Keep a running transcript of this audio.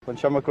When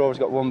Shamrock Rovers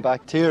got one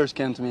back, tears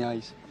came to my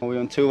eyes. We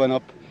went 2-1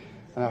 up,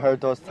 and I heard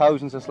those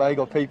thousands of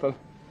Sligo people.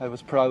 I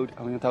was proud,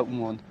 and we went out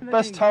and won.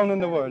 Best town in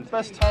the world,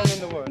 best town in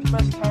the world,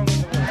 best town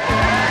in the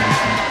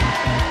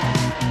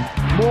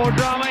world. More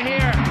drama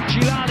here.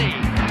 Gilani,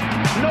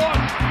 North,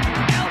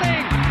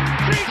 Elding,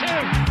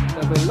 3-2.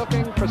 They'll be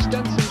looking for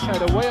Stenson's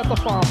head away at the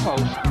far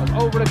post. And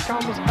over it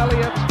comes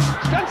Elliott.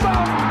 Stenson!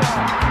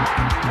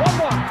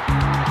 1-1.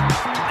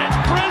 It's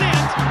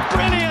brilliant,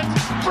 brilliant,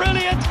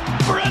 brilliant,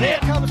 brilliant.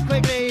 It comes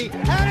quickly,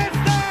 and it's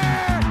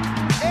there!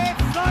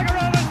 It's Sligo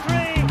Rovers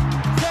 3,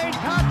 St.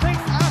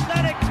 Patrick's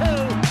Athletic 2,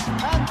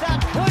 and that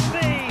could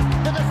be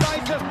the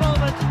decisive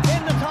moment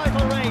in the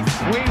title race.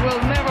 We will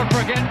never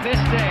forget this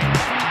day.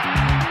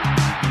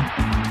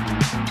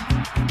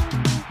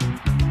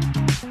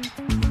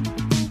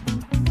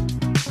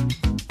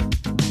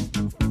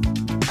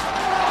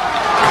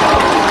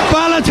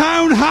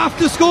 Ballatown have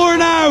to score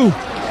now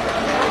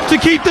to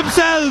keep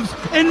themselves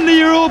in the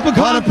Europa Conference.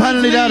 What a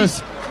penalty that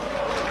is.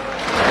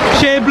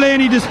 Shea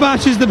Blaney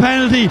dispatches the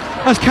penalty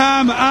as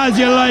calm as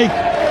you like.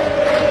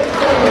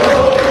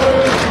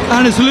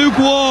 And it's Luke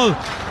Wall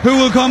who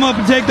will come up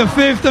and take the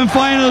fifth and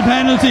final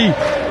penalty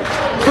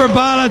for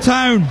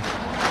Ballatown.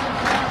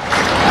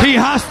 He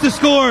has to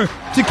score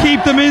to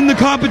keep them in the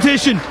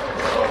competition.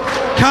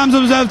 Calms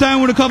himself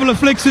down with a couple of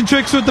flicks and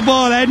tricks with the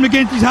ball. Ed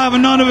McGinty's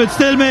having none of it,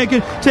 still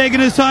taking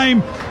his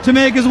time to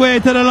make his way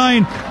to the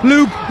line.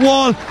 Luke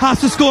Wall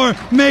has to score,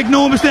 make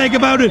no mistake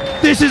about it.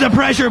 This is a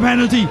pressure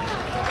penalty.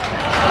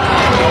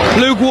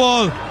 Luke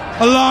Wall,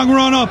 a long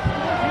run up.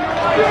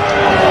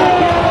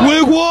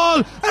 Luke Wall,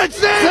 and it's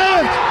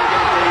saved!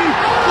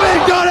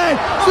 We've done it!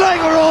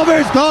 Sligo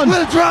Rovers will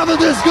travel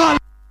to Scotland.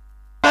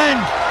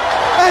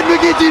 Ed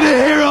McGinty, the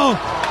hero,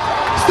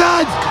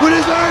 stands with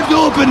his arms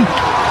open.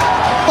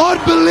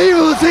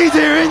 Unbelievable scenes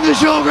here in the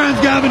showgrounds,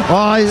 Gavin.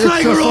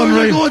 Sligo Rovers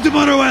are going to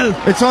Motherwell.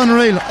 It's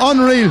unreal.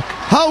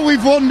 How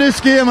we've won this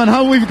game and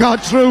how we've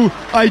got through,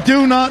 I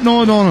do not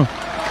know, Donald.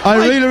 I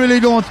really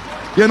don't.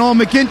 You know,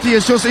 McGinty he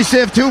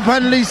saved 2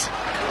 penalties.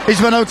 He's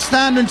been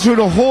outstanding through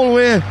the whole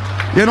way.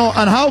 You know,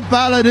 and how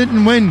Bala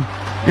didn't win,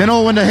 you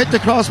know, when they hit the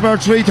crossbar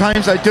 3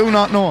 times, I do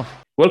not know.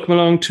 Welcome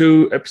along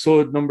to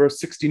episode number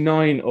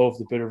 69 of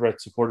the Bit of Red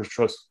Supporters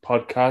Trust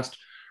podcast.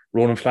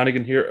 Ronan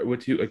Flanagan here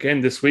with you again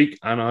this week,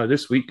 and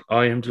this week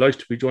I am delighted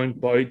to be joined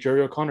by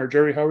Jerry O'Connor.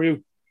 Jerry, how are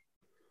you?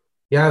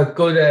 Yeah,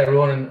 good,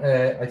 Ronan.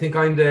 I think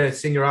I'm the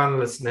senior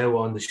analyst now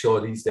on the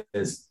show these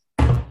days.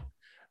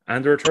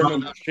 And the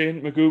return of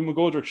Shane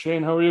McGoldrick.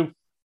 Shane, how are you?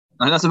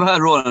 That's about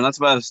it, Ronan. That's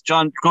about it.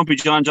 Grumpy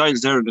John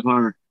Giles there in the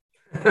corner.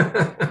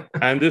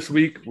 And this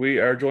week we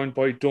are joined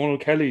by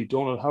Donald Kelly.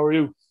 Donald, how are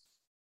you?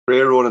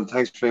 Great, Ronan.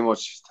 Thanks very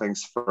much.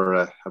 Thanks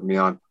for having me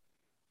on.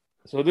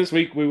 So this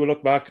week we will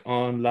look back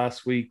on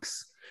last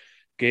week's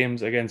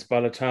games against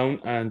Ballatown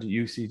and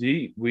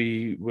UCD.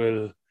 We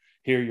will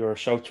hear your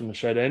shouts from the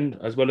shed end.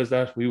 As well as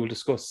that, we will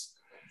discuss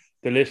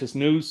the latest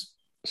news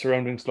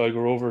surrounding Sligo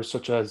Rovers,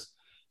 such as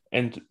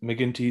Ed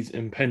McGinty's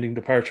impending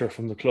departure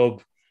from the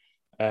club,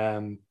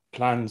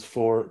 plans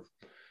for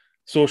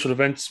social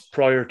events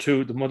prior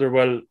to the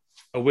Motherwell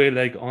away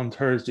leg on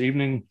Thursday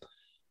evening.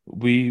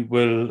 We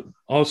will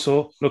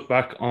also look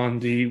back on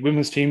the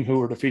women's team who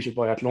were defeated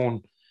by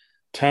Athlone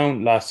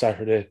Town last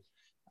Saturday,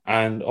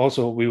 and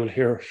also we will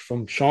hear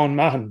from Sean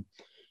Mahon,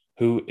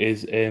 who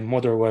is a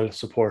Motherwell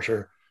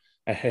supporter,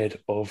 ahead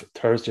of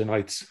Thursday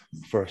night's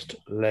first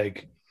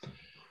leg.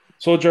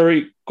 So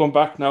Jerry, going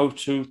back now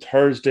to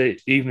Thursday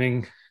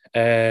evening,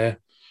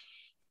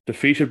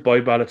 defeated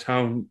by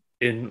Ballatown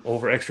in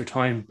over extra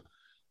time,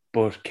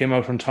 but came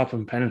out on top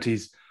in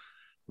penalties.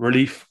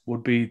 Relief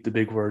would be the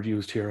big word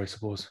used here, I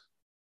suppose.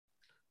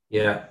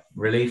 Yeah,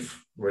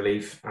 relief,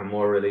 and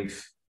more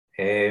relief.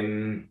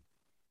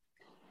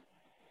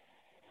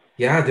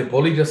 Yeah, they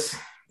bullied us.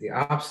 They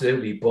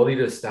absolutely bullied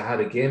us. They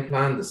had a game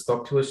plan. They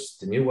stuck to us.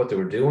 They knew what they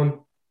were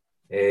doing.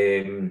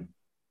 I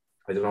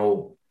don't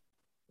know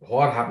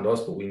what happened to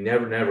us, but we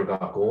never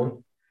got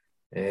going.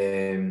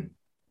 You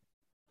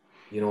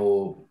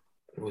know,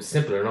 it was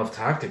simple enough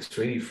tactics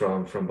really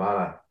from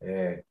Bala.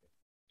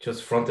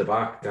 Just front to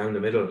back, down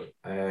the middle,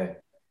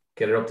 get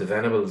it up to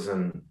Venables,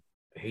 and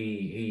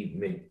he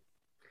made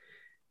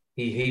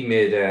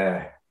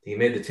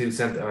the 2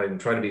 centre. I'm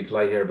trying to be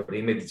polite here, but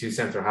he made the 2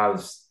 centre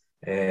halves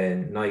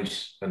a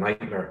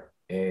nightmare.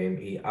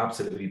 He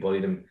absolutely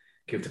bullied him.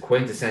 Give the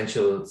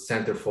quintessential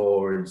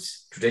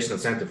traditional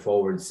centre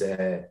forwards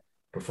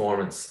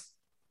performance.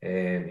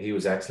 He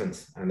was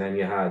excellent. And then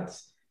you had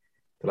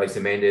the likes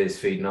of Mendes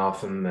feeding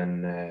off him,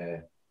 and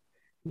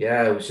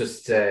it was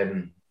just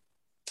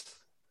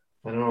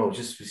I don't know. We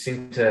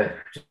seemed to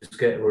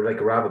we're like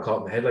a rabbit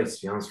caught in the headlights,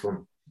 to be honest with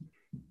him.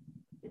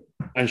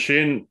 And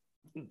Shane,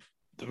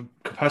 the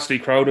capacity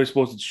crowd, I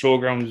suppose, at the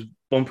showground,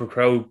 bumper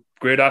crowd,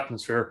 great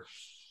atmosphere.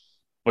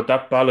 But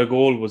that Bala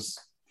goal was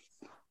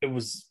kind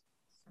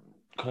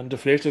of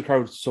deflated the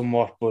crowd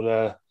somewhat.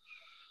 But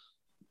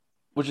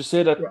would you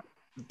say that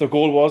the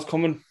goal was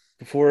coming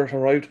before it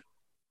arrived?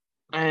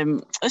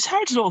 It's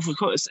hard to know if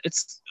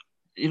it's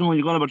you know, when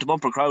you're going about the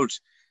bumper crowd,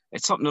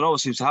 it's something that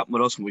always seems to happen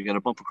with us when we get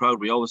a bumper crowd.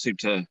 We always seem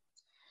to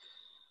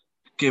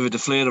give a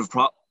deflative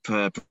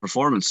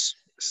performance.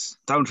 It's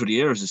down through the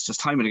years. It's just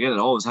time and again. It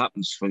always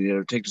happens when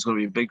you think there's going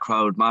to be a big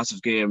crowd,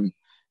 massive game,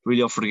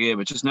 really up for the game.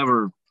 It just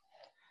never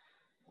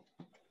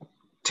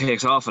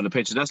takes off on the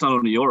pitch. And that's not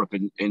only Europe,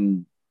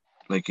 in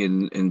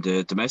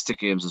the domestic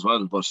games as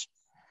well. But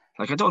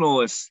like, I don't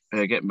know if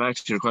getting back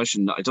to your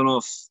question, I don't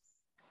know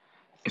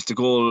if the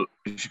goal,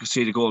 if you could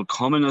see the goal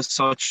coming as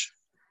such.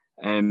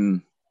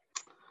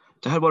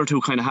 They had one or two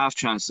kind of half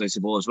chances, I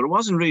suppose, but it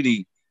wasn't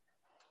really,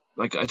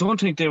 like, I don't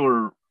think they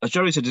were, as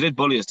Jerry said, they did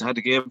bully us. They had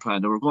the game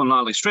plan. They were going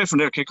on, like, straight from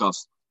their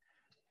kickoff.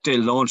 They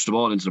launched the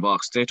ball into the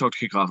box. They took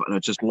the kickoff and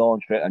it just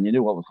launched it, and you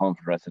knew what was coming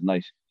for the rest of the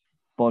night.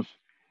 But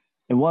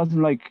it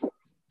wasn't like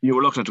you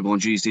were looking at them going,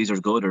 geez, these are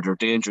good or they're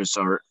dangerous,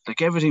 or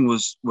like everything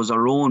was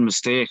our own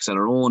mistakes and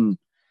our own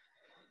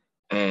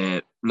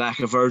lack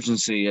of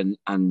urgency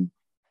and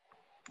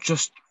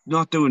just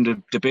not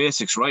doing the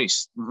basics right,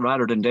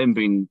 rather than them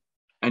being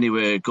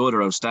anyway good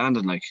or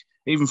outstanding. Like,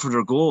 even for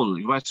their goal,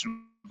 you watch the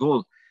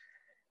goal,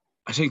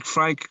 I think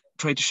Frank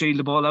tried to shield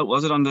the ball out,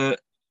 was it, on the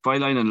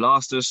byline, and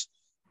lost it,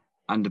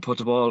 and they put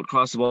the ball,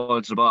 crossed the ball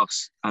into the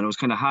box, and it was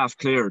kind of half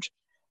cleared,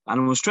 and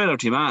it was straight out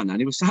to your man, and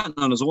he was standing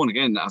on his own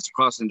again after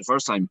crossing the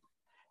first time,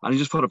 and he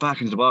just put it back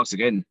into the box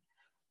again.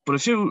 But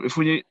if you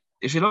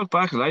look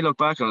back, and I look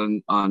back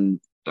on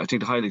I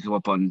think the highlight came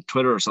up on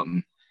Twitter or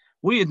something,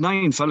 we had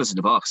 9 fellas in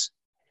the box,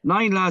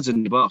 9 lads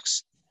in the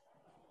box,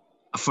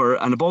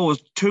 and the ball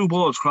was 2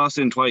 balls crossed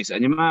in twice,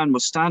 and your man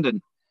was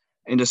standing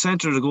in the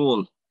centre of the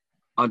goal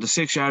on the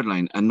 6-yard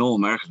line and no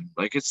marking.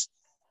 Like, it's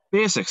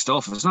basic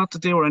stuff. It's not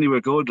that they were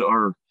anywhere good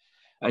or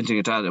anything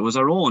like that. It was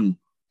our own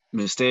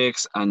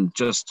mistakes, and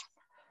just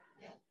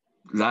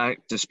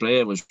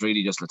display was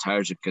really just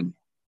lethargic, and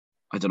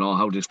I don't know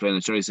how to explain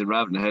it. Jerry said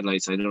rabbit in the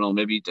headlights. I don't know,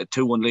 maybe a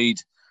 2-1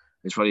 lead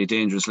is probably a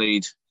dangerous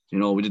lead. You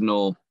know, we didn't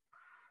know.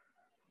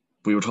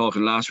 We were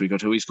talking last week or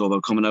 2 weeks ago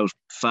about coming out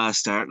fast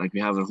start like we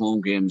have at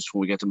home games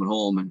when we get them at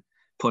home and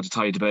put the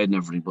tie to bed and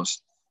everything, but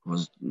it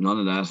was none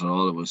of that at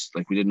all. It was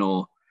like we didn't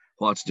know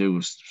what to do. It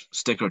was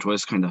stick or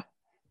twist, kind of.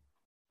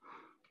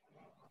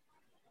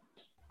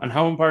 And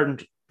how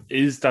important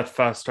is that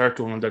fast start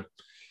to them, that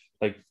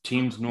like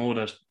teams know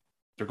that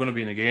they're going to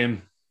be in a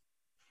game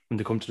when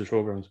they come to the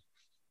showgrounds?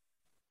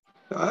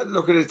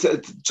 Look at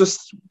it.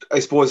 Just, I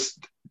suppose,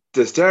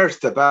 the start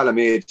that Bala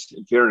made,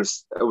 in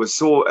fairness, it was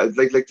so,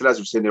 like the lads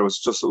were saying there, it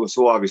was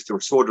so obvious. They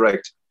were so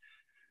direct.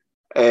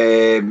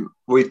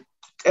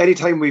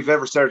 Anytime we've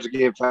ever started a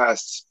game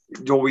fast,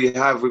 you know, we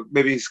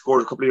maybe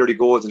scored a couple of early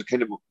goals, and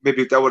kind of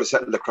maybe that would have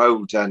settled the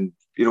crowd, and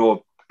you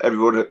know,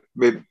 everyone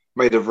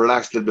might have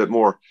relaxed a little bit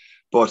more.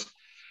 But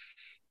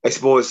I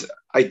suppose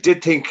I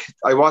did think,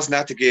 I wasn't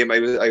at the game. I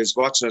was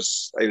watching it.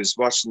 I was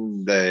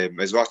watching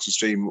the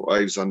stream.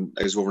 I was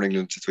over in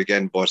England this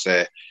weekend. But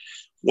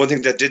one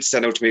thing that did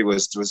stand out to me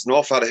was there was an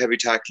awful lot of heavy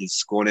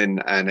tackles going in,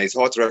 and I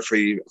thought the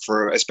referee,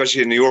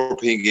 especially in the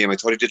European game, I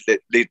thought he did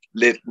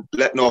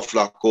let an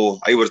awful lot go.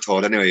 I would have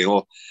thought anyway, you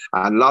know,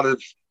 and a lot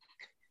of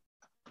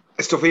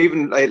stuff,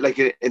 even like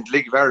in the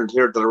League of Ireland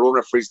here, there were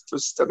referees.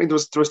 There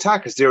was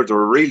tackles there. There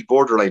were real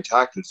borderline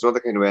tackles,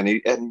 another kind of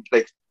way, and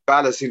like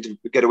Bala seemed to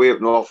get away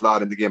with an awful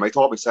lot in the game. I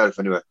thought myself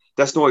anyway.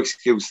 That's no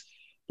excuse.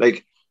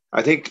 Like,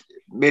 I think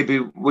maybe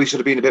we should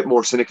have been a bit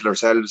more cynical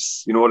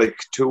ourselves. You know, like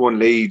 2-1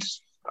 lead.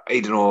 I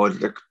don't know.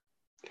 Like,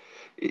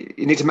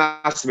 you need to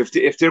match them.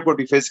 If they're going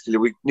to be physical,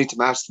 we need to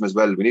match them as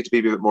well. We need to be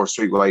a bit more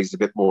streetwise, a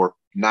bit more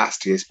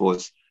nasty, I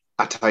suppose,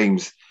 at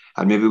times.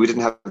 And maybe we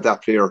didn't have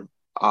that player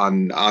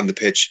on the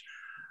pitch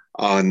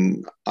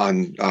on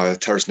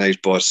Thursday night.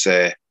 But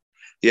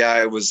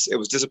yeah, it was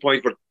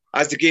disappointing. But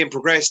as the game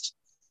progressed,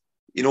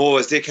 you know,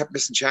 as they kept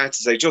missing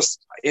chances,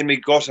 in my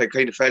gut, I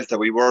kind of felt that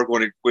we were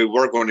going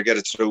to get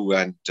it through,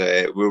 and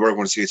we were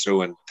going to see it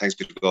through. And thanks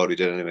be to God, we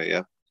did anyway.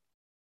 Yeah.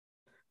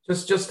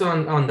 Just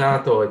on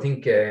that though, I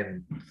think,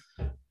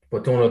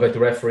 but don't know about the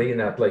referee and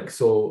that. Like,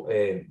 so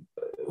it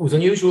was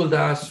unusual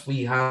that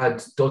we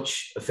had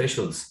Dutch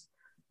officials,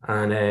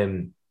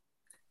 and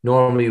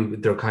normally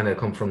they're kind of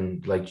come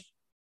from like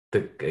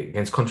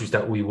against countries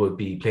that we would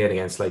be playing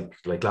against, like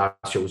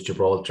last year was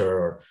Gibraltar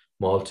or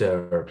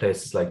Malta or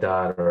places like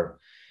that, or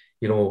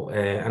you know,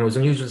 and it was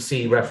unusual to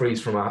see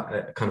referees from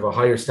a kind of a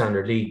higher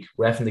standard league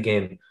reffing the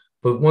game.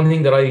 But one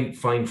thing that I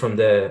find from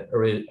the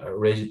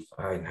Eredivisie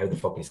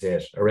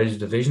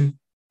division,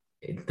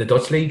 the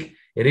Dutch league,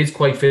 it is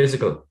quite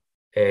physical.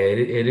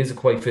 It is a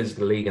quite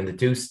physical league, and they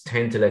do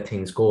tend to let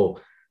things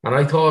go. And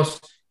I thought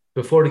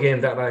before the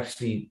game that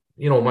actually,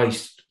 you know,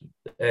 might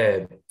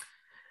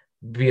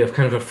be a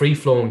kind of a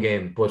free-flowing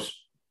game, but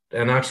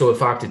in actual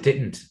fact it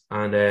didn't.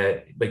 And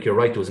like you're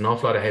right, there was an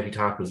awful lot of heavy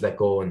tackles let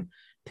go, and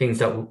things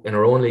that in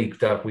our own league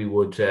that we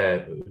would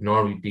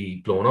normally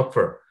be blown up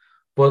for.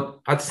 But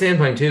at the same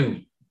time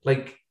too,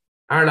 like,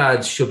 our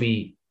lads should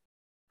be,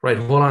 right,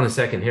 hold on a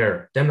second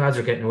here. Them lads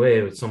are getting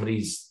away with some of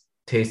these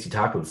tasty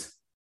tackles.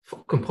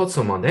 Fucking put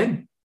some on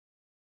them.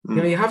 You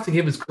know, you have to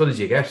give as good as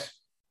you get.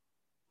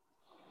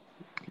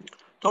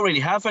 Don't really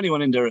have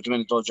anyone in there at the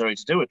minute, though, Jerry,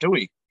 to do it, do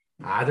we?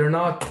 They're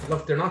not.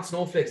 Look, they're not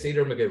snowflakes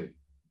either, Magoo.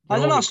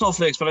 They're not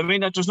snowflakes, but I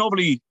mean that there's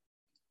nobody.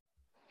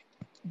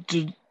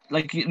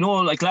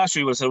 Like last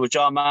year we said with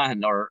John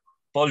Mahon or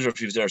Bulger if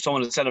he was there,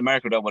 someone that set a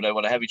marker down with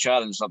a heavy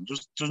challenge or something.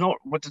 There's no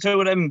with the two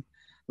of them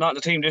not in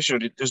the team this year.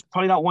 There's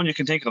probably not one you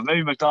can think of.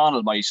 Maybe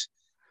McDonald might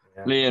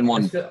lay in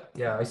one.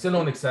 I still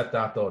don't accept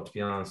that though. To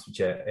be honest with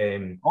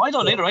you, I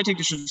don't either. I think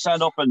they should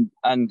stand up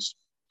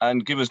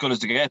and give as good as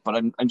they get. But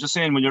I'm just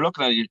saying when you're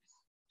looking at it,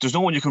 there's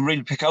no one you can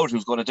really pick out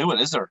who's going to do it,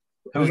 is there?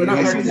 Isn't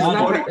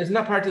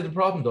that part of the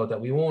problem though, that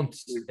we won't?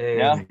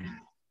 That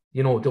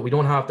we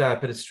don't have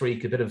that bit of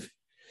streak, a bit of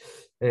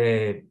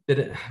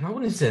I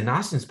wouldn't say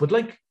nastiness, but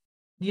like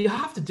you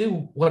have to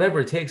do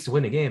whatever it takes to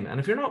win a game. And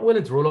if you're not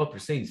willing to roll up your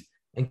sleeves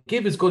and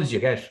give as good as you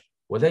get,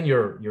 well, then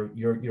you're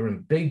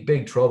in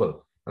big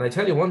trouble. And I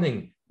tell you one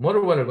thing,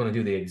 Motherwell are going to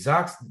do the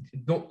exact.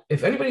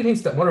 If anybody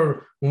thinks that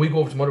when we go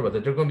over to Motherwell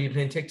that they're going to be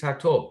playing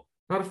tic-tac-toe,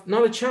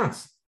 not a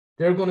chance.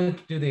 They're going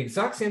to do the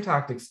exact same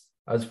tactics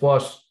as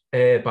what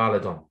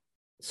Bala done.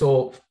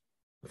 So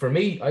for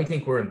me, I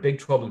think we're in big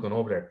trouble going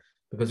over there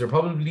because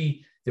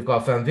they've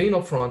got Van Veen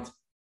up front,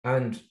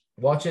 and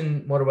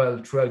watching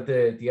Motherwell throughout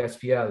the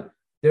SPL,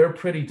 they're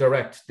pretty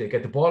direct. They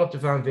get the ball up to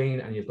Van Veen,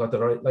 and you've got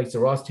the likes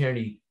of Ross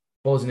Tierney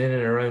buzzing in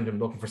and around him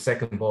looking for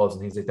second balls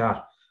and things like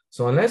that.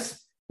 So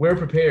unless we're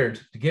prepared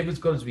to give as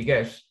good as we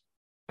get,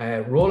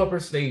 roll up our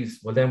sleeves,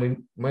 well then we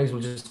might as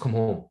well just come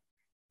home.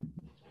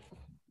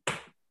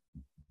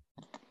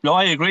 No,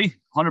 I agree,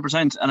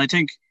 100%. And I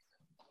think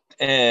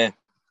the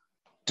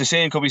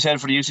same could be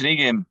said for the UCD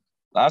game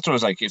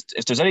afterwards. Like,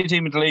 if there's any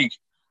team in the league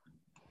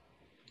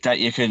that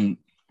you can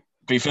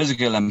be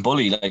physical and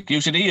bully, like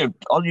UCD,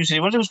 all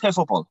UCD want to do is play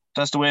football.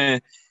 That's the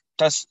way,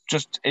 that's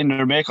just in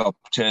their makeup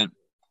to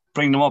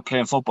bring them up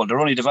playing football. They're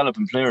only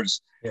developing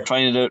players,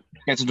 trying to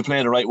get them to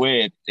play the right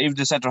way. Even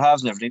the centre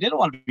halves and everything, they don't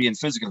want to be in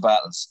physical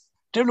battles.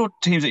 They're no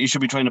teams that you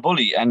should be trying to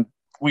bully, and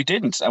we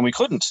didn't, and we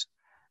couldn't.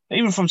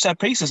 Even from set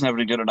pieces and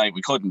everything the other night,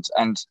 we couldn't.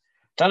 And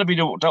that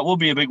will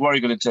be a big worry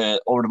going into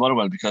over the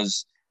Motherwell,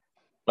 because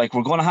like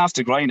we're going to have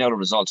to grind out a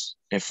result.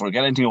 If we're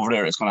getting anything over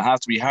there, it's going to have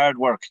to be hard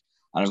work,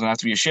 and there's going to have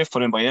to be a shift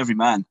put in by every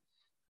man.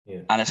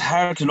 Yeah. And it's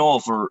hard to know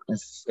if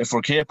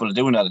we're capable of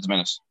doing that at the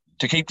minute.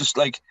 To keep this,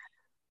 like,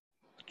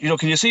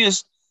 can you see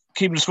us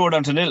keeping the score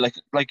down to 0? Like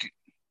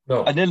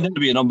no. A 0-0 would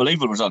be an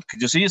unbelievable result.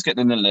 Could you see us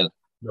getting a 0-0?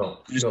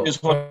 No. We're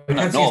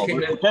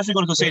definitely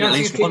going to concede at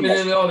least one. Keeping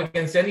 0-0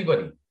 against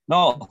anybody.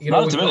 No, we've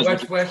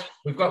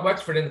got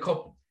Wexford in the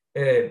cup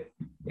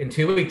in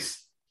 2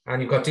 weeks,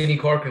 and you've got Deanie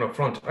Corcoran up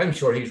front. I'm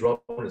sure he's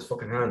rubbing his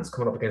fucking hands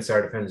coming up against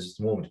our defenders at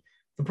the moment.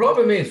 The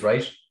problem is,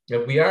 right,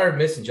 we are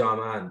missing John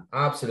Mann,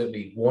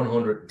 absolutely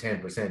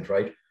 110%,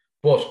 right?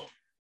 But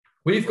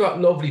we've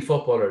got lovely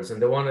footballers,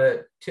 and they want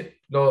to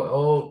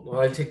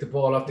I'll take the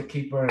ball off the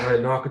keeper and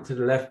I'll knock it to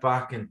the left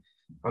back, and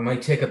I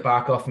might take it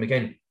back off him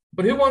again.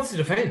 But who wants to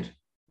defend?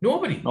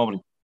 Nobody.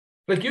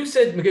 Like you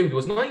said, McGill, there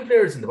was 9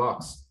 players in the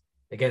box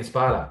against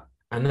Bala,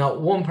 and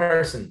not one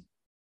person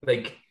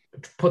like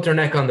put their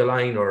neck on the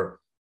line or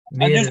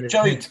made an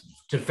attempt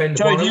to defend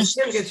the ball. Against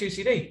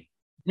UCD.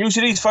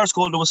 UCD's first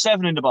goal, there was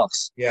 7 in the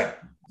box. Yeah.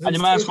 And the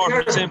man scored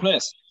from the same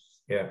place.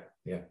 Yeah.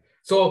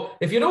 So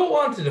if you don't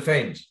want to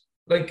defend,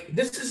 like,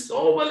 this is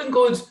all well and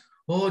good.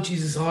 Oh,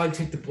 Jesus, I'll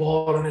take the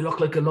ball and I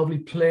look like a lovely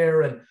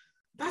player. And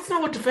that's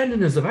not what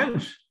defending is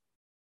about.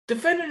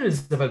 Defending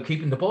is about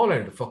keeping the ball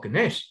out of the fucking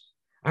net.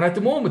 And at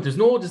the moment, there's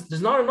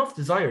not enough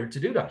desire to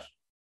do that.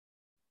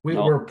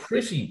 We're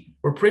pretty.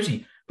 But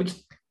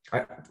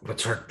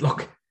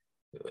look,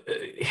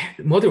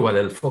 Motherwell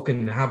will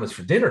fucking have us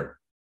for dinner.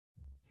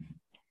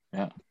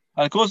 Yeah.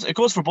 And it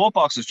goes for both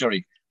boxes,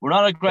 Jerry. We're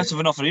not aggressive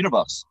enough in either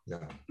box. No.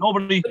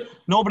 Nobody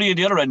at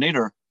the other end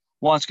either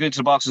wants to get into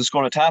the box and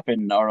score a tap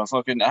in or a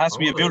fucking. It has to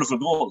be a beautiful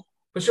goal.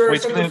 But sure,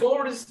 centre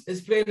forward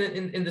is playing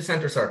in the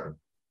centre circle.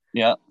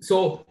 Yeah.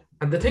 So,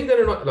 and the thing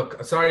that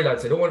look, sorry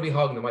lads, I don't want to be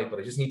hogging the mic, but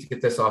I just need to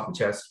get this off my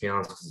chest, to be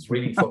honest, because it's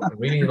really fucking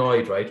really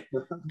annoyed, right?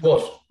 But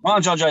come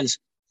on, John Giles.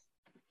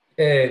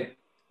 Aidan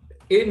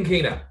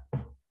Keena,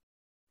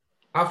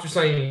 after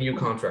signing a new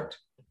contract,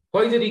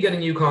 why did he get a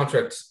new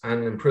contract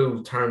and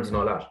improved terms and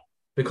all that?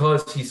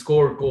 Because he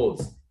scored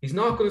goals. He's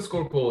not going to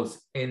score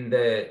goals in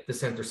the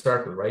centre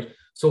circle, right?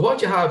 So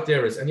what you have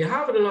there is, and you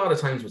have it a lot of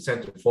times with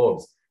centre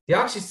forwards, they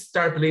actually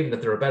start believing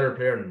that they're a better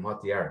player than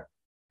what they are.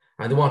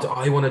 And they want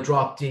to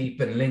drop deep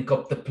and link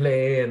up the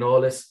play and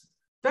all this.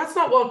 That's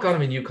not what got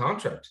him a new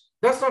contract.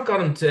 That's not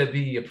got him to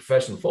be a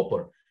professional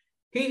footballer.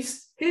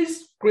 His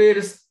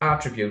greatest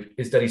attribute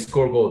is that he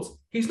scored goals.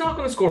 He's not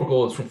going to score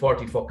goals from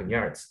 40 fucking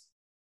yards.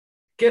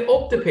 Get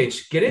up the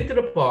pitch, get into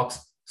the box,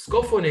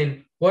 scuff one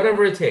in,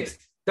 whatever it takes.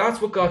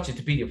 That's what got you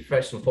to be a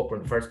professional footballer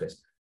in the first place.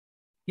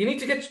 You need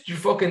to get your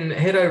fucking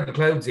head out of the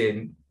clouds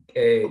in.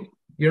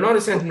 You're not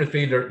a centre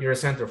midfielder, you're a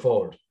centre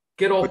forward.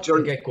 Get up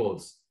and get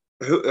goals.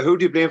 Who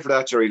do you blame for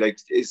that, Jerry? Like,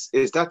 is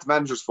that the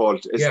manager's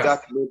fault? Is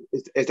that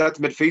the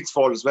midfield's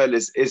fault as well?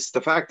 Is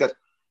the fact that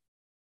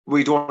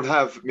we don't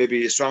have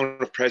maybe a strong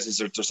enough presence,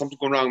 or there's something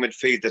going wrong in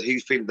midfield that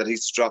he's feeling that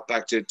he's to drop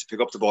back to pick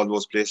up the ball in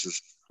those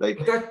places? Like,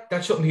 but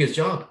that shouldn't be his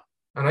job.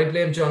 And I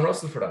blame John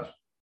Russell for that.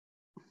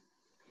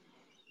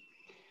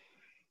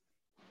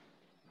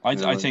 I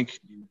think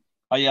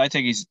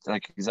he's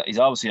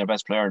obviously our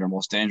best player and our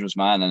most dangerous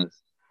man, and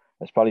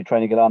it's probably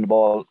trying to get him on the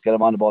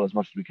ball as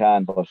much as we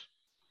can, but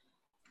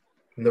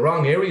in the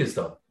wrong areas,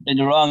 though. In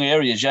the wrong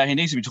areas, yeah. He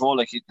needs to be told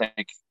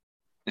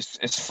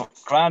it's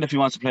grand if he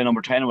wants to play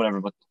number 10 or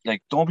whatever, but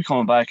like don't be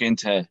coming back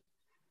into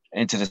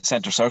the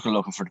centre circle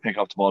looking to pick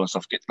up the ball and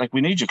stuff.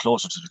 We need you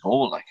closer to the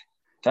goal. Like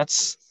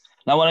that's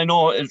now when I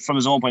know from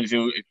his own point of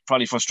view, it's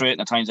probably frustrating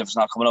at times if it's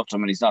not coming up to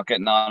him and he's not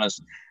getting on it.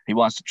 He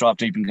wants to drop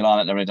deep and get on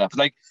it and everything like that.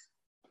 But like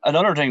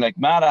another thing, like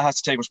Mata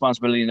has to take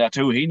responsibility in that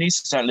too. He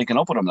needs to start linking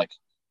up with him. Like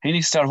he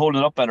needs to start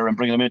holding it up better and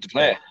bringing him into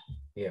play.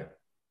 Yeah,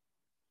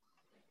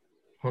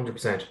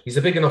 100%. He's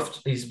a big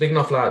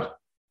enough lad.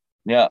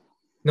 Yeah.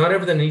 Not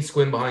everything needs to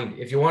go in behind.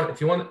 If you want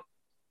to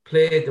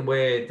play the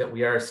way that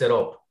we are set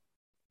up,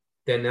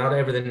 then not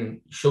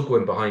everything should go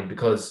in behind,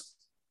 because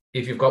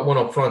if you've got one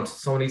up front,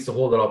 someone needs to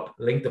hold it up,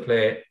 link the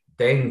play,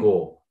 then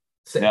go.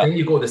 Then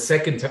you go the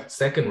second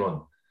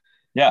run.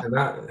 Yeah. And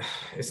that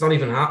it's not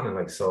even happening,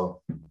 like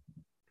so.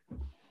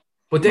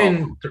 But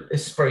then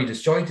it's very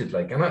disjointed,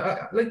 like, and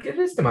I like it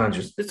is the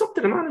manager's. It's up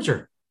to the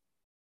manager.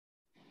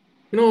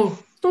 You know,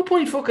 there's no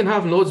point fucking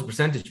having loads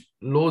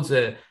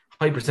of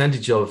high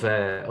percentage of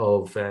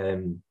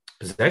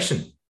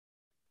possession.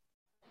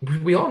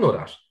 We all know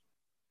that.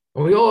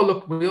 And we all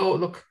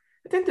look.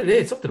 At the end of the day,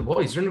 it's up to the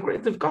boys.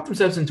 They've got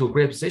themselves into a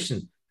great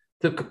position.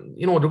 They're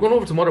going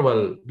over to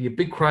Motherwell, be a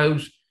big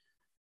crowd.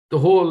 The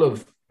whole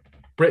of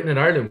Britain and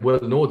Ireland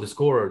will know the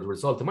score or the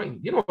result. They might,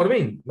 you know what I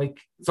mean? Like,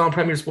 it's on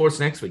Premier Sports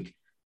next week.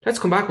 Let's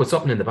come back with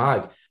something in the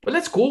bag. But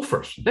let's go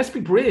for it. Let's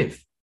be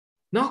brave.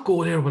 Not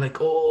go there with like,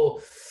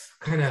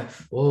 we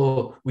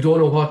don't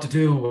know what to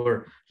do,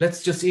 or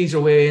let's just ease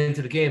our way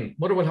into the game.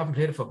 Motherwell haven't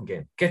played a fucking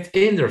game. Get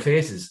in their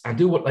faces and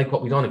do what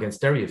we done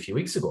against Derry a few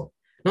weeks ago.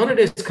 None of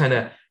this kind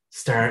of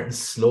starting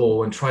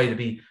slow and try to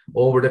be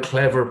over the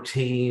clever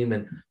team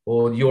and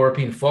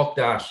European, fuck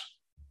that.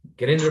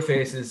 Get in their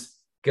faces,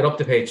 get up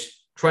the pitch,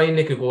 try and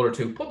nick a goal or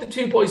two. Put the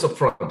two boys up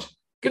front.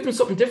 Give them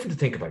something different to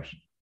think about.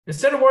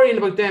 Instead of worrying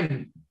about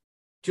them,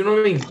 do you know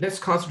what I mean? Let's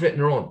concentrate on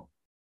their own.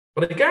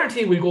 But I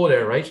guarantee we'll go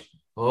there, right?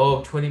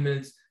 20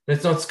 minutes.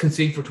 Let's not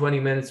concede for 20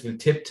 minutes. We'll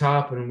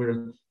tip-top and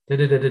we'll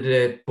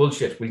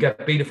bullshit. We'll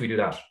get beat if we do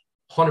that.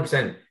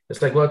 100%.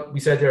 It's like what we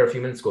said there a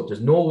few minutes ago.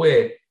 There's no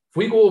way. If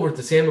we go over with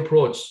the same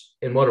approach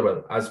in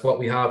Motherwell as what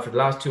we have for the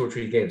last 2 or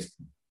 3 games,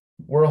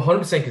 we're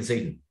 100%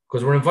 conceding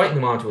because we're inviting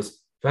them onto us.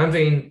 Van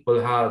Veen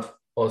will have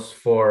us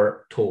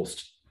for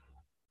toast.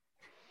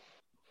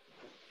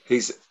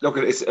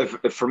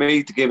 For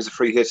me, the game is a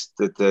free hit.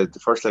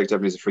 The first leg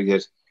definitely is a free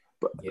hit.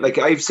 But like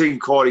I've seen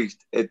Corey,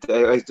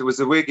 it was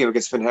a away game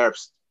against Finn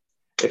Harps.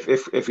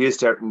 If he is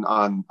starting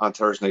on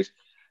Thursday night,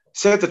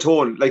 set the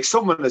tone. Like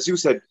someone, as you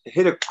said,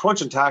 hit a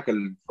crunch and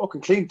tackle,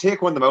 fucking clean,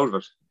 take one of them out of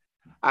it,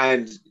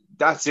 and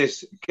that's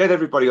it. Get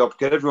everybody up,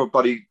 get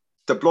everybody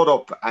the blood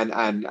up,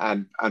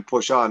 and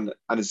push on.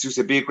 And as you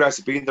said, be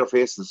aggressive, be in their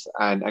faces,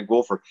 and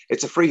go for it.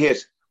 It's a free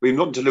hit. We have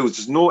nothing to lose.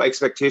 There's no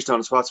expectation on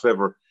us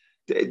whatsoever.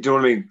 Do you know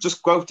what I mean?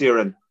 Just go out there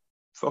and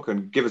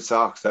fucking give it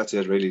socks. That's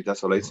it, really.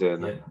 That's what I'd say.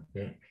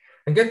 Yeah.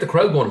 And get the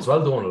crowd going as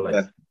well, don't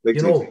it?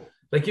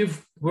 Like,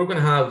 we're going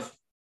to have.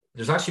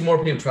 There's actually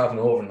more people traveling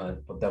over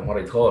than what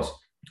I thought.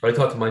 I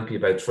thought there might be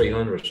about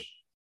 300.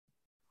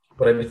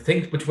 But I would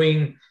think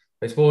between,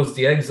 I suppose,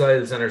 the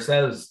exiles and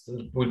ourselves,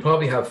 we'll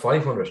probably have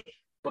 500.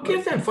 But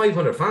give them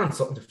 500 fans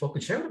something to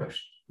fucking shout about.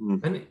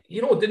 And,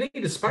 they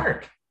need a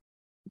spark.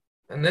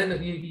 And then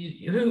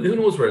who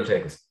knows where it'll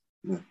take us.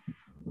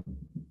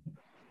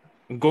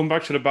 Going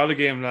back to the Bala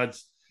game,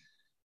 lads,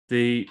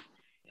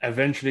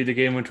 eventually the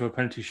game went to a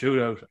penalty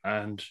shootout,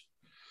 and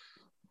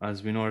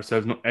as we know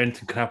ourselves,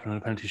 anything can happen in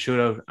a penalty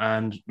shootout.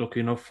 And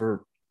lucky enough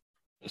for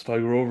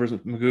Sligo Rovers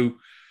with Magoo,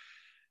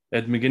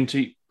 Ed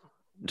McGinty,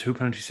 2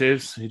 penalty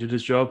saves. He did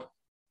his job.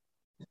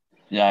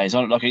 Yeah, he's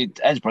unlucky.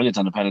 Ed's brilliant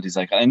on the penalties.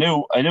 Like I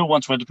knew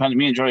once we had the penalty,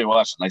 me and Jerry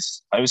watched, and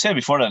I was saying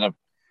before that,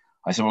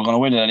 I said we're going to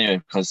win it anyway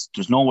because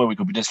there's no way we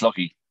could be this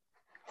lucky.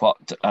 What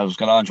I was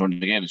going on during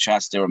the game, the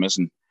chance they were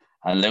missing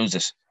and lose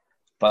it.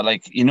 But when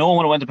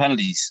it went to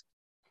penalties,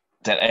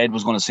 that Ed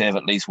was going to save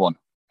at least one.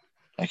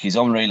 Like he's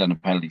unreal on the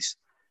penalties.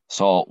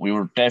 So we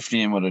were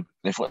definitely in with it.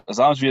 As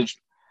long as we had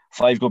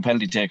 5 good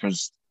penalty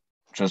takers,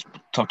 just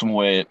tucked them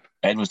away,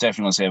 Ed was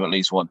definitely going to save at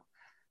least one.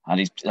 And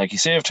he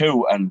saved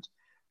 2 and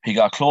he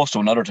got close to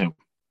another 2.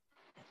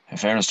 In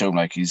fairness to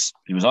him,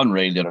 he was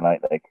unreal the other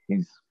night. Like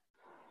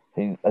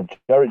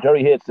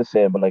Jerry hates the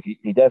same, but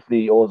he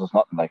definitely owes us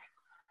nothing. Like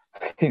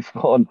he's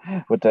gone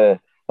with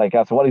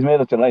after what he's made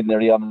us tonight,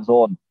 nearly on his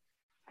own.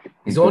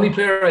 He's the only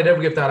player I'd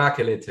ever give that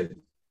accolade to.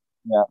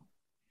 Yeah.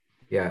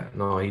 Yeah,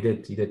 no, he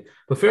did.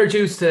 But fair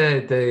dues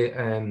to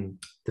the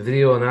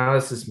video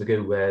analysis,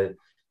 Magoo,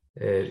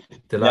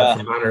 the lad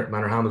from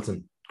Manor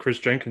Hamilton. Chris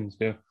Jenkins,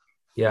 yeah.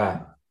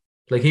 Yeah.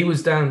 Like he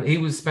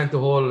spent the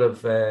whole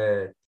of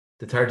the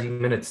 30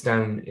 minutes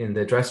down in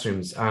the dressing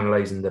rooms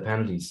analysing the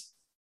penalties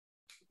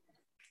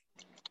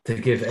to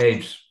give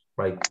Ed,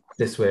 right,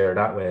 this way or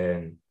that way.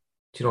 And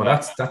Do you know,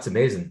 that's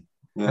amazing.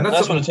 Yeah. And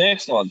That's what it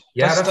takes, Don.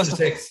 Yeah, that's what it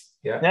takes.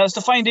 Yeah, it's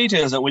the fine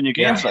details that win your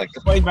games, like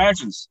the fine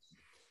margins.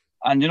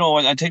 And, you know,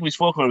 I think we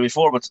spoke about it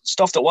before, but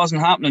stuff that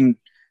wasn't happening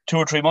 2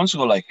 or 3 months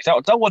ago, like,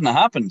 that wouldn't have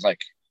happened.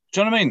 Like,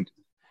 do you know what I mean?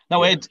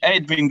 Now,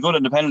 Ed being good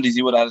in the penalties,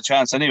 he would have had a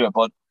chance anyway,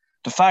 but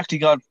the fact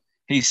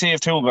he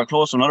saved 2 and got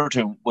close to another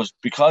 2 was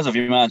because of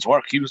your man's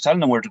work. He was telling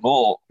them where they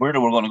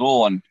were going to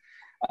go, and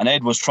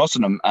Ed was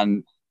trusting them,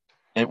 and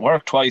it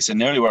worked twice and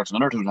nearly worked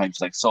another 2 times.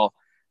 Like, so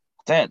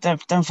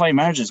them fine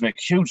margins make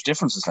huge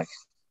differences. Like,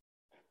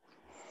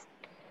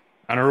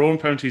 and our own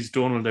penalties,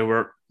 Donald, they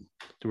were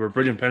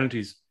brilliant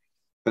penalties.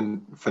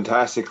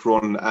 Fantastic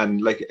run, and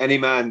like any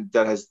man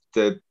that has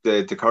the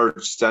courage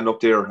to stand up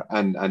there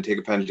and take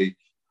a penalty,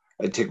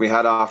 I'd take my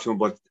hat off to him.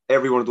 But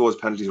every one of those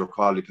penalties were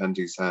quality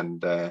penalties,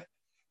 and they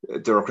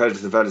were credit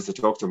to the fellas that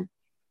took them.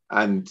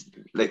 And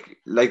like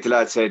the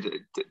lad said,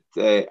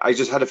 I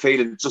just had a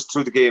feeling just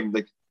through the game,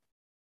 like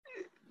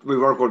we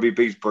weren't going to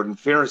be beat. But in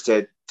fairness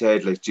to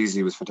Ed, like, geez,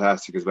 he was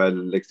fantastic as well.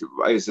 Like,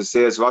 I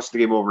was watching the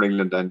game over in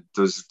England, and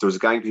there was a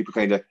gang of people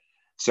kind of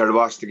started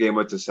watching the game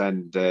with us,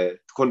 and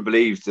couldn't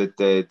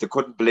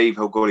believe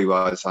how good he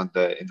was in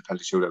the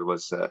penalty shootout. It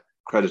was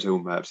credit to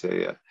him, I have to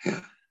say. Yeah.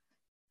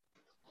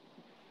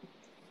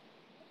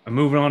 And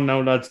moving on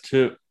now, lads,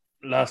 to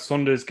last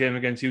Sunday's game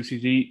against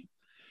UCD.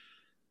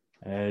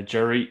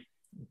 Jerry,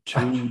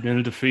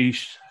 2-0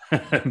 defeat.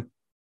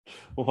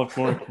 What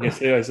more can you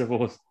say, I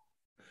suppose?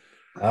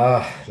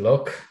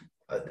 Look.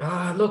 Do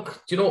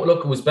you know?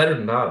 Look, it was better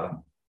than that.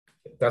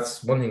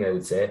 That's one thing I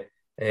would say.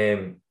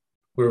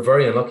 We were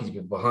very unlucky to be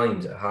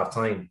behind at half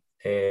time.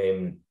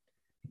 Again,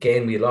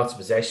 we had lots of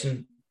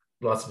possession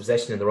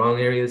in the wrong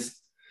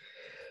areas.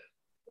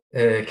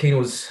 Keane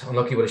was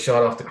unlucky with a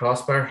shot off the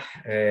crossbar.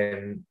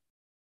 I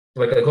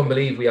couldn't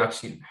believe we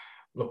actually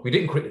I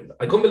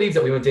couldn't believe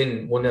that we went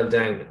in 1-0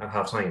 down at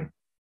half time.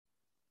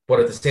 But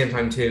at the same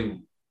time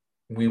too,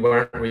 we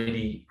weren't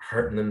really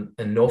hurting them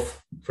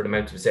enough for the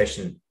amount of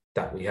possession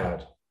that we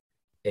had.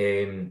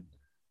 And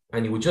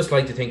you would just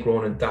like to think,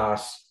 Ronan,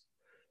 that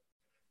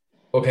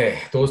okay,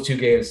 those 2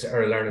 games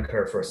are a learning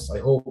curve for us. I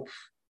hope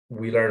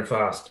we learn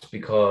fast,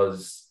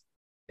 because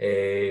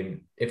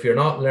if you're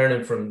not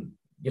learning from,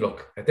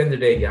 at the end of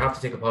the day, you have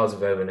to take a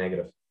positive out of a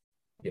negative.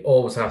 You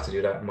always have to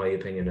do that, in my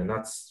opinion. And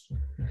that's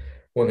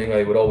one thing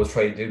I would always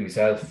try to do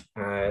myself.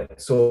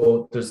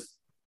 So there's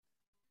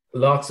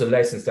lots of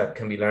lessons that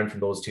can be learned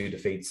from those 2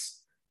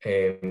 defeats.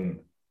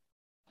 And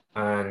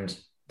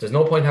there's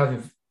no point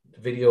having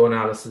video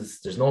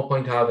analysis. There's no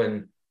point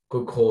having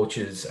good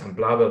coaches and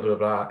blah, blah, blah,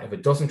 blah, if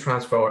it doesn't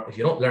transfer, if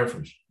you don't learn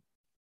from it.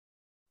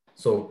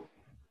 So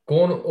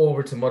going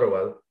over to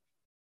Motherwell,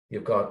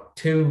 you've got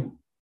 2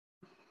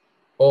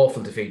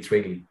 awful defeats,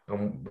 really,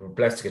 and we're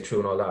blessed to get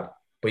through and all that.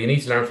 But you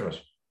need to learn from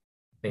it.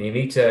 And you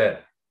need to,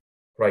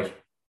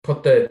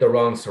 put the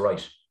wrongs to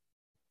right.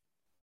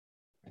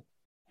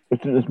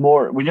 There's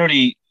more. We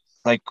nearly,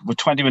 with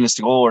 20 minutes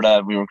to go, or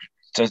that we were,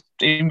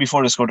 even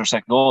before they scored their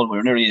second goal, we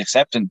were nearly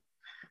accepting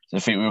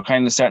defeat. We were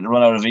kind of starting to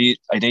run out of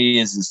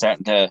ideas and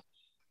starting to.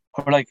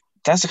 We're like,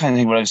 that's the kind of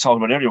thing what I was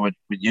talking about earlier with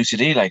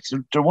UCD. Like,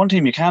 they're one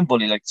team you can't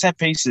bully. Like, set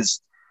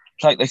pieces,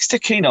 like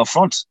stick Keane out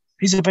front.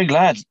 He's a big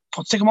lad.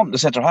 Stick him up in the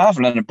centre half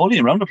and let him bully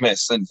him around the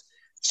place and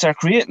start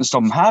creating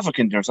some havoc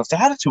in there and stuff. They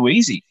had it too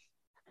easy.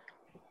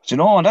 Do you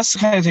know? And that's the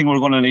kind of thing we're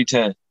going to need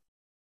to.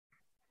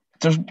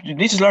 You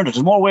need to learn it.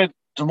 There's more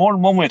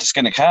than one way to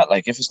skin a cat.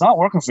 Like, if it's not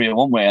working for you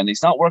one way, and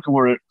he's not working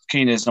where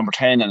Keane is number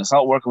 10, and it's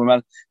not working with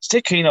man,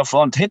 stick Keane up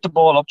front, hit the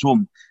ball up to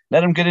him,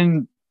 let him get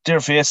in their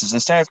faces,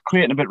 and start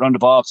creating a bit around the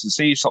box and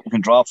see if something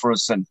can drop for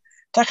us and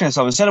that kind of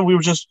stuff. Instead of we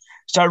were just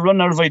start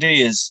running out of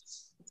ideas,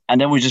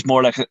 and then we just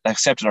more like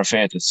accepted our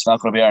fate. It's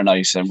not going to be our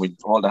night, and we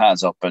hold the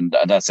hands up, and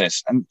that's it.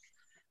 And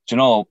you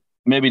know,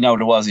 maybe now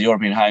there was a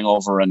European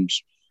hangover and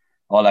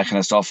all that kind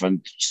of stuff,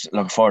 and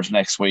looking forward to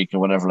next week or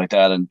whatever like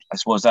that. And I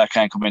suppose that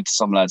can't come into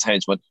some lads'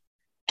 heads, but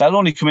that'll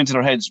only come into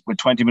their heads with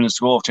 20 minutes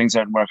to go if things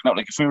aren't working out.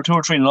 Like, if we were 2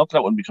 or 3 up,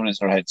 that wouldn't be coming into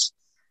their heads.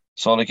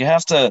 So, like, you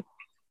have to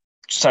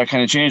start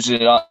kind of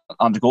changing it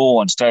on the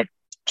go and start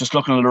just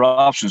looking at their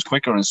options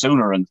quicker and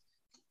sooner. And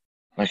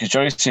like as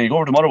Jerry said, you go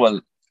over to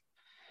Motherwell,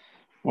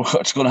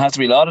 it's going to have to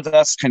be a lot of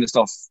that kind of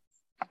stuff,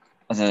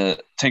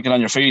 thinking on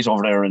your feet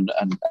over there, and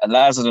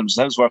lads of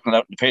themselves working it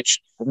out in the pitch.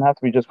 It doesn't have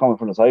to be just coming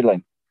from the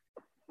sideline.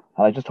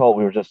 And I just thought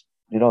we were just,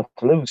 to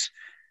lose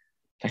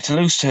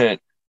to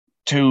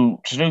two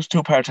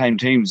part-time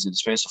teams in the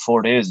space of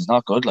 4 days is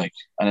not good. Like,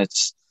 and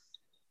it's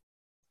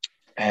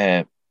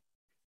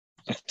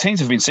things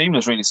have been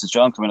seamless really since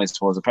John came in, I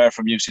suppose, apart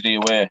from UCD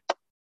away.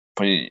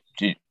 But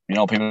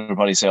people would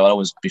probably say, "Oh, that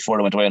was before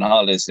they went away on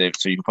holidays."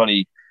 So you could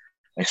probably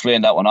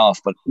explain that one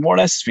off. But more or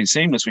less, it's been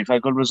seamless. We've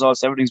had good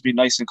results. Everything's been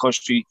nice and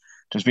cushy.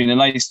 There's been a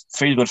nice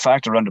feel-good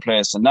factor around the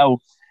place. And now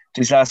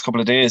these last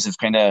couple of days have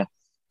kind of,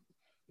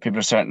 people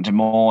are starting to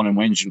moan and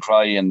whinge and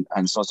cry, and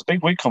so it's a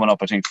big week coming up,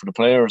 I think, for the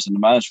players and the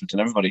management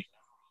and everybody.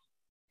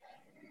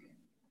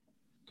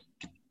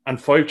 And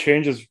 5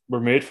 changes were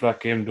made for that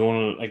game,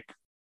 Donald. Like,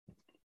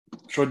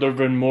 should there have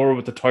been more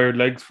with the tired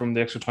legs from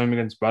the extra time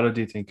against Bala,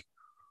 do you think?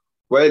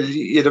 Well,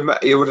 you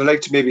would have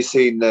liked to maybe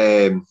seen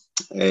the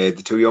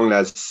two young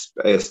lads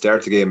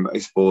start the game, I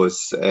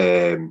suppose.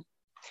 Killian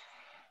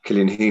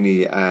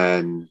Heaney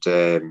and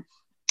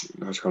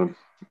what's he called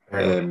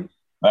him?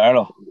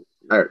 Barlow.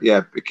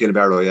 Yeah, Killian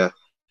Barlow. Yeah.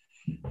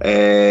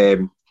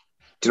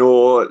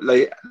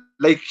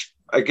 Like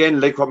again,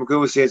 like what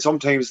McGoo was saying,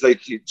 sometimes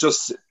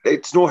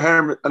it's no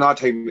harm an odd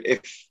time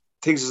if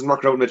things isn't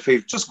working out in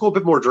midfield. Just go a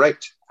bit more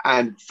direct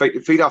and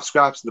feed off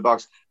scraps in the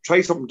box.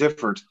 Try something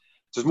different.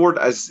 There's more,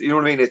 as you know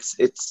what I mean.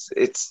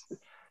 It's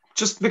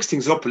just mix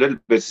things up a little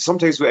bit.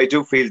 Sometimes I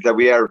do feel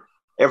that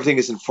everything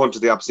is in front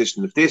of the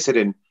opposition. If they sit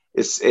in,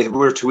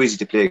 we're too easy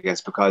to play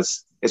against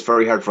because it's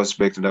very hard for us to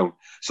break them down.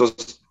 So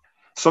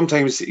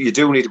sometimes you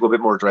do need to go a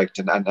bit more direct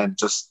and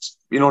just,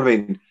 you know what I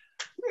mean.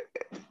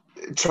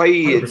 Try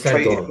a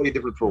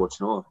different approach.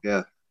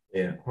 Yeah,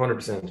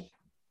 100%.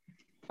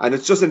 And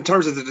it's just in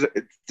terms of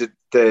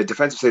the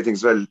defensive side of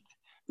things as well.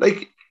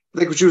 Like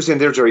what you were saying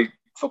there, Jerry.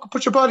 Fucking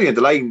put your body in the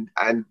line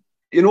and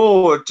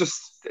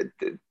just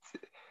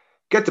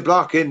get the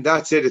block in.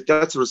 That's it.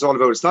 That's what it's all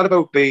about. It's not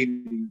about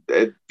being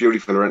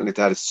beautiful or anything like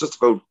that. It's just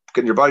about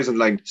getting your bodies on the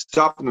line,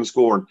 stopping them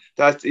scoring.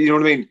 That, you know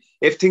what I mean?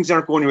 If things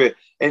aren't going your way,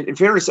 and in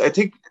fairness, I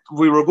think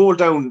we were a goal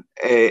down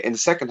in the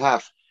second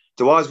half.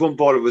 There was one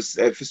ball. It was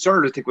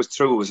Fitzgerald, I think, was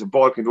through. It was a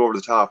ball came over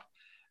the top,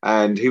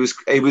 and he was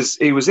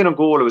in on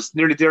goal. It was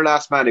nearly their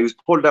last man. He was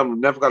pulled down.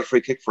 Never got a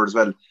free kick for it as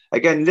well.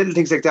 Again, little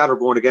things like that are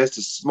going against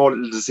us. Small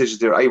little decisions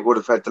there. I would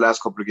have felt the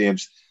last couple of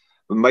games.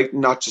 We might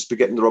not just be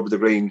getting the rub of the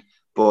green,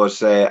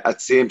 but at the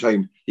same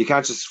time, you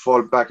can't just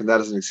fall back on that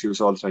as an excuse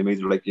all the time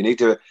either. Like, you need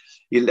to,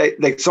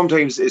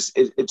 sometimes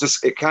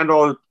it can't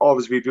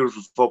always be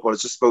beautiful football.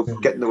 It's just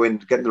about getting the win,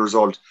 getting the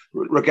result,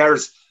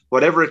 regardless,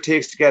 whatever it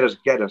takes to get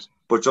it.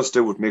 But just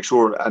do it. Make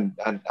sure and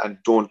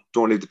don't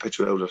leave the pitch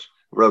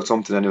without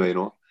something anyway. You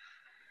know.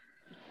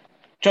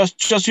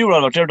 Just you were on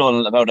about there,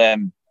 Donald, about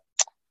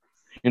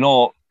we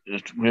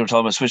were talking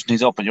about switching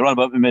things up, and you're on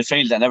about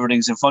midfield and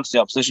everything's in front of the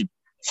opposition.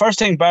 First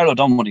thing Barlow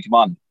done when he came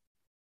on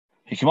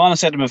and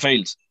set the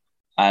midfield,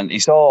 and he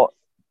saw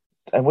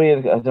I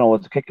don't know, it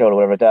was a kick out or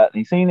whatever like that, and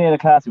he seen Ian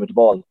Clancy with the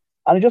ball,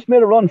 and he just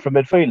made a run from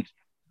midfield,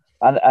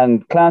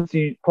 and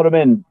Clancy put him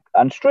in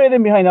and straight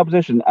in behind the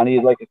opposition, and he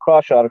had like a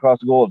cross shot across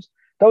the goals.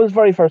 That was his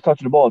very first touch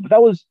of the ball, but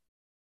that was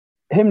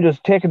him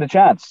just taking the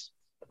chance,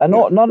 and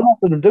not enough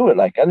of them do it.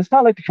 Like, and it's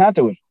not like they can't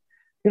do it.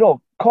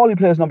 Cawley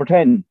plays number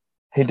 10,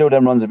 he'll do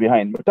them runs in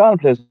behind.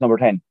 McDonald plays number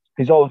 10,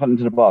 he's always got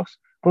into the box.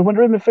 But when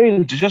they're in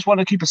midfield, you just want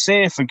to keep it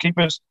safe and keep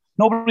it.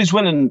 Nobody's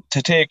willing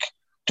to take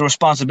the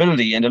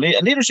responsibility, and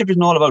leadership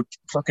isn't all about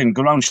fucking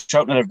going around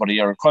shouting at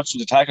everybody or crunching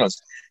the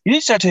tackles. You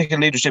need to start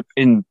taking leadership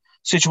in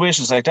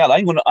situations like that.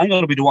 I'm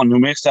gonna be the one who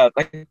makes that.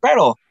 Like,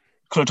 Barrow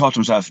could have thought to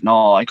himself,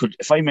 no, I could,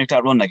 if I make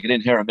that run, I get in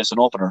here and miss an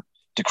opener,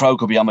 the crowd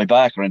could be on my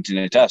back or anything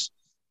like that.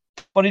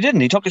 But he didn't.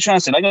 He took a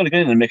chance and I'm going to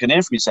get in and make a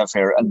name for myself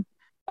here, and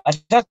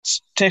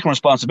that's taking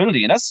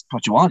responsibility, and that's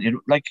what you want.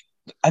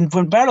 And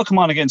when Barlow came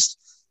on against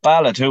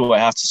Ballard, who I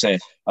have to say,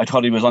 I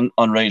thought he was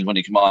unreal when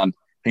he came on.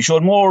 He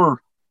showed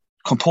more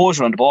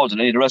composure on the ball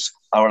than any of the rest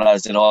of our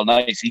lads did all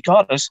night. He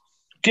got it,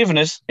 given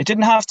it. It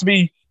didn't have to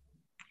be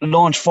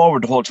launched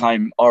forward the whole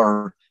time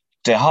or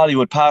the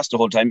Hollywood pass the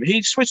whole time.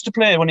 He switched the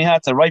play when he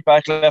had to, right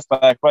back, left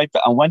back, right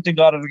back, and went and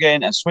got it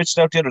again and switched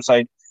out the other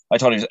side. I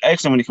thought he was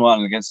excellent when he came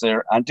on against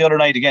there. And the other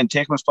night, again,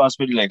 taking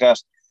responsibility like that.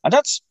 And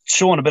that's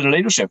showing a bit of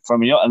leadership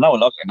from you. And now,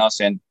 look, I'm not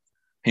saying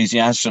he's the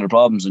answer to the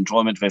problems and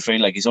throw him into midfield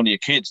like he's only a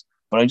kid.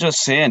 But I'm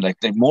just saying, like,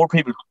 more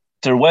people,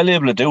 they're well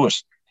able to do it.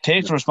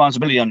 Take the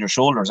responsibility on your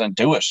shoulders and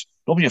do it.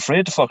 Don't be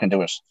afraid to fucking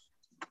do it.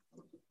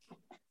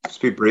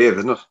 Just be brave,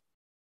 isn't it?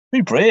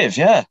 Be brave,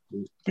 yeah.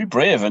 Be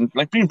brave. And,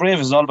 like, being brave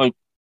is all about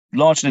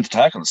launching into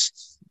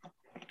tackles.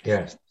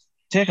 Yeah.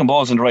 Taking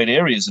balls in the right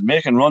areas and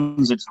making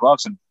runs into the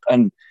box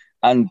and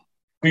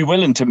be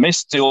willing to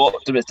miss the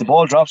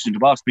ball drops into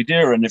the box, be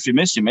there, and if you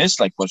miss, you miss.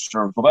 Like, but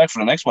sure, go back for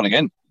the next one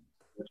again.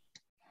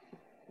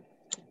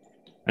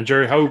 And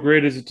Jerry, how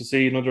great is it to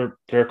see another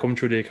player come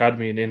through the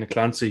academy and Ian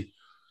Clancy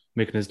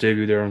making his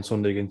debut there on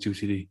Sunday against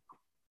UCD?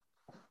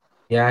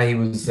 Yeah, he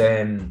was.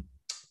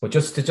 But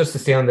just to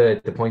stay on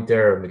the point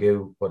there,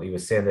 Magoo, what he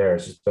was saying there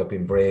is just about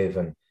being brave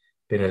and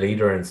being a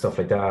leader and stuff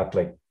like that.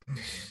 Like,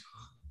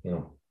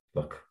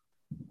 look,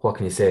 what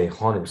can you say?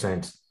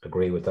 100%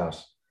 agree with that.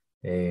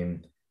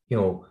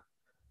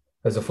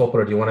 As a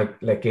footballer, do you want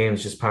to let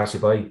games just pass you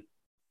by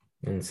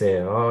and say,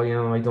 oh,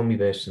 I done my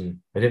best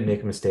and I didn't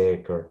make a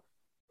mistake, but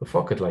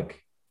fuck it,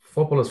 like,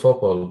 football is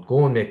football.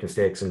 Go and make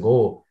mistakes and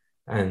go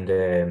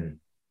and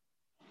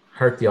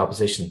hurt the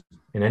opposition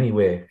in any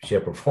way,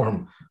 shape or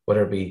form,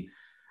 whether it be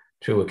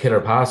through a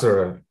killer pass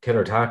or a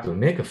killer tackle.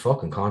 Make a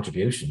fucking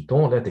contribution.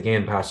 Don't let the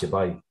game pass you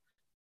by.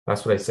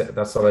 That's what I said.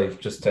 That's what I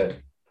just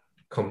said.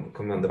 Come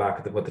on the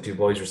back of what the two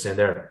boys were saying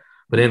there.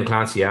 But in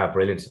Clancy, yeah,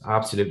 brilliant.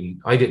 Absolutely.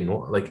 I didn't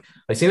know. Like,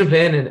 I seen him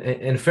playing.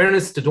 In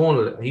fairness to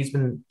Donald, he's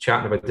been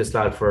chatting about this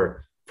lad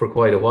for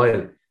quite a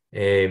while.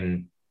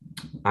 And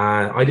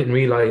I didn't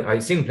realize. I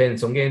seen him playing in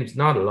some games,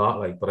 not a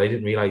lot, but I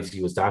didn't realize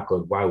he was that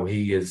good. Wow,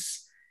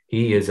 he's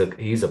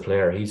a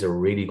player. He's a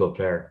really good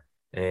player.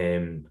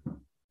 And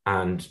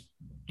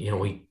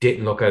he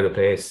didn't look out of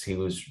place. He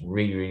was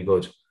really, really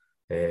good,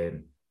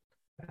 and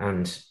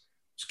just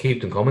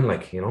keep them coming,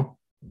 Donald,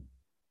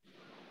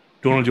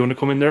 do you want to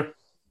come in there?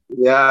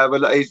 Yeah,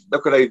 well,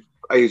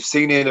 I've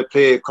seen him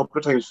play a couple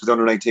of times for the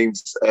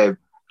under-19s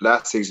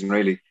last season,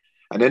 really.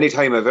 And any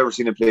time I've ever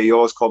seen him play, he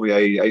always called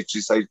me. It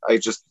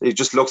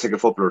just looks like a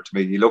footballer to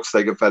me. He looks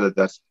like a fella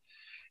that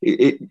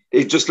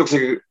it just looks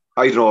like,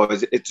 I don't know.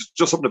 It's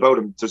just something about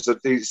him.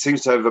 He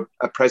seems to have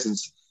a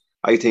presence,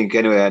 I think,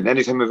 anyway. And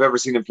anytime I've ever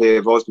seen him play,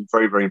 I've always been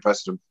very, very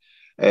impressed with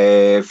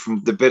him.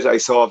 From the bit I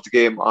saw of the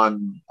game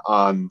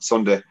on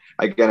Sunday,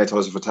 again, I thought it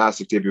was a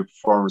fantastic debut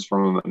performance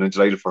from him, and I'm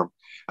delighted for him.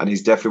 And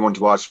he's definitely one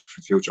to watch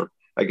for the future.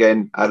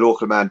 Again, a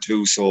local man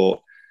too.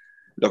 So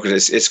look at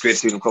this. It's great to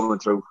see him coming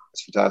through.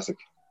 It's fantastic.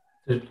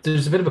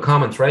 There's a bit of a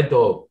common thread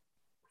though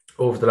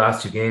over the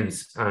last 2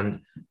 games,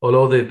 and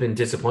although they've been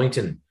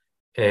disappointing,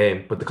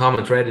 but the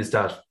common thread is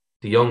that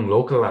the young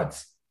local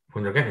lads,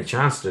 when they're getting a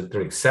chance,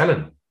 they're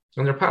excelling,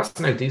 and they're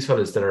passing out these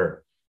fellas that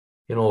are,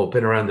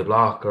 been around the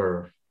block,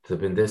 or they've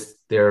been this,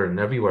 there, and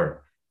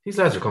everywhere. These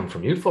lads are coming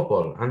from youth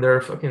football, and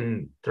they're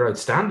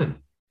outstanding.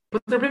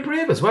 But they're being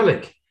brave as well.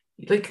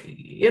 Like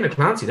Ian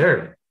Clancy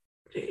there.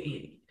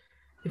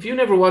 If you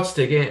never watched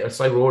a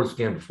Sligo Rovers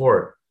game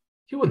before,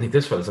 you wouldn't think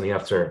this fella's only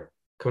after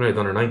coming out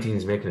under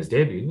 19s making his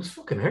debut. He was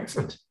fucking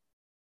excellent.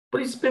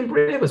 But he's been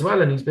brave as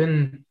well, and he's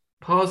been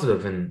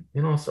positive and,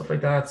 stuff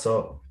like that.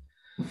 So,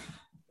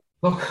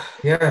 look,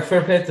 yeah,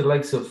 fair play to the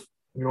likes of,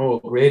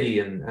 Grady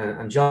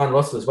and John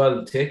Russell as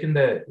well, taking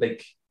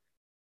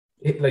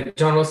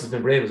John Russell's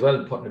been brave as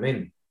well, putting him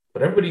in.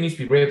 But everybody needs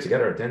to be brave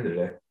together at the end of the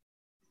day.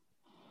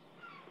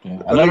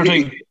 Yeah. Another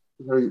thing.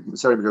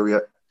 Sorry, go, yeah.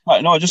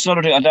 No, just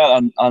another thing on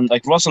that. And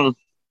like Russell,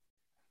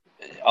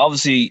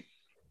 obviously,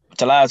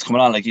 the lads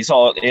coming on, like you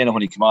saw Aina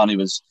when he came on,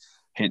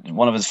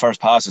 one of his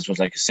first passes was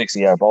like a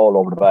 60-yard ball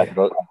over the back,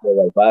 right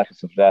back and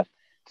stuff like that.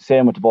 The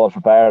same with the ball for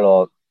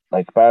Barlow.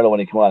 Like Barlow when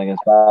he came on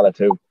against Bala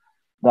too.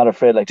 Not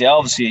afraid. Like they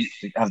obviously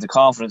have the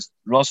confidence.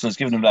 Russell has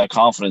given them that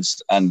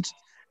confidence and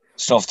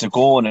stuff to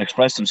go and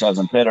express themselves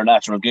and play their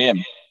natural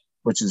game,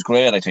 which is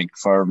great. I think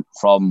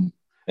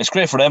it's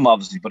great for them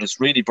obviously, but it's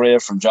really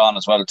brave from John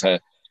as well to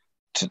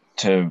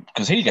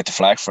because he'll get the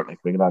flag for it.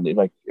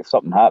 Like if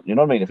something happened, you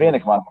know what I mean? If Aina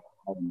come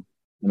on.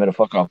 You made a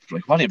fuck up.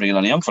 Like, what are you bringing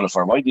on a young fella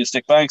for? Why do you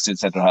stick Banks in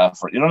centre half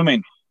for? You know what I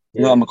mean?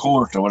 Yeah. On the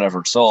court or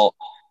whatever. So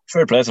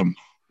fair play to him.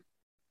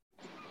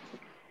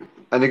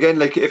 And again,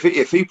 like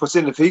if he puts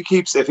in, if he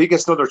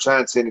gets another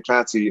chance in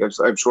Clancy,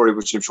 I'm sure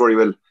he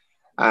will,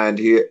 and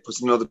he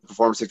puts in another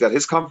performance like that,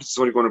 his confidence is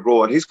only going to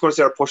grow, and he's going to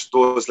start pushing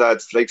those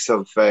lads, the likes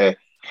of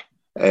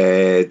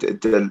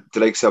the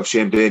likes of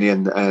Shane Blaney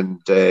and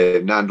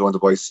Nando and the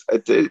boys.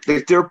 Their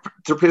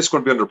place is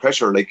going to be under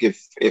pressure. Like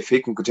if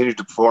he can continue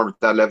to perform at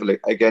that level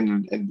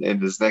again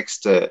in his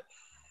next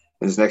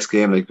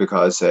game, like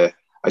because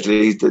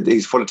actually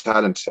he's full of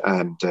talent,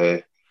 and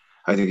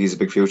I think he's a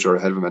big future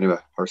ahead of him anyway,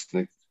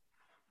 personally.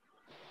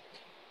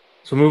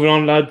 So moving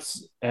on,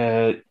 lads,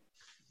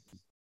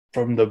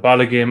 from the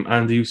Bala game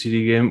and the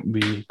UCD game,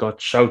 we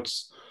got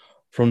shouts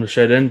from the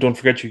shed end. Don't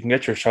forget you can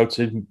get your shouts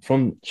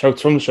from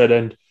the shed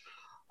end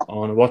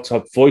on a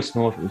WhatsApp voice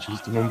note, which is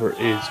the number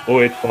is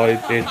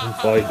 085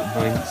 815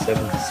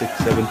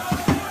 9767,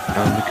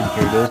 and we can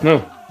hear those now.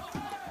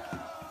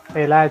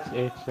 Hey lads,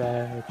 it's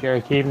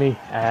Jerry Keaveney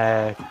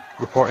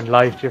reporting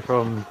live to you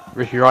from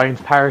Richie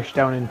Ryan's parish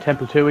down in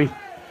Temple Toohey.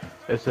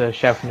 It's a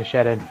shout from the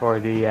shed end for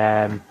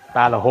the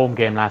Bala home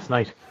game last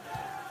night.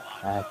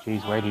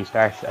 Geez, where do you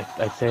start?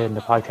 I'd say in the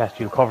podcast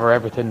you'll cover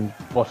everything,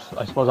 but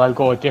I suppose I'll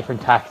go a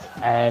different tact.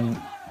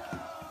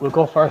 We'll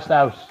go first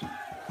out.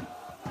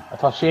 I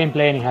thought Shane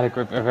Blaney had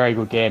a very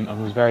good game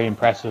and was very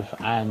impressive,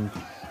 and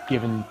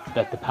given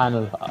that the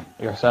panel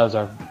yourselves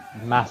are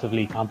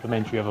massively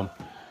complimentary of him,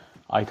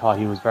 I thought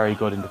he was very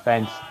good in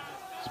defence,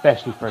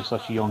 especially for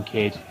such a young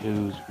kid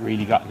who's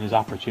really gotten his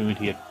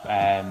opportunity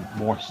at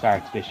more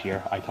starts this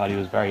year. I thought he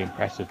was very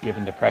impressive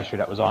given the pressure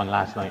that was on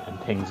last night and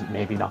things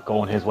maybe not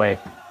going his way.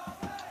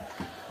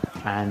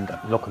 And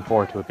looking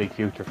forward to a big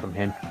future from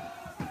him.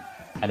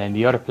 And then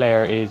the other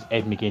player is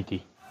Ed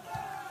McGinty.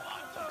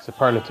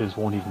 Superlatives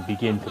won't even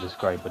begin to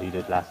describe what he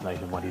did last night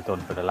and what he's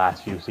done for the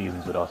last few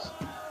seasons with us.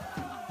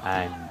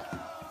 And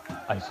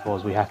I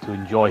suppose we have to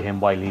enjoy him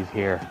while he's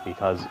here,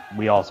 because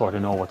we all sort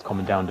of know what's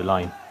coming down the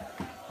line.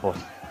 But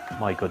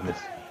my goodness,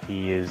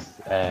 he is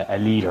a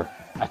leader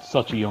at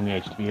such a young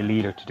age. To be a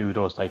leader, to do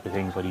those type of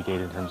things, what he did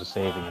in terms of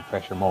saving and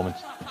pressure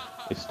moments,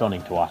 is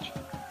stunning to watch.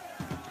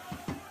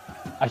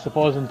 I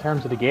suppose in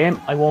terms of the game,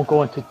 I won't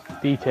go into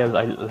details.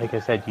 Like I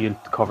said, you'll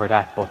cover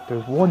that. But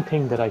there's one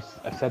thing that I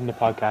said in the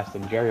podcast,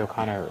 and Jerry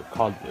O'Connor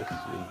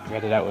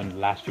read it out in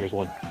last year's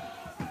one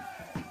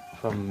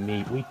from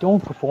me. We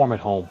don't perform at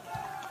home,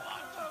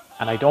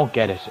 and I don't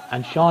get it.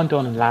 And Sean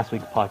Dunn in last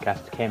week's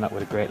podcast came out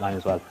with a great line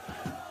as well.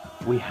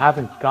 We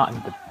haven't gotten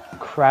the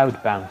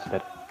crowd bounce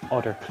that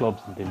other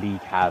clubs in the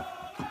league have.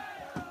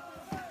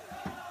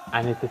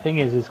 And the thing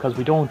is because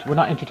we're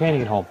not entertaining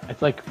at home.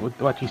 It's like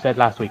what you said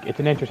last week. It's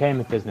an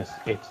entertainment business.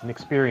 It's an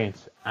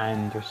experience.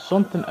 and there's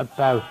something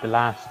about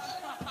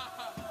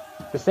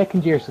the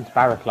second year since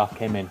Barraclough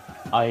came in,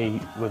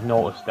 we've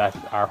noticed that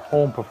our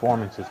home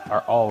performances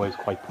are always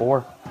quite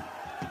poor,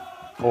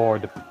 or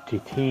the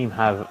team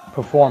have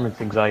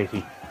performance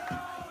anxiety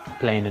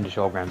playing in the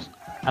showgrounds,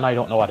 and I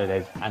don't know what it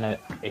is, and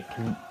it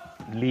can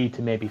lead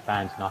to maybe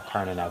fans not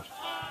turning out.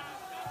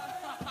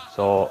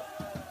 So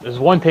there's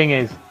one thing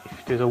is,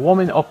 if there's a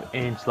woman up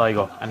in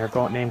Sligo and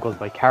her name goes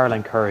by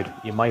Caroline Curd,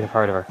 you might have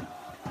heard of her.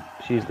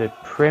 She's the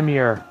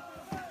premier,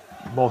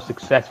 most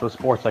successful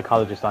sports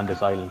psychologist on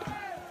this island.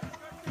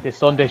 This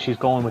Sunday she's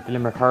going with the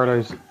Limerick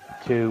Hurlers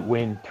to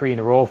win 3 in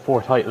a row,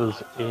 4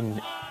 titles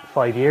in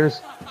 5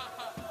 years.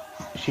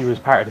 She was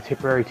part of the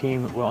Tipperary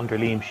team under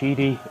Liam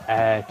Sheedy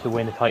to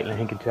win a title, I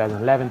think, in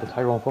 2011, the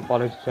Tyrone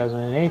Footballers in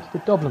 2008, the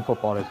Dublin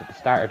Footballers at the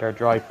start of their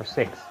drive for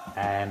 6.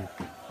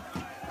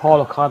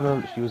 Paul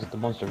O'Connell, she was at the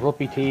Munster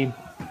rugby team,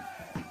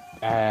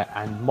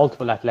 and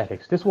multiple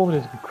athletics. This woman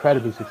is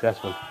incredibly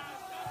successful,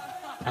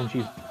 and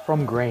she's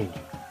from Grange.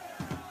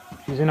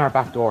 She's in our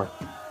back door.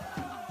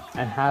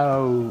 And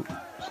how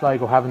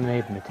Sligo haven't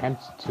made an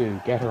attempt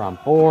to get her on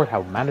board,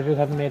 how managers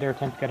haven't made their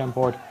attempt to get her on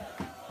board,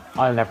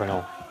 I'll never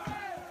know.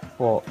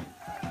 But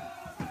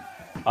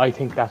I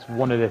think that's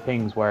one of the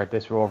things where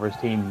this Rovers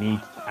team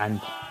needs,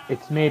 and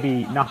it's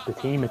maybe not the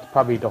team, it's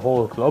probably the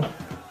whole club,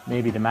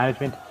 maybe the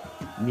management,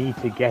 need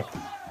to get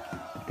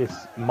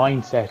this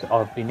mindset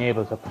of being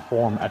able to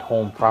perform at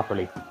home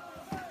properly.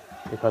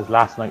 Because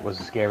last night was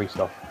scary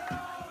stuff.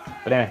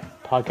 But anyway,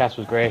 podcast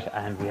was great,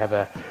 and we have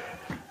a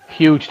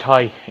huge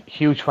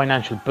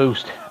financial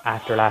boost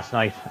after last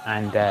night,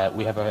 and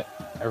we have a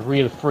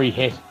real free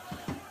hit,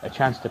 a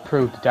chance to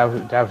prove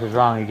the doubters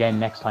wrong again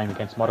next time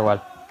against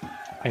Motherwell.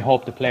 I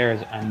hope the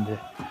players and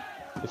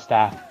the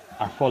staff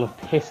are full of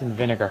piss and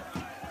vinegar,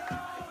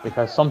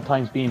 because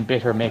sometimes being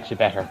bitter makes you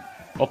better.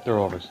 Up the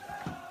Rovers.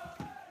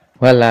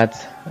 Well,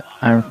 lads,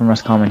 Aaron from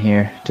Roscommon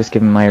here, just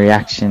giving my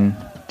reaction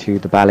to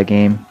the Bala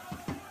game.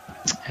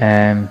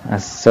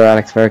 As Sir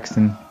Alex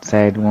Ferguson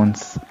said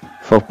once,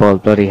 football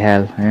bloody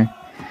hell.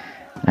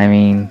 I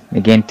mean,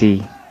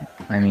 McGinty,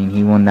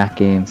 he won that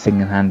game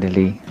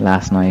single-handedly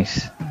last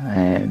night.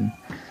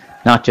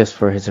 Not just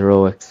for his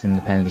heroics in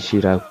the penalty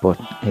shootout, but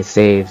his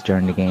saves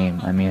during the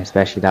game.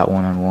 Especially that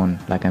one-on-one.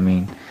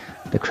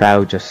 The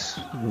crowd just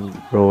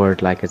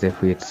roared as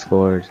if we had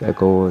scored a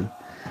goal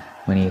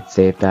when he had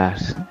saved that.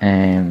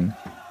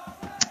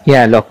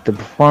 The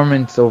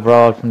performance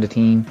overall from the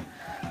team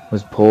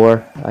was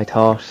poor, I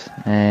thought.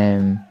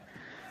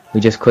 We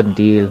just couldn't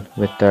deal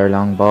with their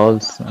long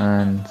balls,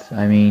 and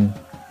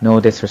no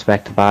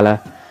disrespect to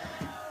Bala,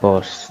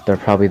 but they're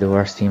probably the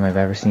worst team I've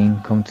ever seen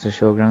come to the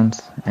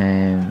showgrounds.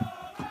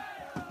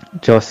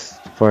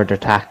 Just for their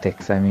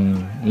tactics,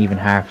 even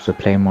Harps would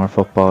play more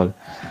football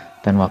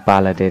than what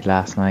Bala did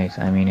last night.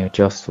 It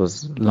just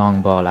was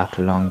long ball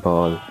after long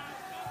ball,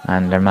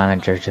 and their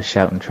manager just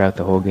shouting throughout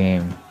the whole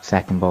game,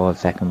 second ball.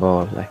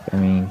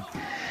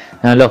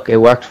 Now look, it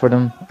worked for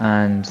them,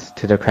 and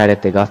to their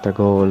credit, they got their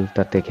goal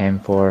that they came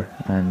for,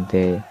 and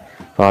they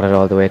brought it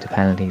all the way to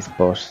penalties.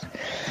 But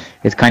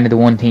it's kind of the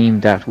one team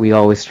that we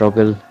always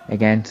struggle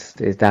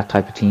against, is that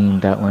type of team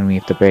that when we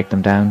have to break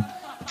them down.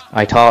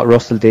 I thought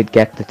Russell did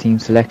get the team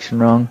selection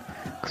wrong,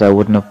 because I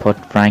wouldn't have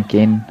put Frank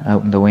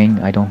out in the wing.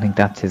 I don't think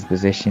that's his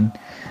position,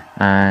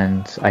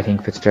 and I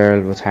think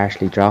Fitzgerald was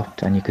harshly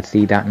dropped, and you could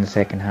see that in the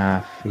second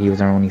half. He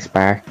was our only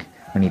spark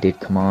when he did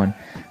come on,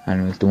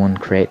 and was the one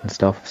creating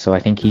stuff. So I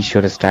think he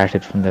should have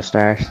started from the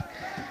start.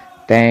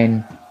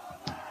 Then,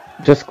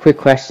 just a quick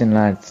question,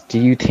 lads. Do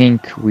you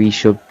think we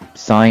should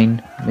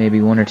sign maybe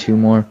 1 or 2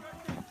 more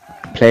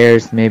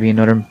players, maybe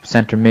another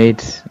centre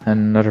mid and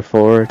another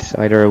forward,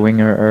 either a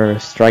winger or a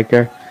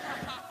striker?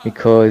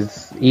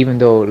 Because even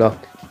though, look,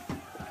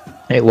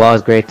 it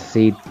was great to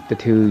see the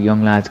 2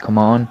 young lads come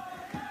on,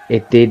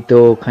 it did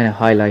though kind of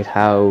highlight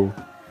how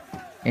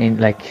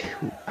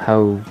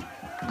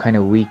kind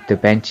of weak the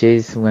bench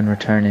is when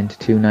returning to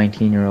 2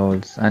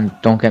 19-year-olds. And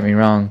don't get me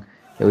wrong,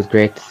 it was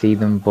great to see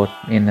them, but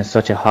in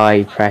such a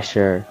high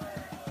pressure,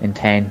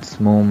 intense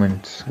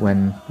moment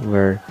when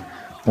we're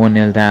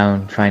 1-0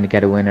 down trying to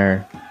get a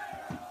winner,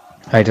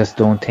 I just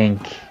don't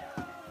think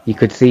you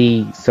could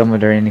see some of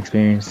their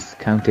inexperience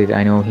counted.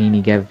 I know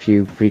Heaney gave a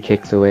few free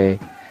kicks away,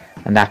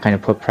 and that kind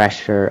of put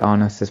pressure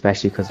on us,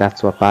 especially because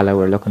that's what Bala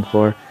were looking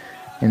for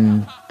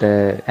in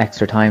the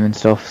extra time and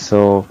stuff.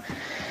 So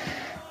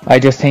I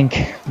just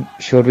think,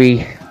 should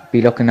we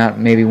be looking at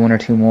maybe 1 or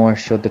 2 more?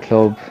 Should the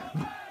club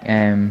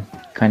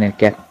kind of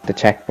get the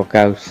checkbook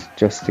out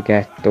just to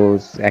get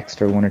those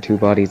extra 1 or 2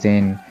 bodies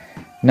in?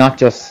 Not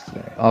just,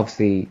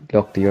 obviously,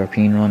 look, the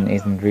European run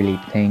isn't really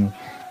the thing.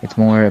 It's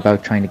more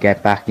about trying to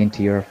get back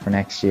into Europe for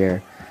next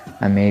year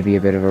and maybe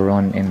a bit of a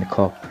run in the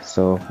cup.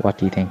 So what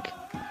do you think?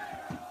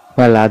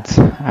 Well, lads,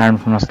 Aaron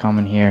from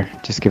Roscommon here,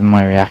 just giving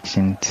my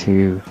reaction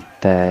to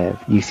the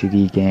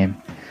UCD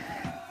game.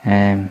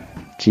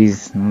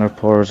 Another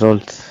poor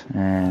result.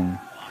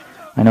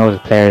 I know the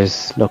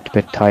players looked a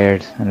bit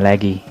tired and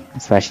leggy,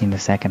 especially in the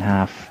second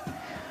half,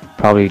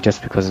 probably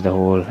just because of the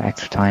whole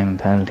extra time and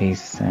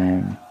penalties.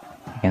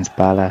 against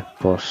Bala,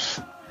 but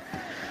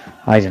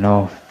I don't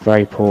know,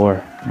 very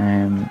poor.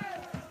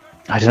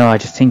 I don't know, I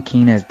just think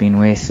Keane has been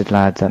wasted,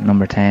 lads, at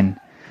number 10.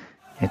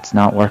 It's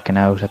not working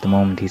out at the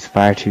moment. He's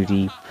far too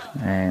deep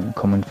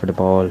coming for the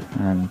ball,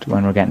 and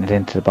when we're getting it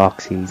into the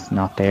box, he's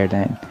not there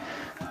then.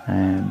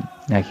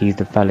 Like, he's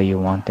the fella you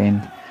want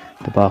in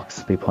the box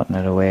to be putting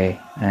it away.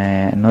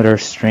 Another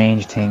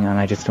strange thing, and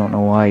I just don't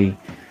know why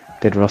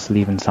did Russell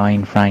even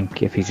sign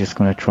Frank if he's just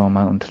going to throw him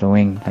out into the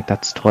wing. Like,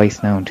 that's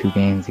twice now in 2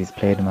 games he's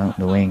played him out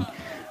in the wing,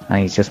 and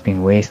he's just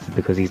been wasted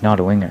because he's not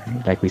a winger.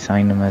 Like, we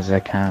signed him as an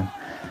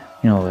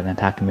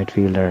attacking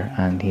midfielder,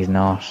 and he's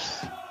not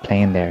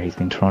playing there. He's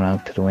been thrown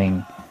out to the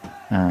wing,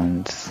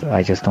 and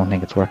I just don't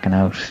think it's working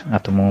out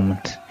at the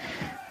moment.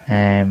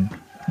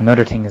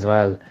 Another thing as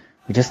well,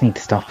 we just need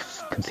to stop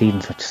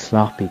conceding such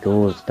sloppy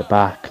goals at the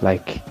back.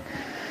 Like,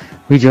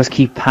 we just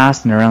keep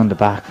passing around the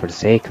back for the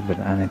sake of it,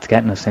 and it's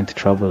getting us into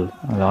trouble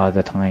a lot of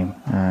the time,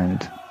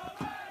 and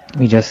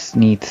we just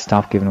need to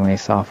stop giving away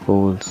soft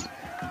goals.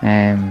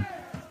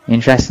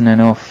 Interesting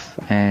enough,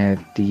 the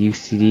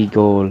UCD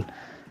goal,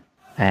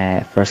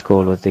 first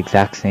goal was the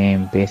exact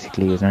same.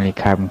 Basically, it was only a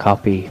carbon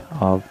copy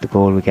of the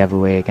goal we gave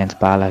away against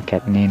Bala,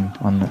 getting in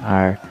on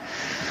our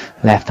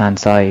left hand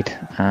side.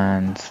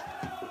 And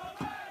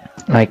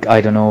like,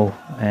 I don't know,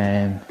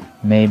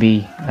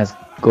 maybe as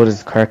good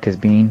as Kirk has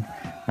been,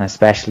 and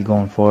especially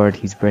going forward,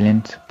 he's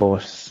brilliant,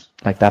 but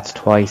like, that's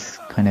twice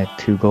kind of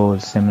 2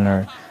 goals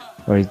similar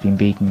where he's been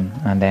beaten,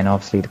 and then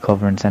obviously the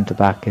cover and centre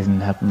back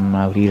isn't helping him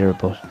out either.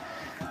 But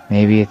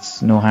maybe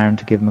it's no harm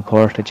to give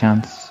McCourt a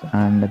chance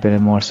and a bit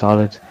more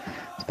solid,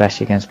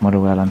 especially against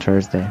Motherwell on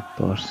Thursday.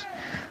 But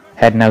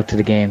heading out to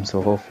the game,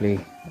 so hopefully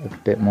a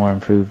bit more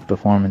improved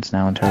performance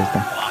now on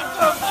Thursday.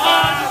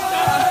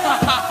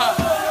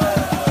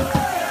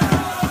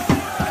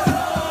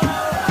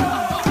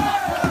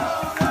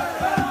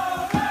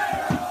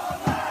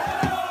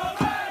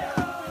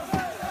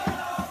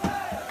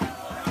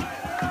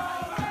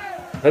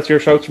 That's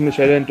your shouts from the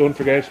shed end. Don't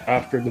forget,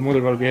 after the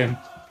Motherwell game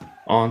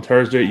on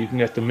Thursday, you can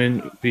get them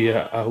in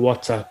via a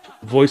WhatsApp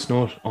voice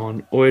note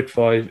on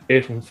 085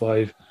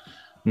 815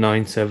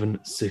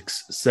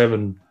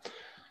 9767.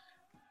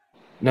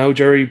 Now,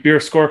 Jerry, beer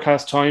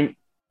scorecast time.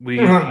 We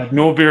had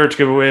no beer to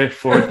give away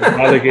for the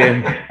Bala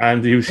game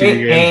and the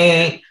UCD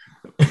game,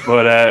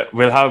 but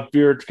we'll have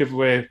beer to give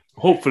away,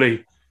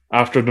 hopefully,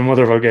 after the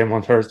Motherwell game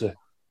on Thursday.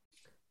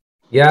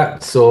 Yeah,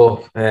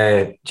 so,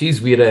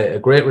 we had a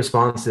great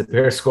response to the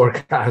beer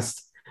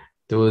scorecast.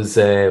 There was,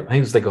 I think it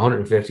was like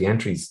 150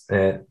 entries,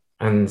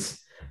 and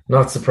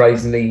not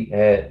surprisingly,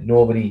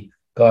 nobody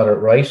got it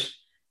right.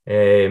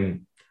 I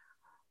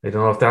don't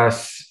know if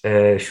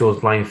that shows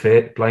blind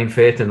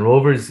faith in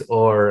Rovers,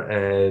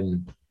 or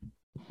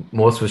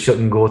most of us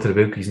shouldn't go to the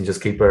bookies and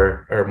just keep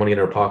our money in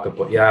our pocket.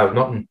 But yeah,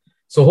 nothing.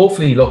 So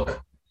hopefully,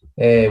 look,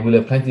 we'll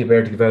have plenty of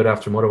beer to give out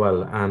after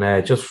Motherwell,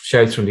 and just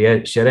shouts from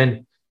the shed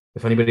end.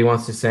 If anybody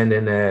wants to send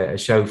in a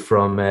shout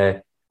from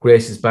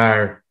Grace's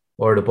Bar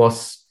or the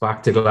bus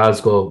back to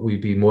Glasgow, we'd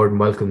be more than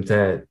welcome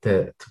to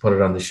put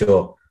it on the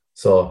show.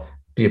 So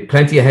be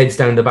plenty of heads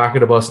down the back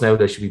of the bus now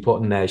that should be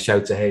putting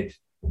shouts ahead.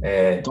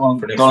 Don't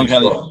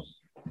Kelly.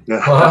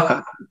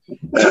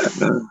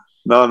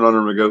 No, none of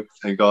them go.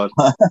 Thank God.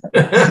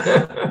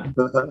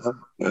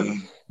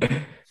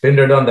 Been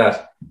there, done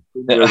that.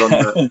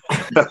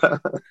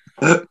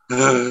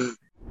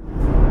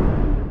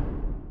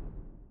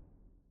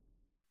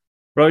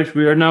 Right,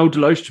 we are now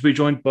delighted to be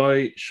joined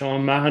by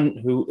Sean Mahon,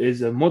 who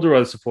is a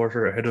Motherwell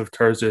supporter ahead of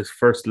Thursday's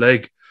first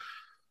leg.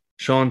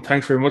 Sean,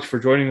 thanks very much for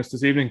joining us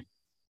this evening.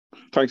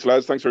 Thanks,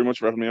 lads. Thanks very much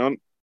for having me on.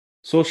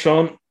 So,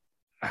 Sean,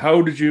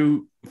 how did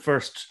you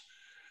first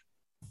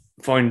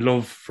find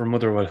love for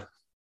Motherwell?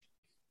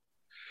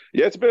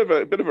 Yeah, it's a bit of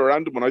a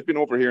random one. I've been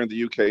over here in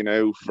the UK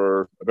now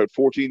for about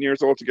 14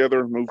 years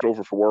altogether. Moved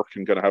over for work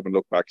and kind of haven't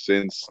looked back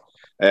since.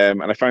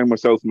 And I found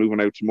myself moving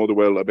out to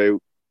Motherwell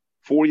about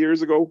 4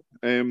 years ago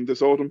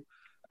this autumn,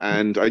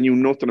 and I knew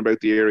nothing about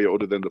the area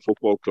other than the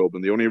football club.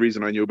 And the only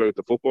reason I knew about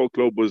the football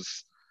club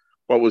was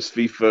what was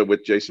FIFA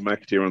with Jason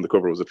McAteer on the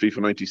cover. Was it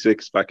FIFA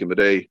 96 back in the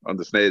day on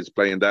the SNES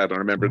playing that? I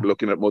remember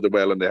looking at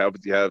Motherwell, and they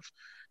obviously have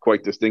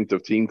quite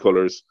distinctive team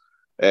colours.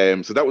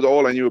 So that was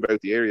all I knew about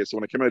the area. So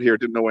when I came out here,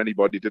 didn't know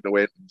anybody, didn't know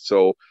anything.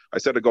 So I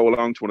said I'd go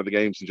along to one of the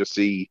games and just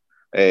see,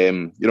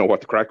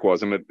 what the crack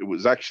was. And it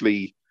was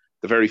actually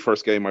the very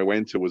first game I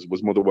went to was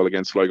Motherwell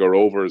against Sligo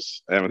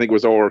Rovers. I think it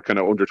was our kind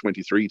of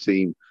under-23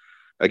 team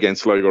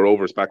against Sligo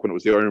Rovers back when it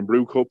was the Iron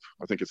Blue Cup.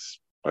 I think it's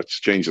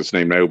changed its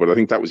name now, but I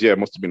think that was, it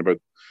must have been about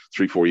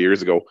 3-4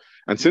 years ago.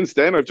 And since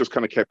then, I've just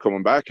kind of kept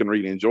coming back and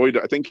really enjoyed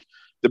it. I think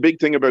the big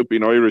thing about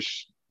being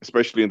Irish,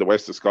 especially in the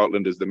west of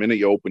Scotland, is the minute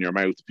you open your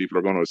mouth, people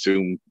are going to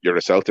assume you're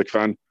a Celtic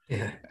fan.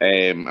 Yeah.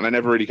 And I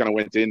never really kind of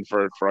went in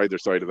for either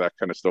side of that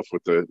kind of stuff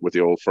with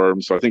the old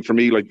firm. So I think for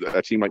me, like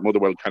a team like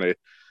Motherwell kind of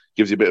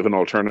gives you a bit of an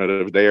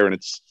alternative there. And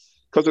it's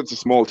because it's a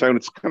small town,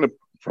 it's kind of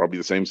probably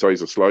the same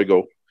size as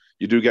Sligo.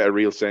 You do get a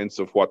real sense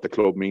of what the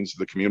club means to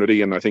the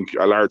community. And I think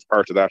a large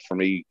part of that for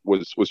me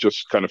was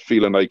just kind of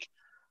feeling like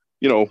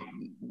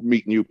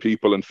meeting new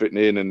people and fitting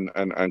in and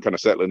kind of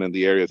settling in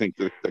the area. I think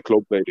the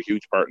club played a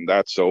huge part in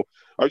that. So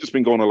I've just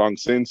been going along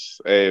since.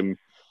 I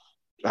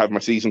have my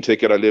season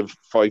ticket. I live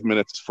 5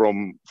 minutes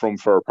from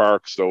Fir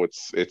Park, so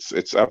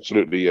it's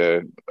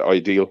absolutely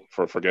ideal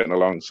for getting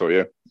along. So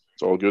yeah,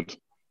 it's all good.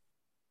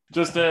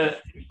 Just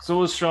so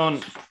was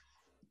Sean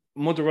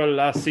Motherwell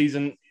last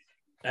season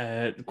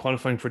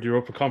qualifying for the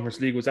Europa Conference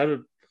League. Was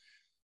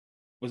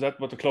that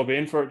what the club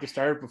aimed for at the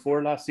start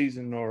before last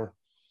season, or?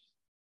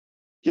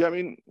 Yeah, I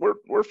mean,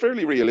 we're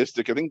fairly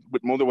realistic. I think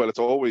with Motherwell, it's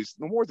always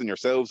no more than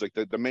yourselves. Like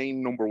the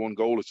main number one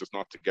goal is just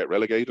not to get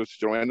relegated.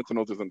 Anything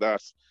other than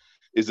that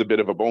is a bit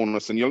of a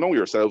bonus. And you'll know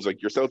yourselves,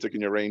 like your Celtic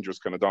and your Rangers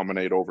kind of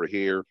dominate over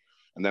here.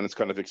 And then it's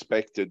kind of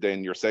expected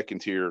then your second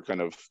tier kind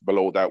of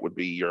below that would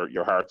be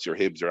your Hearts, your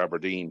Hibs, your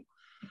Aberdeen.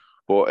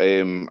 But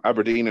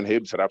Aberdeen and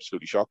Hibs had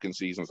absolutely shocking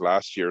seasons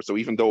last year. So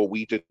even though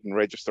we didn't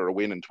register a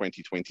win in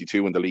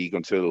 2022 in the league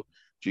until,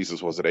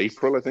 was it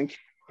April, I think?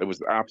 It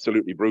was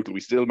absolutely brutal. We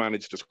still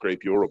managed to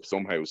scrape Europe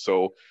somehow.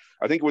 So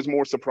I think it was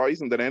more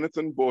surprising than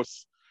anything. But,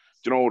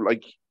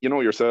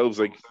 yourselves,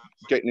 like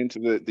getting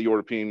into the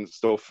European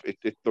stuff,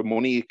 the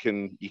money you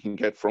can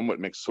get from it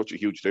makes such a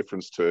huge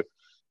difference to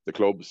the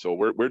club. So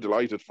we're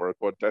delighted for it.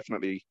 But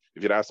definitely,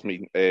 if you'd asked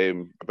me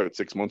about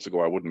 6 months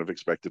ago, I wouldn't have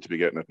expected to be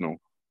getting it, no.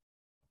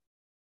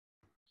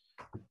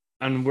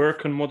 And where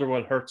can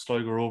Motherwell hurt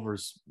Sligo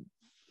Rovers?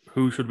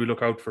 Who should we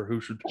look out for?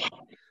 Who should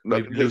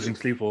maybe losing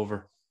sleep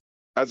over?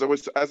 As I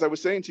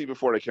was saying to you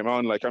before I came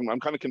on, like I'm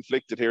kind of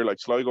conflicted here. Like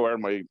Sligo are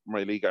my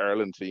League of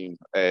Ireland team,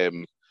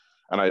 and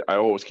I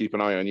always keep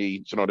an eye on you.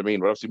 Do you know what I mean?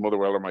 But obviously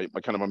Motherwell are my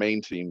kind of my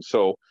main team.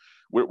 So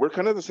we're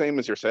kind of the same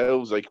as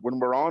yourselves. Like when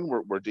we're on,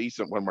 we're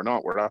decent. When we're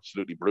not, we're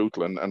absolutely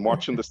brutal. And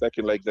watching the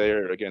second leg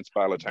there against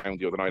Ballatown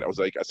the other night, I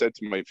said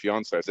to my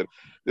fiance, I said,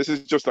 this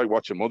is just like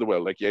watching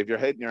Motherwell. Like you have your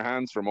head in your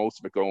hands for most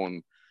of it,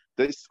 going,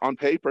 this on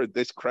paper,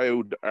 this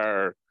crowd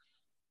are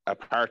a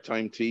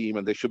part-time team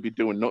and they should be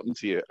doing nothing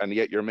to you, and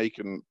yet you're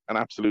making an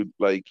absolute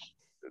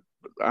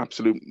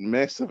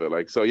mess of it.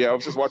 Like, so yeah, I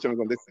was just watching it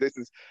going, this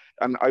is,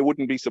 and I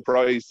wouldn't be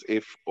surprised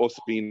if us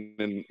being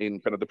in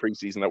kind of the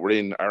preseason that we're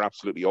in are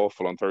absolutely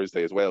awful on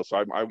Thursday as well.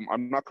 So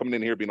I'm not coming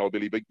in here being all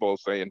Billy Big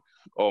Balls saying,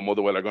 oh,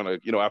 Motherwell are going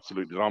to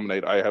absolutely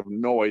dominate. I have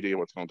no idea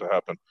what's going to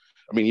happen.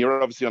 I mean,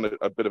 you're obviously on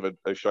a bit of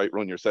a shite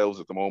run yourselves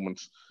at the moment.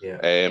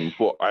 Yeah.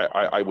 But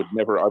I would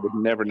never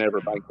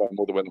bank on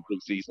Motherwell in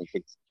pre-season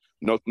because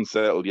nothing's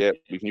settled yet.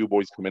 We've new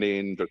boys coming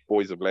in, the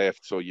boys have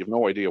left, so you've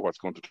no idea what's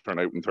going to turn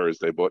out on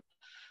Thursday. But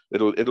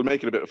it'll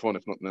make it a bit of fun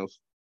if nothing else.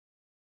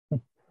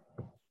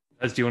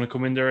 Do you want to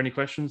come in there? Any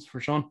questions for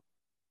Sean?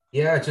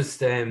 Yeah,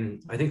 just I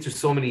think there's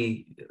so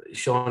many,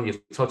 Sean,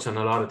 you've touched on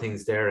a lot of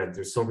things there, and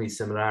there's so many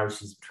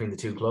similarities between the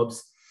two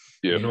clubs.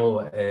 Yeah.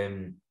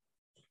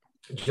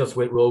 Just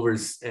with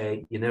Rovers,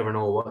 you never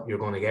know what you're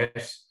going to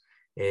get.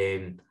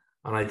 And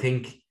I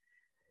think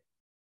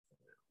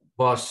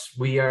what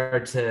we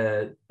are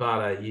to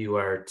Bala, you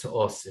are to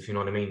us, if you know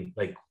what I mean.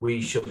 Like,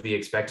 we should be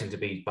expecting to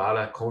beat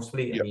Bala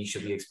comfortably, and you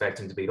should be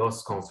expecting to beat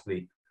us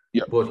comfortably.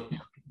 Yeah. But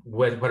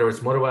whether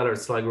it's Motherwell or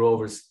Sligo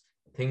Rovers,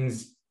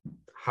 things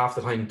half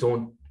the time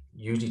don't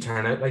usually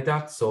turn out like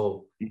that.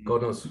 So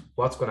God knows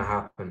what's going to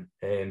happen.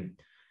 And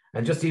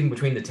just even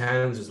between the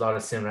towns, there's a lot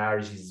of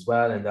similarities as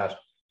well, in that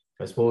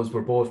I suppose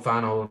we're both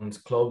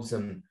fan-owned clubs,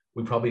 and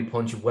we probably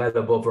punch well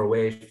above our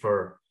weight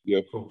for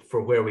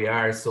where we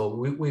are. So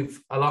we've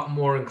a lot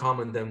more in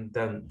common than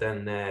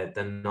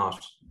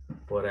not.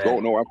 But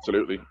no,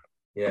 absolutely.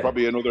 Yeah.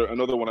 Probably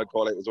another one I'd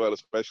call it as well,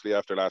 especially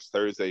after last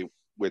Thursday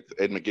with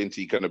Ed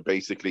McGinty kind of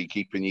basically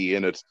keeping you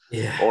in it.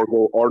 Yeah.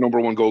 Our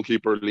number one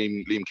goalkeeper,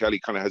 Liam Kelly,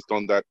 kind of has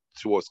done that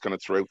to us kind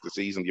of throughout the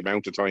season. The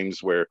amount of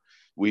times where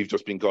we've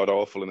just been god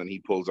awful and then he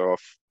pulls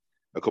off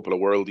a couple of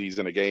worldies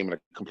in a game and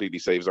it completely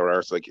saves our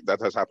arse. Like,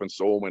 that has happened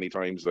so many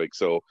times. Like,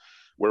 so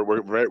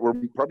we're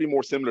probably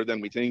more similar than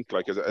we think.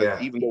 Like,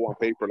 even though on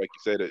paper, like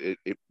you said,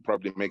 it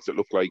probably makes it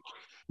look like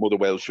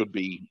Motherwell should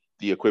be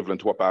the equivalent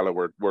to what Bala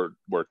were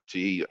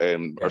to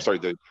or sorry,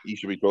 the E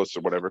should be plus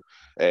or whatever.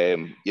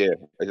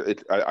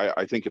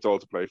 I think it's all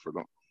to play for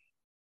them.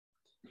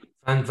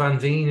 And Van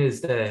Veen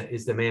is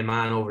the main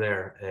man over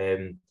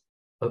there.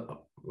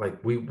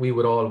 Like we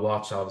would all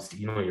watch, obviously,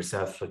 you know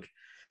yourself, like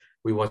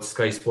we watch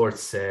Sky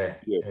Sports,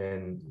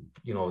 and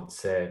you know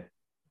it's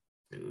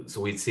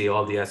so we'd see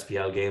all the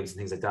SPL games and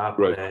things like that.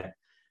 But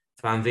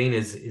Van Veen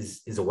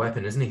is a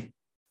weapon, isn't he?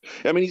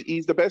 I mean,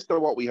 he's the best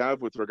of what we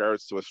have with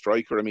regards to a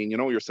striker. I mean, you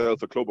know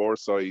yourself, a club our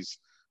size,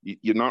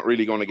 you're not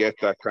really going to get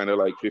that kind of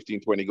like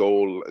 15, 20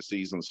 goal a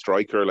season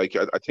striker. Like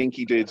I think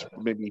he did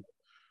maybe.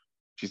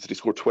 Did he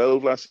score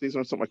 12 last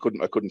season or something?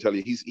 I couldn't tell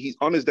you. He's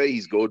on his day,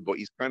 he's good, but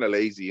he's kind of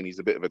lazy and he's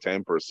a bit of a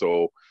temper.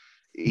 So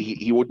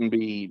he wouldn't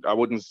be. I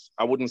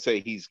wouldn't say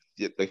he's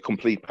the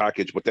complete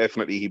package, but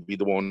definitely he'd be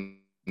the one.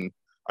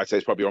 I'd say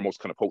it's probably our most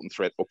kind of potent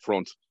threat up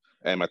front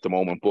at the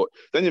moment. But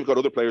then you've got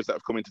other players that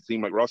have come into the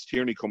team, like Ross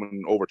Tierney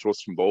coming over to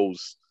us from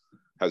Bowes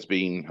has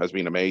been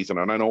amazing.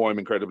 And I know I'm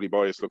incredibly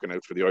biased looking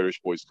out for the Irish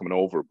boys coming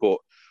over, but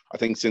I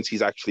think since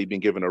he's actually been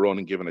given a run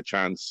and given a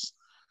chance,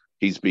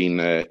 he's been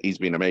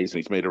amazing.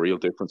 He's made a real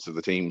difference to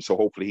the team. So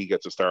hopefully he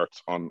gets a start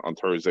on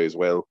Thursday as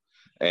well.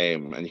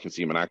 And you can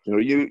see him in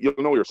action. You'll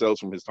know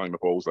yourselves from his time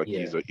at Bowes,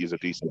 he's a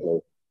decent player.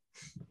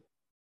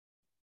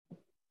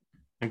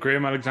 And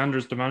Graham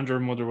Alexander's the manager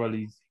of Motherwell.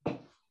 He's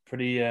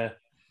pretty, would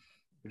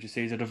you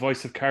say, he's a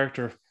divisive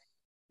character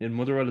in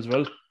Motherwell as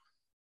well.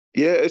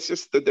 Yeah, it's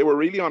just that they were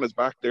really on his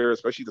back there,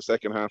 especially the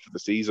second half of the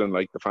season.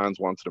 Like, the fans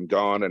wanted him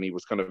gone, and he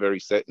was kind of very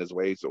set in his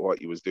ways of what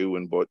he was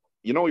doing. But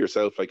you know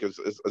yourself,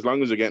 as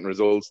long as you're getting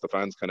results, the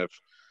fans kind of,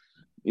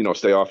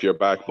 stay off your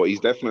back. But he's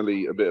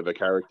definitely a bit of a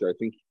character. I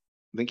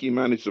think he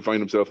managed to find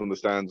himself in the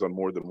stands on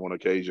more than one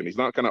occasion. He's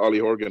not kind of Ollie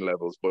Horgan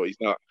levels, but he's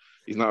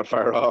not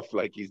far off.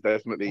 Like, he's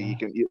definitely,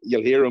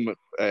 you'll hear him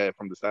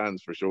from the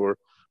stands for sure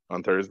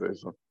on Thursday.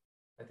 So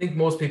I think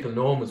most people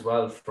know him as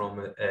well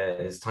from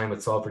his time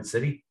at Salford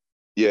City.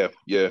 Yeah.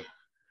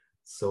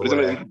 So isn't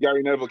it,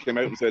 Gary Neville came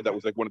out and said that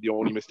was like one of the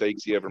only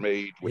mistakes he ever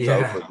made with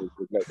Salford,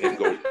 was letting him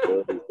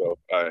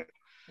go.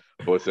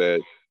 But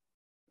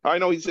I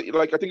know he's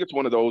like, I think it's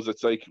one of those.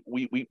 It's like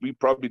we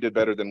probably did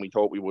better than we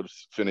thought we would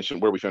finish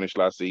where we finished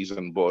last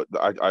season. But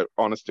I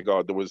honest to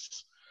God, there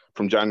was,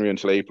 from January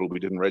until April, we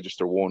didn't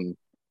register one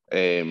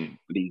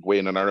league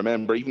win. And I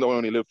remember, even though I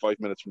only lived 5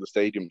 minutes from the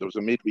stadium, there was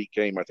a midweek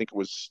game. I think it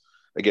was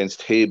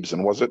against Hibs,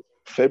 and was it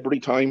February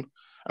time?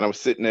 And I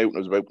was sitting out, and it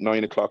was about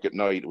 9 o'clock at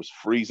night. It was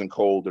freezing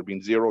cold. There'd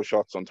been 0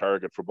 shots on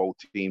target for both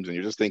teams, and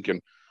you're just thinking,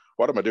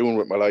 what am I doing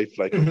with my life?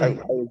 Like, how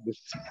is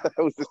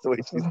this the way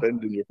to be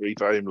spending your free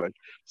time? Like,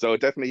 so it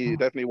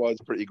definitely was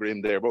pretty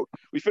grim there. But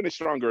we finished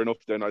stronger enough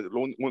then.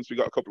 Once we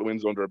got a couple of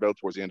wins under our belt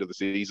towards the end of the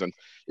season,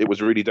 it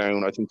was really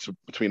down, I think,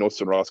 between us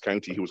and Ross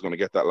County, who was going to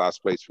get that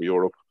last place for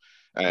Europe.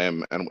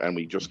 And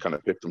we just kind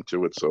of picked them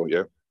to it. So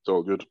yeah, it's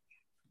all good.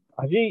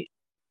 Have you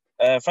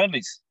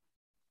friendlies?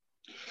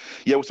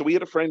 Yeah, so we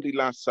had a friendly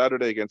last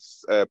Saturday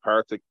against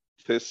Partick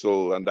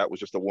Thistle, and that was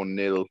just a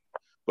 1-0.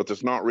 But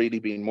there's not really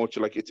been much.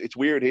 Like, it's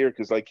weird here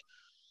because, like,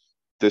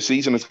 the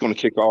season is going to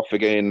kick off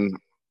again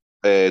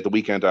the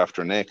weekend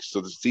after next. So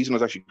the season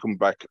is actually coming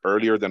back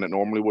earlier than it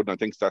normally would, and I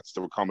think that's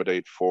to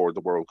accommodate for the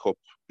World Cup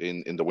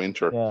in the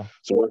winter. Yeah.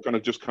 So we're going to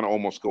just kind of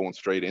almost going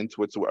straight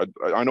into it. So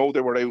I know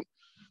they were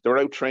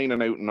out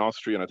training out in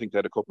Austria, and I think they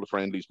had a couple of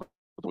friendlies, but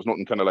there was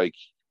nothing kind of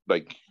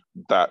like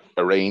that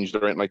arranged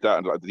or anything like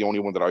that. And the only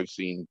one that I've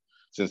seen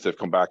since they've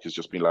come back has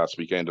just been last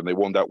weekend, and they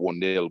won that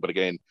 1-0. But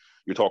again,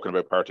 you're talking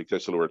about Partick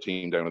Thistle, or a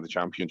team down in the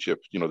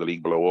Championship, the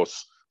league below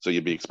us. So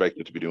you'd be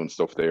expected to be doing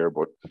stuff there.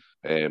 But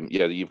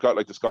yeah, you've got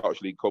like the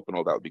Scottish League Cup and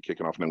all that will be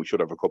kicking off, and then we should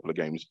have a couple of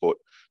games, but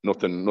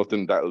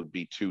nothing that'll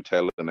be too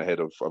telling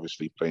ahead of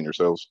obviously playing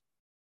yourselves.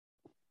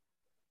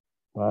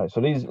 All right. So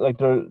these, like,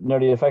 they're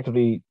nearly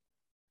effectively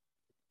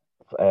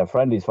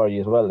friendlies for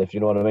you as well, if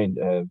you know what I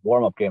mean.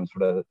 Warm-up games for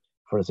the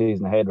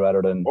season ahead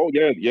rather than... Oh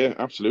yeah,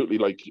 absolutely.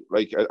 Like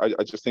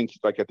I just think,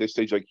 like, at this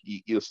stage, like,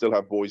 you'll still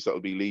have boys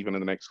that'll be leaving in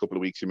the next couple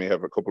of weeks. You may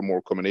have a couple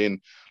more coming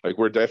in. Like,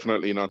 we're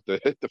definitely not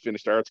the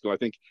finished article. I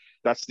think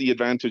that's the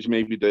advantage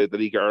maybe the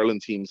League of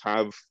Ireland teams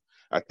have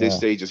at this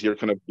stage, is you're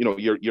kind of,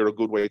 you're a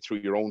good way through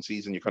your own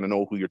season. You kind of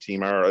know who your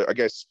team are. I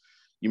guess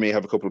you may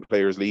have a couple of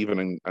players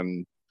leaving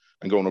and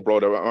going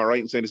abroad. Am I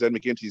right in saying, is Ed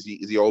McGinty, is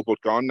he all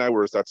but gone now,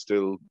 or is that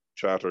still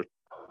chatter?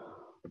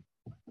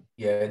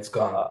 Yeah, it's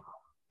gone.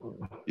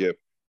 Yeah.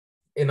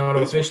 Not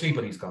officially,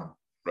 but he's gone.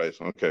 Right,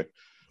 okay.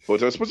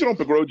 But I suppose you don't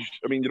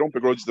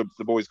begrudge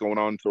the boys going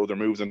on to other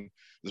moves. And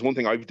there's one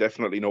thing I've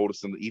definitely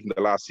noticed, in even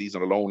the last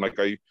season alone, like,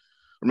 I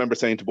remember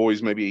saying to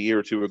boys maybe a year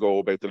or two ago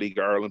about the League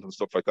of Ireland and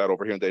stuff like that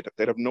over here, and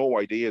they'd have no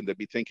idea, and they'd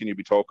be thinking you'd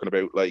be talking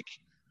about, like,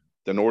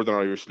 the Northern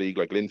Irish League,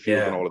 like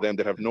Linfield and all of them.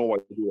 They'd have no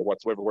idea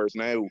whatsoever. Whereas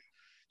now,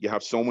 you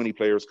have so many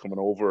players coming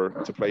over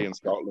to play in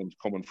Scotland,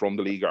 coming from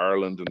the League of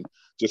Ireland, and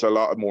just a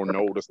lot more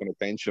notice and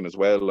attention as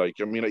well. Like,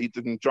 I mean,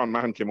 John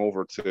Mahon came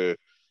over to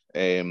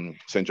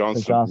St.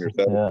 Johnstone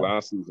yourself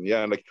last season.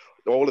 Yeah, and like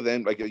all of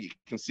them, like, you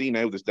can see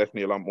now there's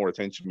definitely a lot more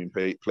attention being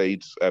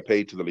paid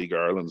to the League of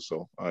Ireland.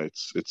 So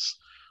it's I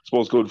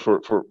suppose good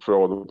for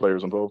all the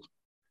players involved.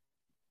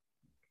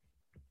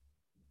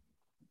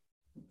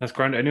 That's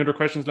grand. Any other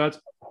questions,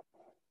 lads?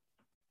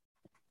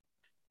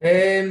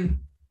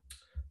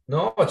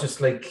 No,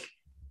 just like,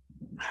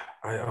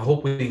 I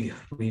hope we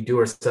do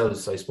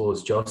ourselves, I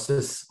suppose,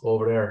 justice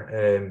over there.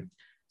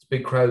 It's a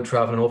big crowd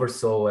traveling over,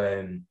 so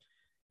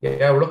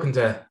yeah, we're looking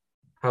to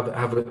have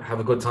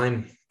a good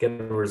time, get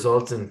a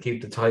result, and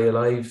keep the tie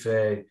alive.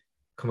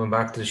 Coming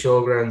back to the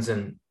showgrounds,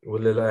 and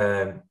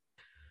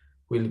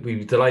we'll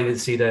be delighted to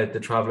see the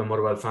travelling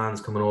Motherwell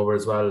fans coming over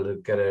as well to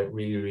get a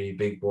really, really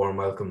big warm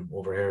welcome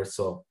over here.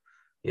 So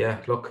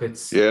yeah, look,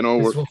 it's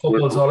what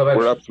football's all about.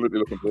 We're absolutely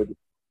looking forward to it.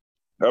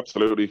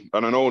 Absolutely.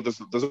 And I know there's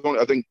only,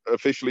 I think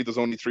officially there's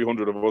only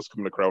 300 of us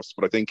coming across,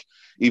 but I think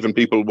even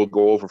people will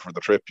go over for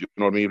the trip, you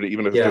know what I mean?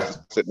 Even if it's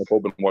just sit in the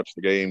pub and watch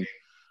the game.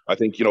 I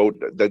think,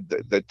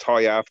 the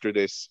tie after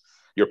this,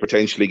 you're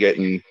potentially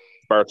getting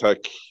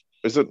Spartak.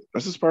 Is it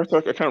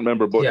Spartak? I can't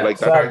remember, but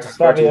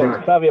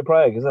Slavia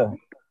Prague, is it?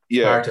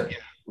 Yeah. Spartak.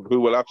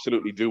 Who will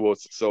absolutely do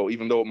us. So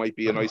even though it might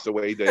be a nice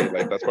away day,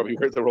 like, that's probably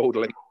where the road,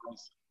 like,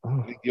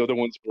 the other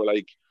ones were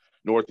like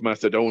North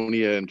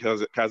Macedonia and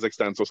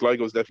Kazakhstan. So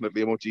Sligo is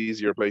definitely a much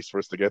easier place for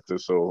us to get to.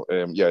 So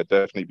yeah,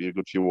 definitely be a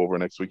good few over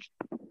next week.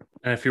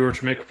 And if you were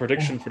to make a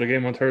prediction for the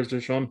game on Thursday,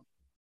 Sean?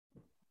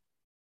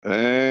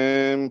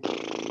 I'd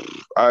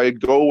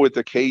go with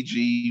a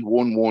KG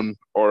 1-1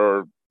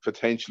 or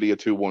potentially a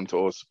 2-1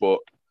 to us, but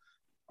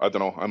I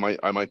don't know.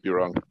 I might be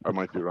wrong.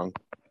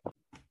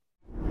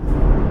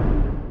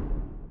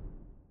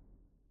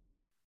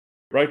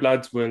 Right,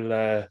 lads,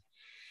 we'll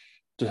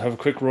just have a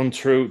quick run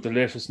through the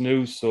latest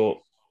news.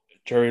 So,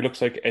 Jerry,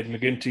 looks like Ed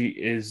McGinty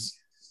is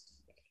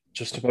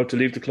just about to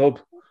leave the club.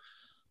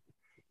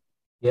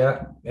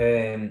 Yeah.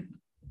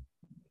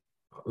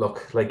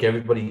 Look, like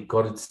everybody,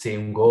 gutted to see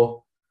him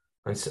go.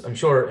 I'm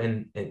sure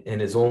in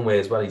his own way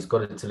as well, he's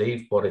gutted to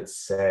leave, but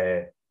it's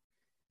the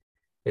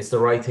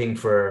right thing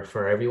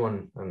for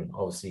everyone, and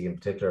obviously in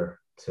particular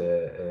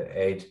to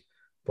Ed.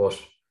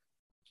 But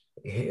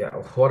yeah,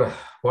 what a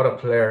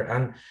player!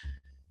 And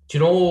do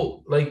you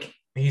know, like,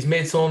 he's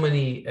made so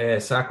many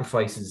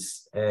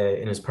sacrifices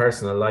in his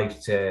personal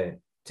life to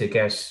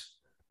get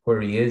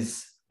where he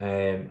is,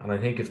 and I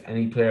think if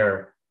any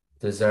player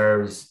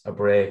deserves a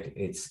break,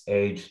 it's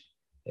Ed.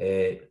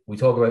 We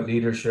talk about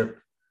leadership,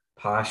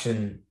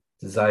 passion,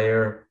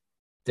 desire.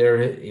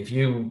 There, if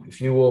you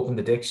open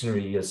the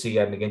dictionary, you'll see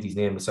Ed McGinty's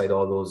name beside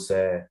all those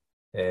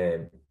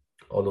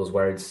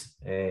words.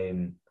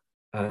 An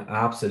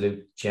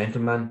absolute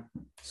gentleman.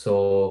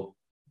 So,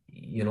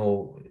 you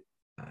know,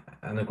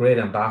 and a great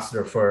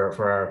ambassador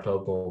for our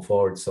club going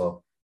forward.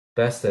 So,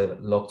 best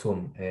of luck to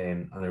him.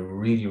 And I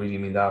really, really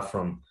mean that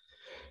from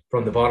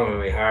the bottom of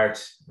my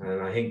heart.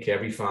 And I think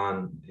every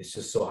fan is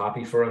just so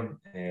happy for him.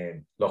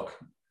 Look,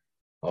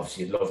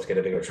 obviously you'd love to get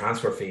a bigger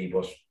transfer fee,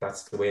 but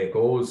that's the way it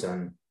goes.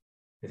 And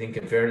I think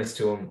in fairness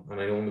to him, and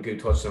I know Magoo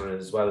touched on it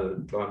as well,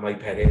 my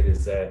pet hate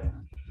is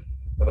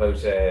about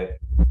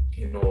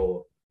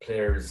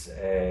players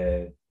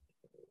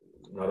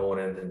not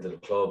owning anything to the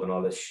club and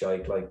all this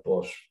shite, like,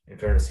 but in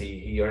fairness,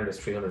 he earned his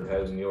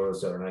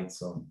 €300,000 the other night,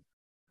 so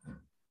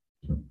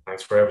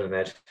thanks for everything,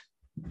 Ed.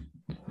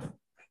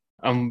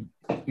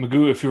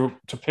 Magoo, if you were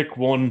to pick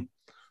one,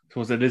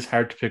 because it is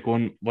hard to pick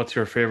one, what's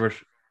your favourite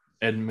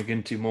Ed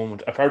McGinty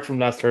moment? Apart from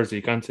last Thursday,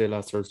 you can't say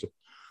last Thursday.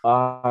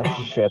 Ah,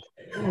 shit.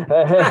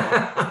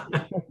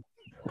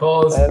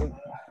 Pause.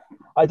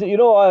 I don't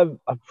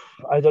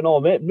know.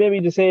 Maybe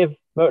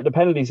the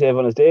penalty save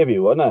on his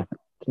debut, wasn't it?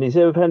 Didn't he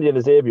save a penalty on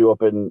his debut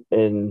up in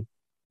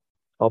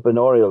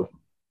Oriel?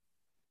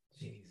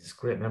 Jesus,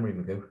 great memory,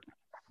 Magoo.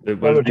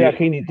 Remember Jack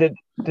Heaney?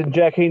 Didn't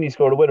Jack Heaney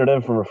score the winner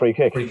then from a free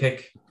kick? Free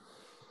kick.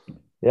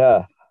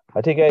 Yeah,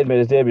 I think Ed made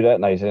his debut that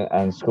night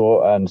and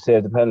scored and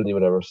saved the penalty,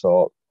 whatever.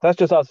 So that's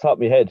just off the top of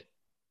my head.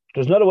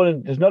 There's another one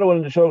in the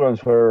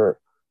showgrounds where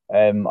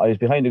I was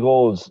behind the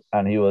goals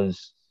and he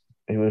was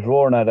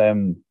roaring at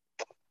can't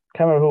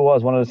remember who it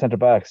was, one of the centre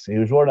backs. He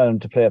was roaring at him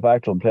to play it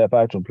back to him.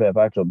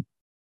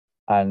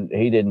 And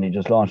he didn't. He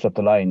just launched up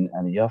the line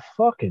and you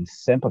fucking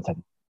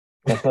simpleton.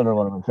 That's another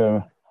one of my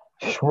favorite.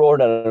 Just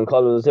roaring at him,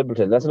 calling him a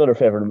simpleton. That's another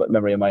favorite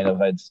memory of mine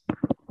of Ed's.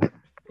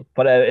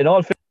 But in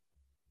all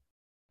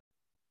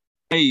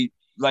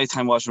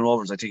lifetime watching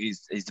Rovers, I think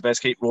he's the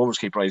best Rovers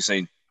keeper I've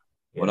seen,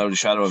 without a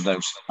shadow of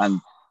doubt. And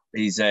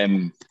he's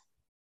the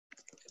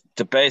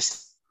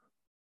best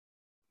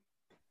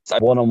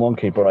one-on-one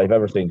keeper I've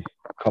ever seen.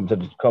 Come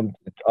to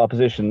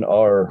opposition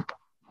or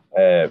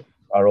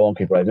our own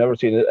keeper. I've never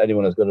seen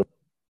anyone as good.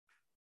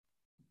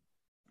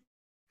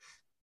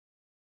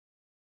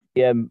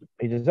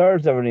 He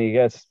deserves everything he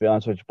gets, to be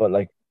honest with you. But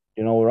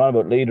we're on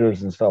about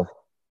leaders and stuff.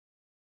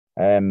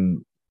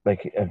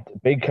 Like a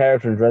big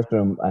character in the dressing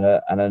room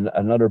and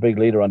another big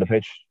leader on the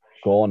pitch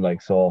going we've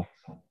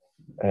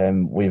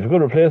a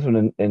good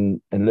replacement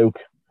in Luke.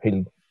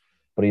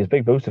 But he's a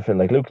big boost to fill.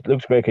 Luke's a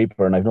great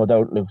keeper, and I've no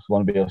doubt Luke's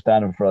going to be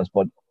outstanding for us.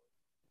 But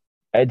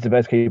Ed's the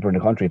best keeper in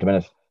the country at the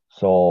minute.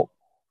 So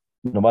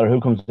no matter who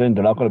comes in,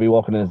 they're not going to be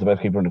walking in as the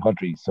best keeper in the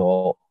country.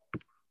 So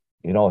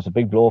it's a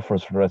big blow for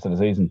us for the rest of the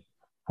season.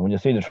 And when you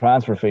see the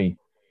transfer fee,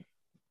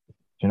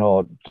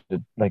 does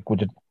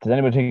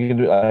anybody think you can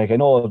do? I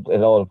know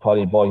it all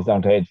probably boils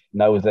down to Ed.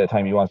 Now is the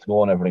time he wants to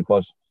go and everything,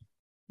 but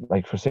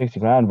for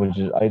 $60,000, which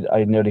is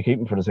I'd nearly keep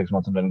him for the 6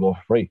 months and then go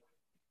for free.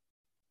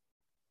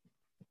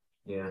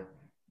 Yeah.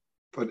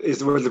 But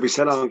will there be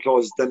sell-on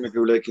clauses then,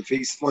 Magoo? If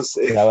he's once,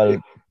 whatever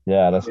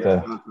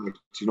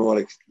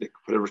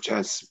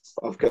chance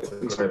of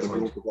getting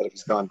something if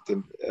he's gone,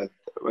 then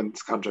when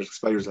his contract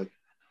expires, you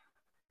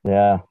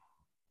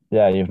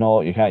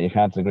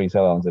can't agree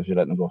sell-ons if you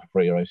let him go for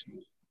free, right?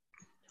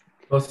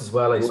 Plus, as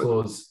well, I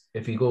suppose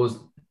if he goes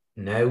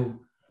now,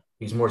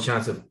 he's more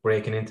chance of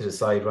breaking into the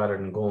side rather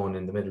than going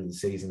in the middle of the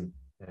season.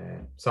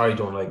 Sorry,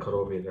 John, I cut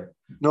over you there.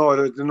 No,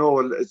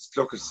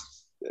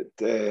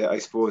 I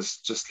suppose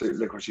just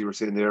like what you were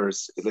saying there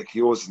is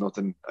he owes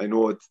nothing. I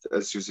know it,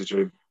 as you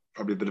said,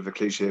 probably a bit of a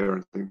cliche or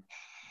anything,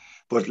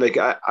 but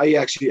I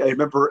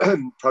remember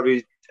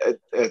probably at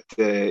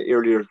the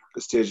earlier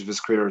stage of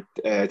his career,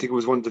 I think it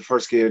was one of the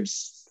first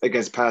games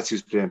against Pats he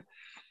was playing,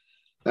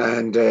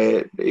 and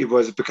he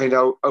was kind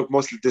of out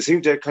muscled. They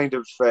seemed to kind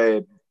of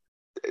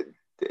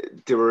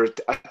they were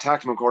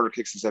attacking him on corner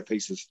kicks and set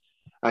pieces.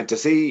 And to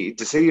see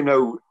him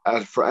now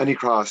for any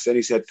cross,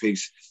 any set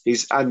piece,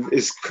 and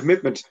his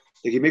commitment,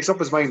 like he makes up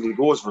his mind, he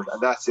goes for it,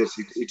 and that's it.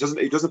 He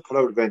doesn't pull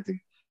out of anything.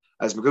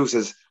 As Magoo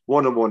says,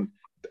 1-on-1,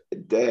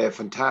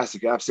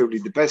 fantastic, absolutely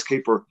the best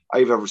keeper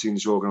I've ever seen in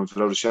the showgrounds,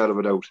 without a shadow of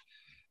a doubt.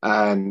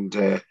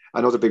 And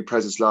another big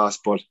presence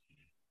lost, but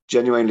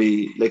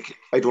genuinely, like,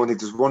 I don't think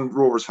there's one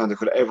Rovers fan that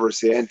could ever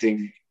say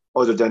anything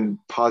other than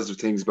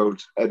positive things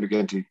about Ed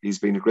McGinty. He's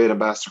been a great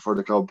ambassador for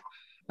the club,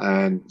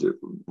 and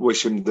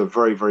wish him the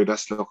very, very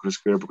best luck in his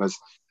career, because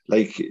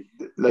like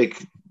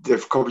the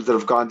couple that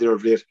have gone there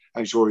of late,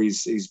 I'm sure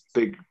he's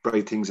big,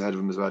 bright things ahead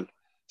of him as well.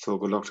 So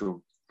good luck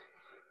to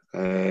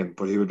him.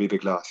 But he will be a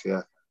big loss,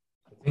 yeah.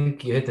 I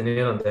think you hit the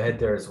nail on the head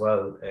there as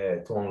well,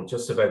 Donald,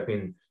 just about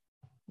being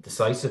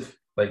decisive.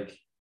 Like,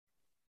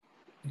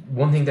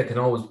 one thing that can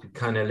always be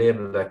kind of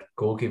labelled like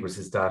goalkeepers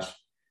is that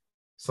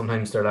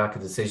sometimes their lack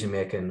of decision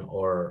making,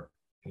 or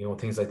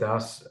things like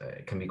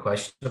that, can be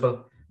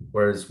questionable.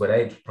 Whereas with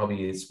Ed,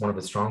 probably is one of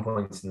his strong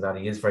points in that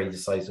he is very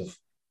decisive.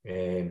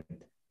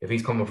 If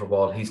he's coming for a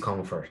ball, he's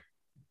coming for it.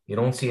 You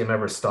don't see him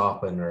ever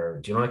stopping, or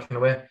do you know that kind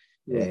of way?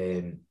 Yeah.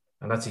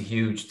 And that's a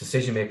huge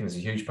decision making is a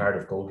huge part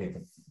of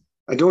goalkeeping.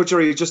 I know,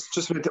 Jerry. Just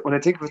when I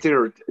think of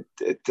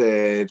it,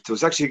 there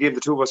was actually a game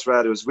the two of us were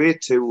at. It was way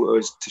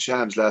to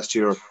Shams last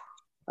year,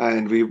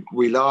 and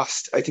we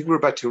lost. I think we were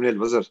about 2-0,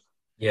 was it?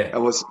 Yeah.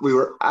 We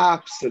were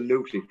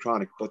absolutely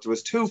chronic, but there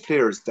was two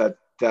players that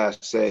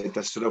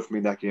stood out for me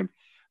in that game.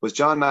 Was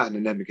John Mahon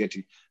and then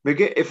McGinty. If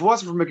it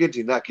wasn't for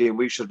McGinty in that game,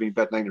 we should have been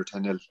bet 9 or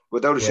 10-0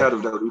 without a shadow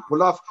of a doubt. We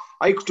pulled off.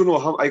 I don't know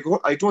how.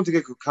 I don't think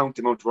I could count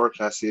the amount of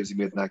world-class saves he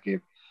made in that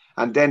game.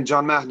 And then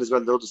John Mahon as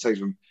well, the other side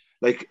of him.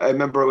 Like, I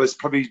remember it was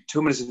probably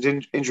 2 minutes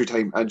in injury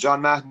time, and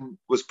John Mahon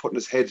was putting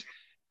his head,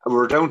 and we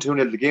were down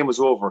 2-0, the game was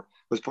over,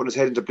 was putting his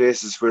head into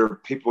places where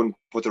people wouldn't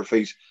put their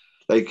feet.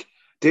 Like,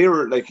 they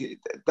were like,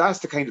 that's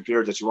the kind of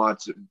player that you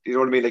want. You know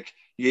what I mean? Like,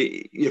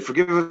 you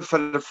forgive a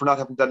fella for not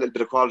having that little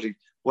bit of quality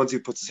once he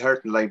puts his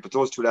heart in the line. But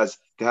those two lads,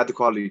 they had the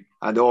quality,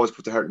 and they always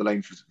put their heart in the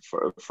line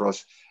for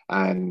us.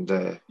 And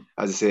as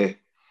I say,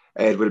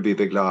 Ed will be a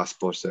big loss.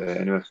 But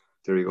anyway,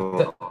 there you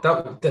go.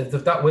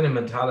 That winning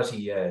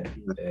mentality,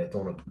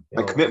 Donald.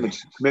 And commitment.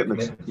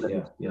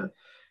 Yeah.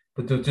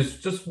 But there's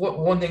just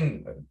one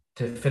thing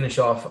to finish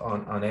off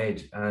on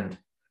Ed, and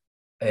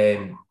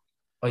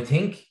I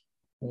think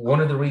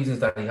one of the reasons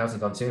that he hasn't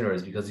gone sooner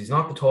is because he's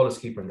not the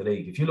tallest keeper in the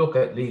league. If you look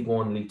at League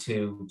One, League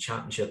Two,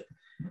 Championship,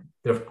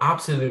 they're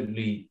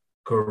absolutely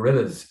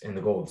gorillas in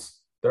the goals.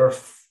 They're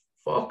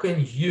fucking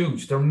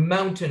huge. They're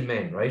mountain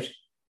men, right?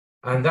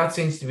 And that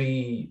seems to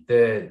be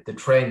the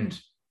trend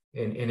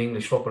in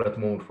English football at the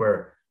moment,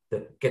 where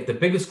get the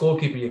biggest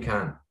goalkeeper you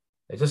can.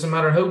 It doesn't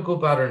matter how good,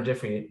 bad, or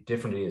indifferent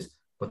he is,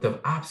 but they've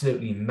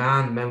absolutely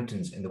man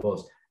mountains in the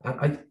goals.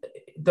 And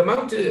the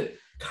amount of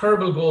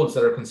terrible goals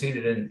that are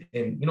conceded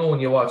in when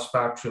you watch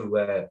back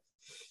through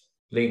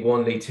League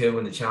One, League Two,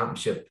 and the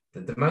Championship,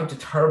 the amount of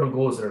terrible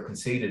goals that are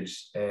conceded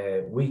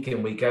week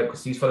in, week out,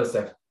 because these fellas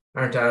that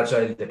aren't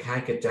agile, they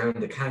can't get down,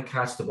 they can't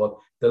catch the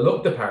ball, they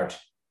look the part,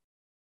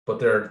 but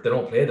they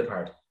don't play the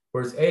part.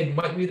 Whereas Ed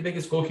might be the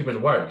biggest goalkeeper in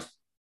the world,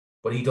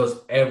 but he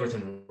does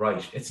everything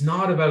right. It's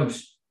not about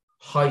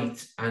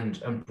height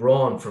and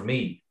brawn for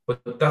me,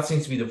 but that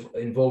seems to be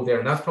involved there,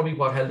 and that's probably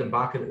what held him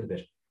back a little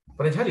bit.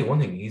 But I tell you one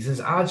thing, he's as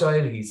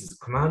agile, he's as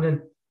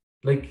commanding,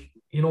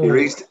 he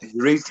reads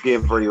the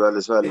game very well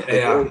as well.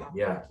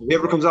 Yeah. If he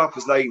ever comes off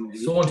his line,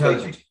 so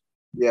intelligent.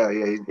 Yeah.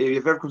 If he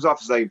ever comes off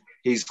his line,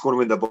 he's going to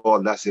win the ball,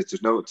 and that's it.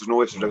 There's no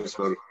ifs or doubts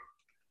about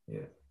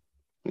it.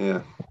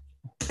 Yeah.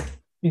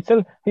 He's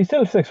still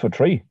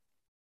 6'3".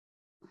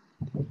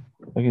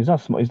 Like, he's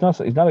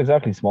not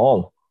exactly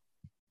small.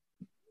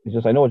 He's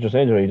just, I know what you're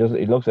saying, Jerry.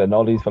 He looks at, and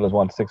all these fellas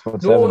want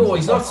 6'7". No,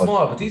 he's not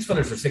small, but these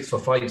fellas are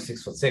 6'5",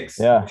 6'6".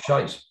 Yeah.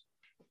 Shite.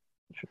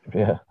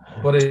 Yeah.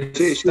 But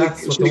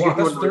that's what they want.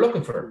 That's what they're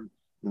looking for.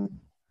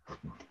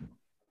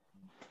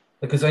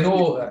 Because I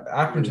know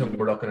Accrington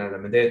were looking at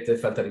him, and they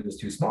felt that he was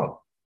too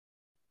small.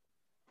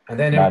 And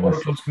then other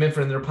clubs come in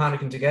for him, and they're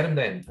panicking to get him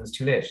then, and it's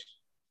too late.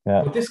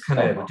 Yeah. But this kind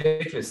of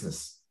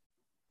ridiculousness,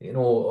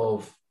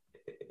 of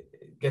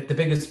get the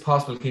biggest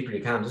possible keeper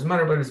you can. Doesn't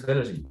matter about his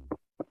ability.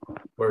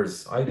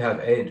 Whereas I'd have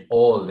Ed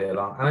all day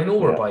long. And I know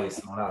we're biased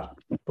and all that.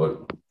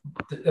 But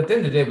at the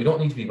end of the day, we don't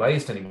need to be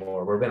biased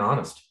anymore. We're being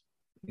honest.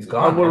 He's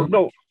gone.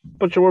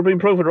 But we're being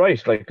proven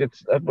right. Like,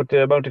 it's with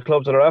the amount of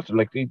clubs that are after.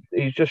 Like,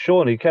 he's just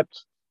shown he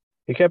kept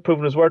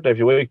proving his worth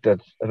every week,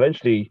 that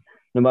eventually,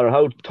 no matter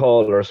how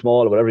tall or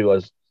small or whatever he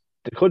was,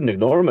 they couldn't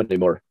ignore him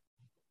anymore.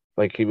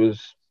 Like,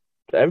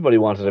 everybody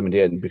wanted him in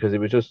the end, because he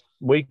was just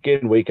week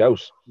in, week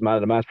out, man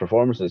of the match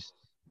performances,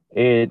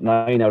 8,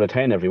 9 out of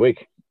 10 every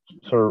week.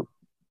 So,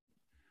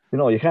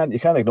 you can't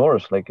ignore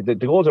it. Like, the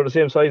goals are the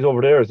same size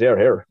over there as they are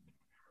here.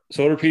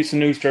 So, other piece of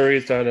news, Jerry,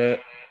 is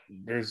that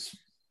there's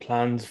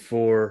plans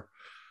for,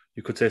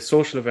 you could say,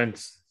 social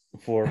events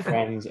for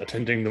fans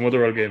attending the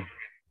Motherwell game.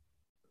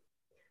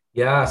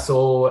 Yeah,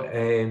 so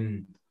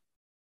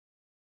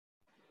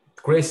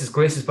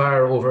Grace's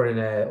Bar over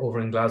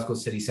in Glasgow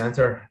City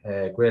Centre,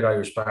 great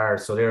Irish bar.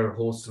 So they're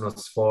hosting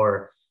us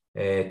for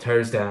Wednesday,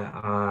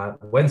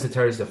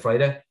 Thursday,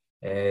 Friday.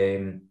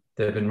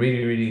 They've been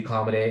really, really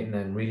accommodating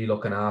and really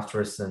looking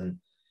after us, and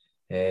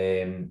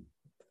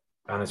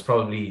it's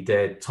probably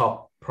the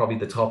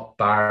top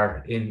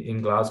bar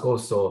in Glasgow.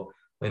 So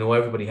I know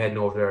everybody heading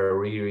over there are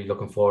really, really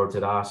looking forward to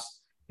that.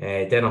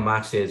 Then on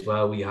match day as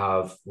well,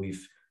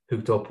 we've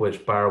hooked up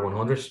with Bar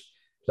 100.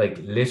 Like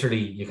literally,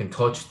 you can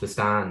touch the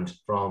stand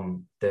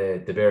from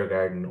the beer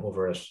garden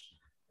over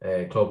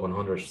at Club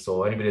 100.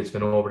 So anybody that's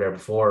been over there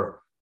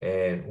before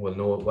will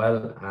know it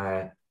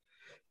well.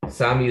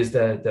 Sammy is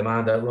the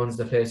man that runs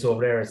the place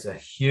over there. It's a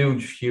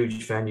huge,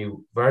 huge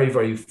venue. Very,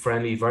 very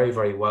friendly, very,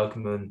 very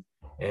welcoming.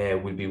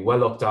 We'll be well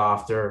looked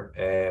after,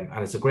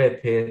 and it's a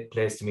great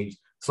place to meet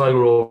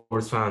Sligo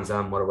Rovers fans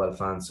and Motherwell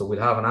fans. So we'll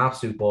have an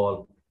absolute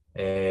ball.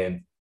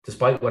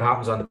 Despite what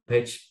happens on the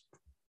pitch,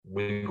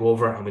 we'll go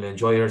over and we'll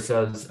enjoy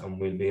ourselves, and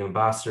we'll be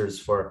ambassadors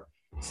for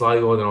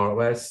Sligo, the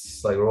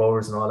Northwest, Sligo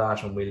Rovers and all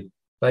that. And we'll,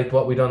 like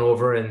what we done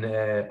over in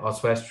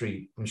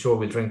Oswestry, I'm sure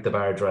we'll drink the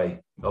bar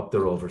dry up the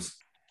Rovers.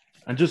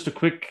 And just a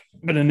quick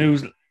bit of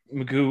news,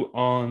 Magoo,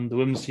 on the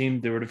women's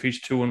team. They were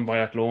defeated 2-1 by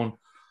Athlone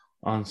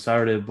on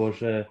Saturday,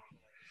 but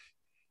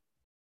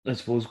I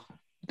suppose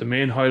the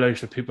main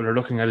highlight that people are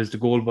looking at is the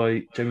goal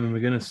by Jamie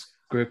McGuinness.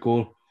 Great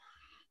goal.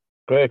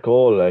 Great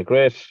goal.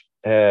 Great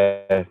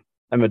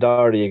Emma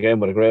Doherty again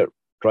with a great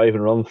drive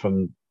and run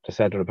from the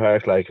centre of the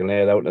park, and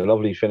laid out a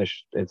lovely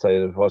finish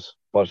inside of us.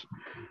 But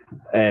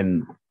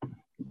they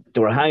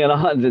were hanging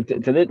on.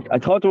 I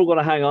thought they were going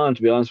to hang on,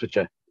 to be honest with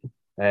you.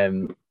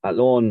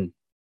 Athlone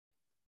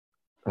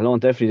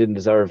definitely didn't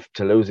deserve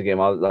to lose the game.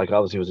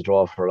 Obviously it was a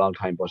draw for a long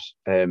time, but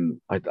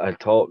I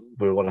thought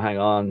we were going to hang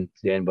on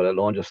to the end, but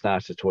Athlone just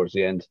snatched it towards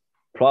the end.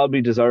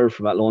 Probably deserved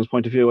from Atlone's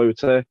point of view, I would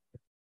say.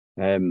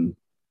 The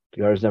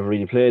girls never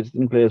really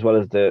didn't play as well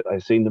as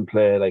I've seen them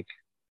play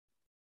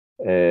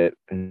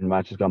in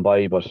matches gone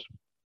by, but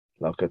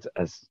look, it's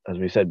as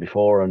we said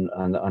before,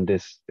 and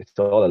this, it's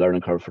all a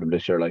learning curve for them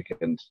this year.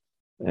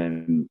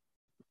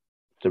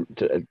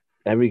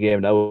 Every game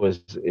now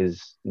is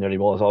nearly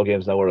most all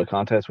games now are a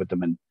contest with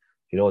them, and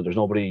there's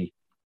nobody.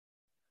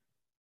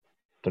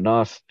 They're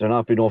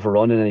not being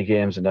overrun in any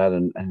games and that,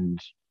 and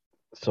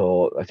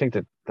so I think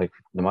that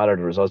no matter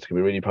the results, they can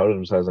be really proud of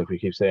themselves. Like we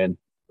keep saying,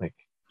 they're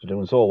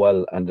doing so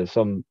well, and there's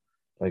some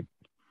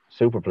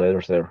super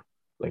players there,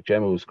 like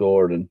Gemma who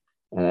scored and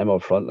Emma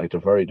up front.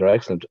 They're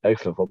excellent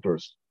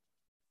footballers.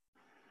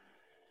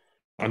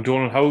 And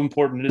Donald, how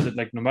important is it?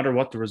 No matter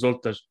what the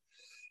result, that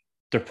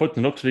they're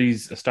putting up to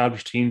these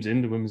established teams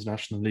in the Women's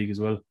National League as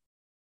well.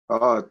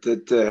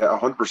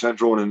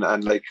 100% Ronan,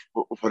 and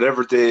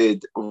whatever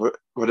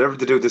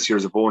they do this year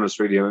is a bonus,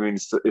 really. I mean,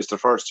 it's the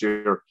first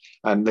year,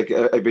 and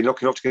I've been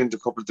lucky enough to get into a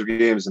couple of their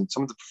games, and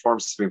some of the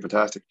performances have been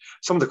fantastic.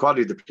 Some of the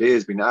quality of the play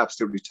has been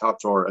absolutely top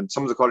drawer, and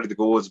some of the quality of the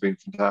goals have been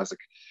fantastic.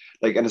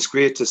 And it's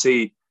great to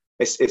see.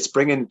 It's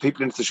bringing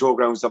people into the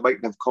showgrounds that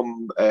mightn't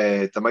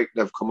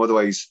have come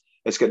otherwise.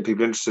 It's getting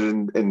people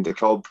interested in the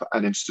club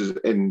and interested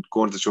in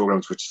going to the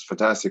showgrounds, which is a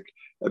fantastic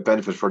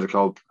benefit for the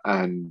club.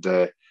 And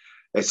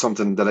it's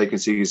something that I can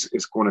see is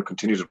going to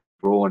continue to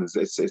grow, and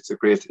it's a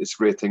great thing.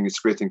 It's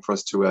a great thing for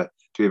us to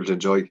be able to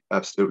enjoy.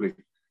 Absolutely.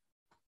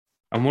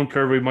 And one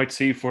player we might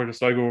see for the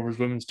Sligo Rovers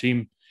women's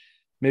team,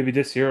 maybe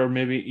this year or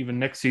maybe even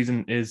next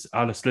season, is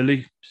Alice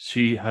Lilly.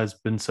 She has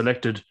been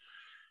selected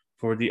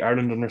for the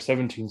Ireland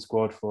Under-17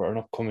 squad for an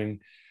upcoming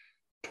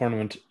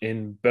tournament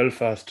in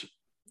Belfast.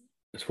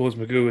 I suppose,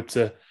 Magoo,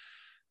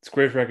 it's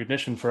great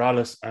recognition for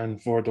Alice and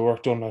for the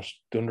work done at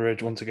the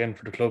underage once again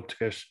for the club to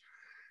get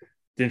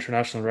the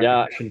international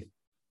recognition.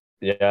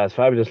 Yeah, it's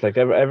fabulous.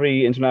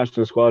 Every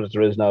international squad that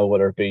there is now,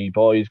 whether it be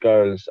boys,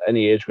 girls,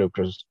 any age group,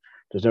 there's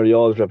nearly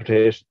always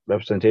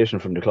representation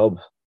from the club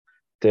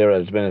there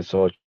at the minute.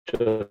 So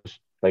it's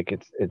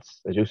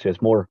as you say,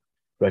 it's more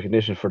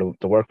recognition for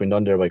the work being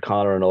done there by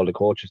Connor and all the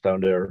coaches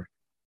down there,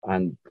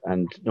 and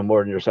no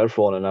more than yourself,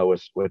 Ronan, now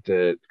with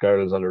the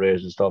girls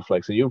underage and stuff.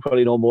 So you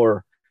probably know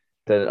more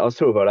than us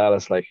two about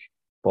Alice.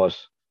 But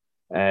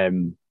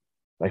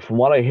from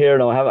what I hear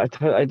now,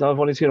 I've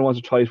only seen her once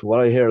or twice. But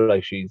what I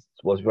hear, she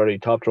was very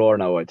top drawer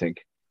now. I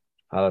think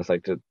Alice, I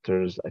think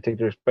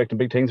they're expecting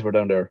big things for her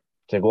down there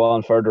to go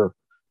on further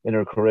in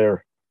her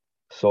career.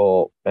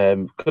 So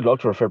good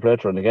luck to her, fair play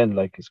to her, and again,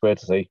 it's great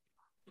to see.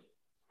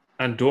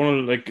 And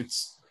Donald,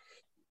 it's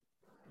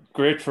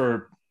great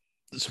for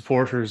the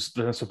supporters,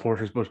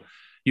 but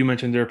you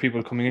mentioned there are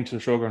people coming into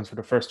the showgrounds for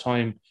the first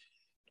time,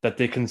 that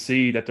they can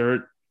see that there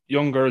are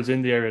young girls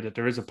in the area, that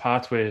there is a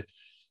pathway.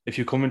 If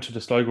you come into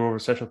the Sligo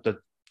Rovers setup, that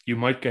you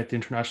might get the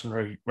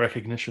international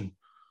recognition.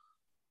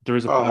 There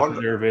is a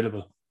pathway there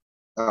available.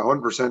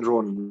 100%,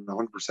 Ronan,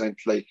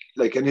 100%.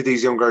 Like any of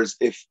these young girls,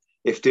 if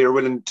they're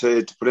willing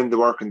to put in the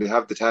work and they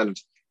have the talent,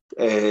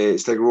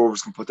 Sligo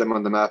Rovers can put them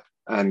on the map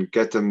and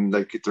get them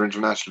their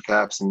international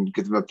caps and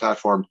give them a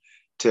platform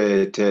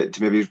to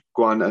maybe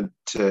go on and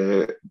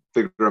to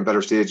bigger and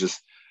better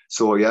stages.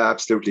 So yeah,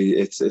 absolutely,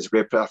 it's a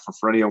great platform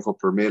for any young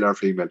footballer, male or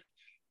female.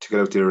 get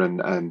out there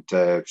and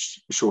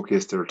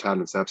showcase their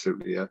talents.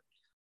 Absolutely, yeah.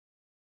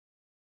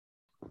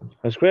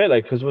 It's great,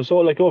 like, because we're so,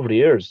 like, over the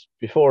years,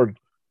 before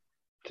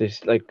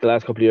this, like, the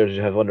last couple of years,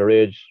 you have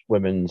underage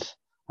women's,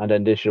 and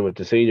then this year with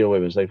the senior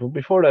women's. Like,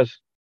 before that,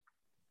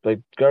 like,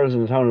 girls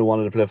in the town who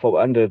wanted to play football,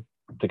 and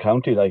the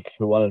county, like,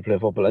 who wanted to play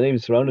football, and even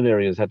surrounding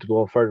areas had to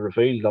go further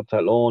afield, up to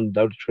Athlone,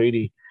 down to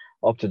Treaty,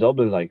 up to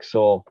Dublin, like.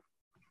 So,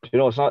 you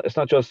know, it's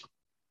not just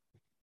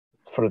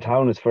for the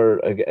town, it's for,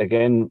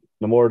 again,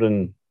 the more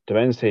than the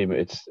men's team,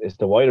 it's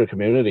the wider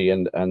community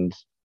and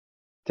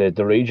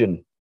the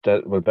region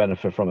that will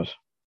benefit from it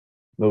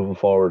moving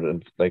forward.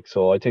 And, like,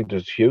 so I think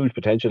there's huge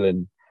potential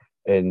in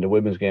the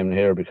women's game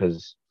here,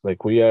 because,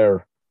 like, we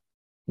are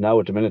now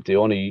at the minute the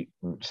only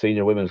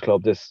senior women's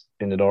club this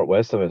in the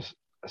northwest of it.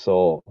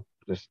 So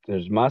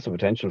there's massive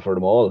potential for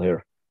them all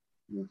here.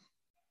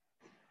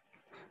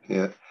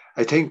 Yeah,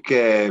 I think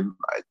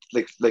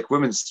like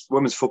women's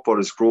football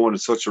is growing at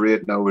such a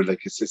rate now.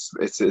 Like it's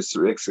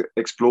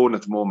exploding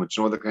at the moment.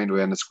 You know, the kind of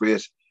way, and it's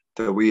great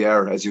that we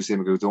are, as you say,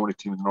 Magoo, the only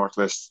team in the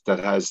northwest that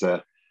has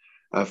a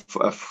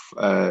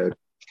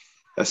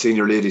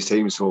senior ladies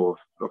team. So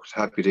look,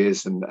 happy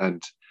days, and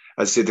as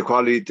I say, the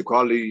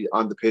quality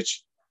on the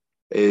pitch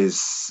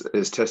is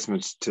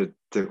testament to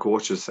the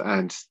coaches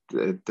and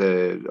all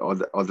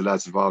the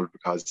lads involved,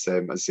 because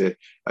as I say,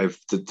 I've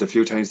the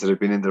few times that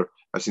I've been in there,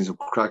 I've seen some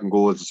cracking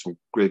goals and some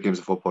great games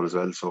of football as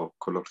well. So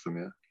good luck to them,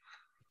 yeah.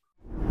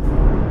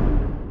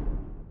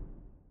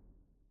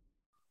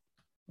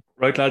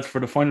 Right, lads, for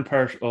the final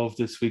part of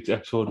this week's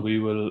episode, we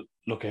will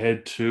look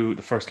ahead to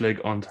the first leg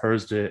on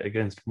Thursday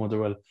against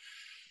Motherwell.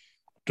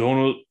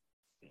 Donal,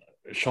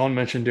 Sean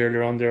mentioned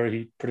earlier on there,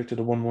 he predicted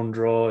a 1-1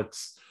 draw.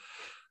 It's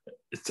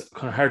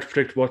kind of hard to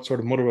predict what sort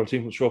of Motherwell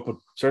team will show up, but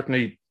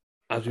certainly,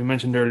 as we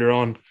mentioned earlier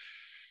on,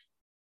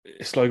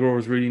 Sligo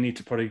Rovers really need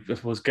to probably, I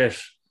suppose, get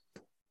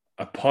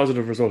a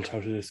positive result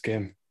out of this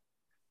game.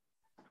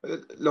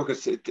 Look, when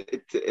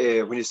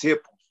you see it,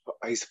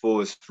 I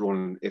suppose,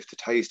 Ronan, if the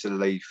tie is still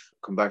alive,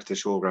 come back to the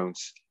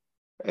showgrounds,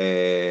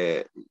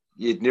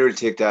 you'd nearly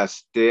take that.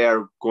 They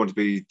are going to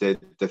be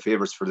the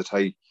favourites for the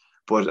tie.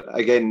 But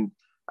again,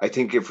 I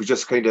think if we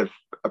just kind of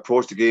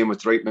approach the game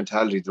with the right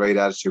mentality, the right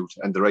attitude,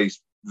 and the right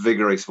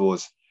vigour, I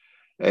suppose,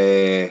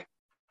 and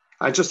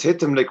just hit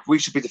them, like, we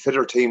should be the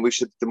fitter team, we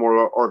should be the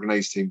more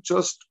organised team.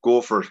 Just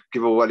go for it,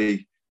 give a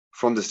welly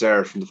from the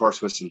start, from the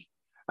first whistle,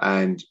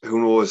 and who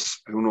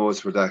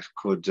knows where that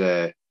could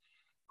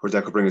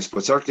bring us.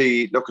 But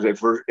certainly, look,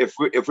 if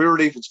we were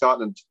leaving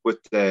Scotland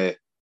with the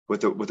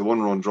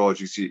 1-1 draw,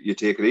 you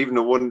take it, even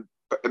the one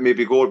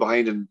maybe goal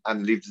behind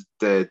and leave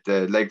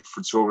the leg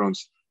for the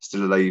showgrounds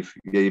still alive.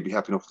 Yeah, you'd be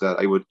happy enough with that.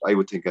 I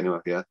would think anyway.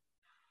 Yeah.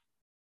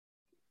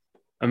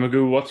 And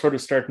Magoo, what sort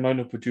of starting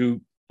lineup would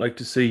you like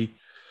to see?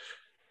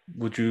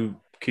 Would you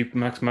keep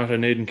Max Mata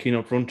and Aidan Keane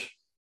up front?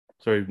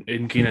 Sorry,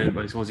 Aidan Keane,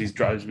 I suppose he's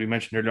dropped, as we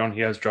mentioned earlier on, he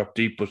has dropped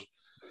deep, but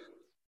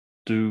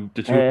do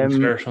the two of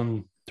them start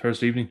on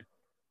Thursday evening?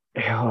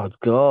 Oh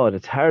God,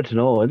 it's hard to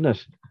know, isn't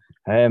it?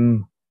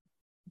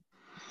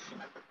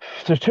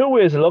 There's two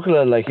ways of looking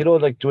at it. Like, you know,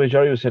 like the way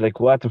Jerry would say, like,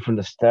 go at them from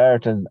the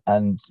start and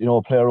you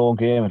know, play our own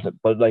game.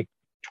 But, like,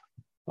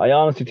 I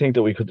honestly think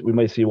that we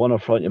might see one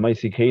up front. You might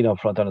see Keane up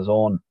front on his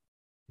own,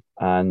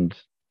 and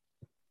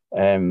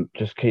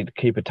just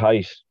keep it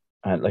tight.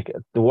 And, like,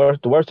 the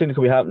worst thing that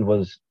could be happening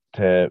was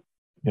to,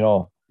 you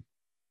know,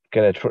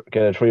 get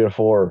a 3 or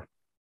 4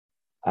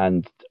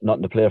 and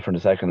nothing to play for in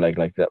the second leg.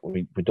 Like that,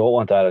 we don't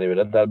want that anyway.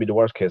 That'll be the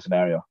worst case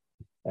scenario.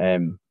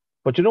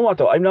 But you know what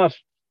though, I'm not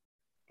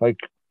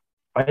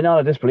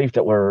a disbelief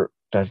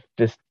that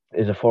this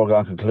is a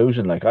foregone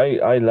conclusion. Like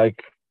I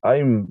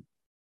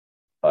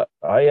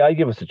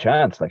give us a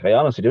chance. Like, I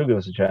honestly do give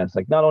us a chance.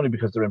 Like, not only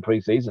because they're in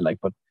pre-season, like,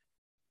 but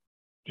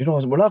you know,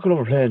 we're not going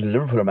over playing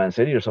Liverpool or Man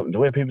City or something. The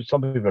way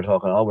some people are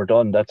talking, oh, we're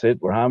done, that's it,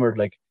 we're hammered.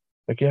 Like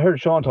you heard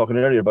Sean talking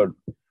earlier about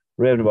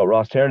raving about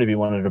Ross Tierney being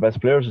one of their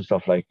best players and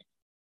stuff. Like,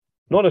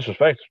 no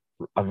disrespect,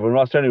 when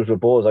Ross Tierney was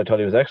with Bowes, I thought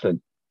he was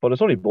excellent, but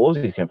it's only Bowes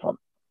he came from.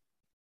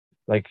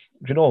 Like,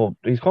 you know,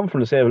 he's come from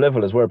the same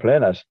level as we're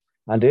playing at,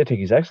 and they think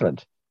he's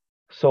excellent.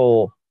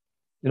 So,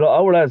 you know,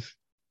 our lads,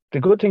 the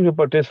good thing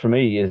about this for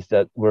me is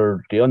that we're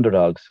the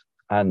underdogs,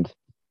 and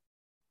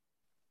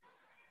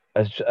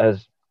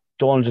as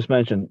Donald just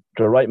mentioned,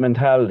 the right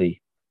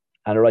mentality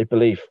and the right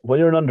belief. When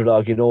you're an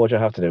underdog, you know what you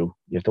have to do.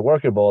 You have to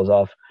work your balls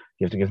off.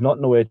 You have to give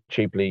nothing away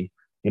cheaply.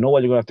 You know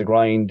what you're going to have to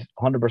grind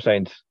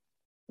 100%,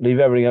 leave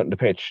everything out in the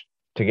pitch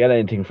to get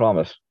anything from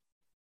it.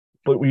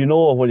 But you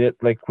know, when you're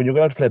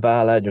going to play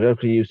Bala, you're going to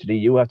play UCD,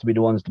 you have to be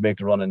the ones to make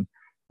the running.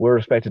 We're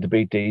expected to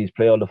beat these,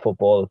 play all the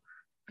football,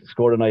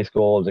 score the nice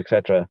goals,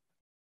 etc.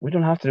 We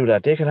don't have to do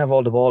that. They can have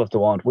all the ball if they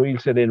want. We'll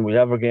sit in, we'll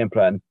have our game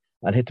plan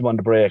and hit them on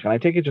the break. And I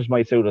think it just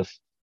might suit us.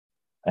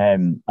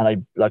 And I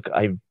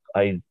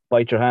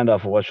bite your hand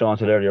off of what Sean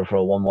said earlier for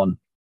a 1-1.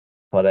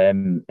 But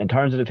in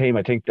terms of the team,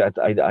 I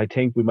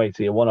think we might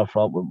see a one up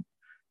front with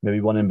maybe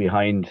one in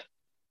behind.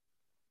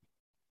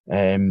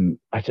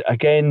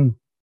 Again,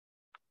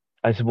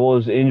 I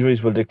suppose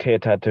injuries will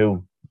dictate that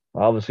too.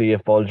 Obviously,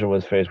 if Bulger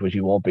was faced, which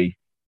he won't be,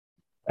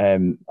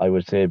 I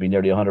would say be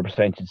nearly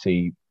 100% you'd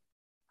see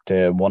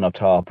the one up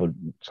top with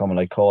someone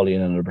like Cawley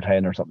in number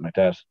 10 or something like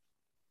that.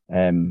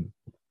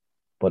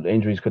 But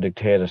injuries could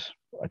dictate it.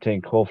 I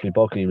think hopefully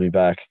Buckley will be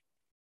back.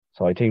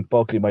 So I think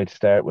Buckley might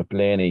start with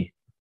Blaney.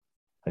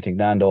 I think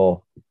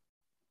Nando,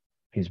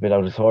 he's a bit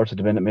out of sorts at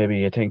the minute.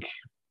 Maybe I think,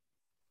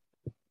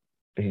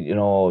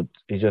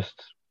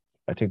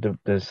 I think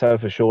the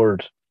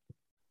self-assured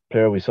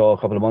player we saw a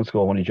couple of months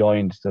ago when he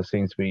joined just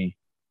seems to be,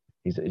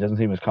 he doesn't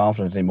seem as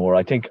confident anymore.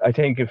 I think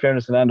in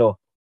fairness to Nando,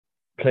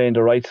 playing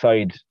the right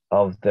side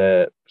of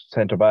the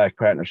centre back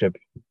partnership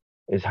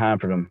is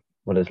hampering him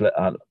with his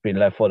being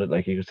left footed.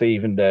 Like you can see,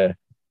 even the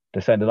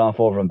sending off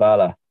over in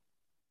Bala,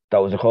 that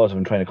was the cause of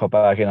him trying to cut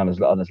back in on his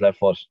left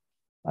foot,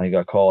 and he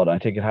got caught. And I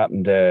think it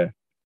happened. Happened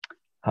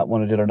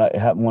one the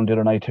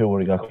other night too, where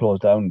he got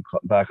closed down,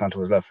 cutting back onto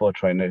his left foot,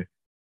 trying to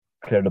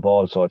clear the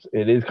ball. So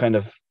it is kind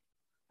of,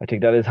 I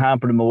think that is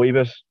hampering him a wee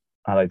bit.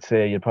 And I'd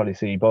say you'll probably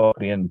see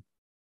Buckley and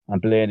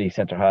Blaney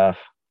centre half.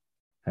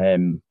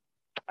 And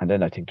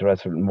then I think the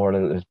rest of it more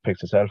or less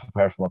picks itself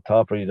apart from up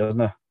top, really, doesn't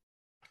it?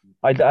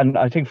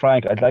 I think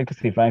Frank, I'd like to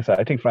see Frank.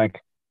 I think Frank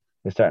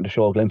is starting to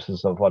show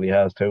glimpses of what he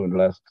has too in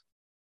the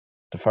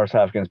first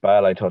half against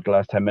Bale. I thought the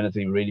last 10 minutes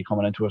he was really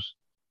coming into it.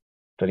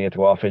 Then he had to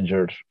go off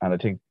injured. And I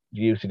think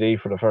UCD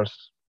for the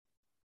first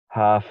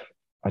half,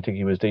 I think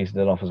he was decent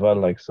enough as well.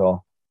 Like,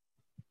 so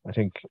I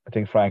think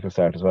Frank will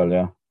start as well,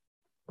 yeah.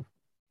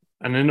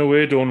 And in a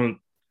way, Donald,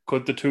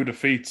 could the two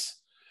defeats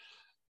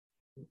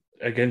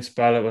against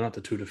Bala, well, not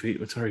the two defeat,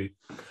 but sorry,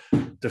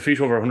 defeat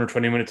over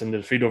 120 minutes and the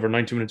defeat over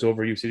 90 minutes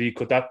over UCD,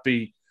 could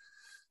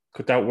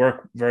that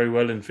work very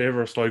well in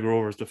favour of Sligo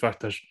Rovers? The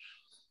fact that,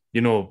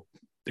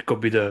 it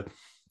could be the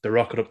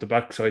rocket up the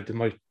backside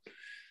the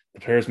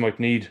players might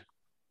need.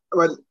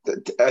 Well,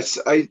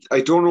 I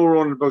don't know,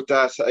 Ron, about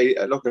that.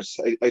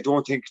 I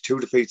don't think two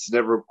defeats is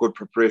never a good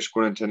preparation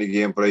going into any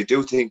game, but I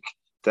do think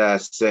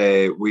that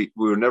we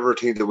will never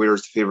think that we're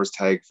the favourites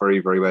tag very,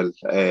 very well.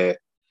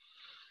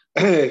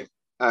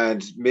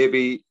 And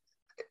maybe,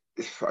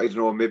 I don't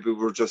know, maybe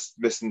we're just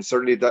missing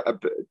certainly that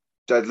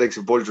like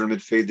a bulger in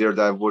midfield there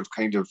that would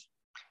kind of,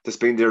 that's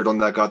been there, done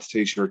that, got the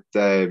t-shirt.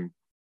 With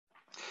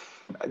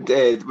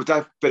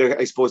that bit of,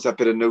 I suppose, that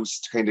bit of nous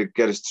to kind of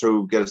get us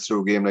through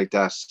a game like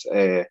that,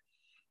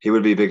 he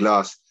will be a big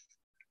loss.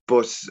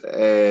 But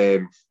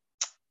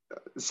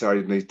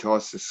sorry, my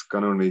thoughts has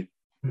gone on my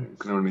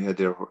head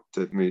there,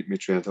 my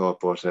train of thought.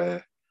 But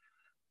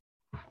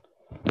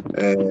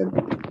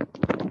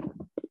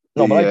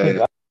no, but I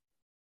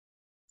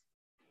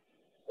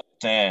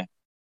think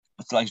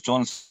it's like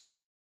John's.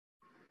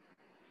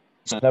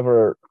 It's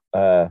never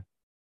a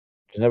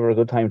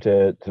good time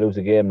to lose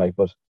a game, like,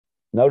 but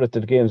now that the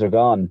games are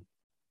gone,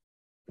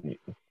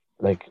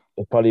 like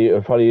it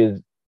probably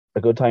is a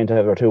good time to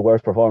have our two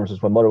worst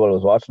performances when Motherwell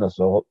was watching us.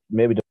 So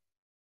maybe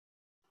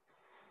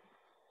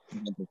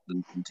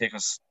take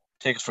us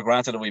for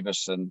granted a wee bit,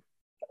 and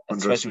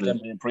especially with them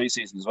in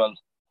pre-season as well.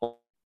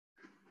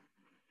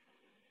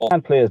 We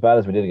can't play as bad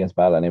as we did against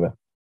Bala anyway.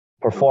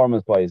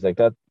 Performance-wise, like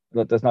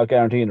that's not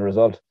guaranteeing the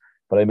result.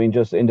 But I mean,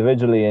 just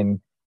individually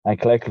and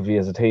collectively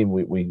as a team,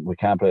 we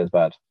can't play as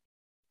bad.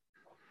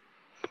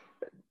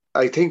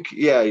 I think,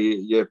 yeah,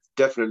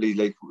 definitely.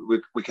 Like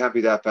we can't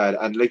be that bad,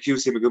 and like you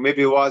said,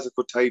 maybe it was a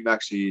good time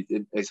actually.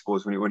 I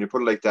suppose when you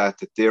put it like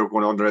that they're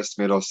going to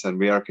underestimate us, and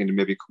we are kind of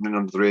maybe coming in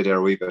under the radar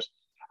a wee bit.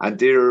 And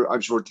they're, I'm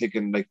sure,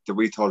 thinking like that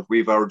we thought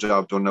we've our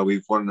job done now.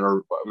 We've won,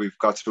 or we've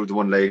got through the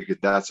one leg.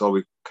 That's all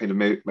we kind of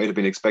might have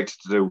been expected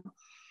to do.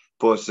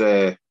 But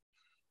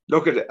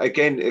look at it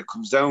again. It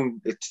comes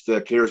down. It's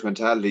the players'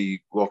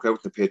 mentality. Walk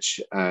out the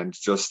pitch and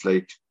just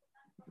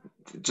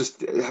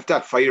have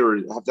that fire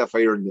in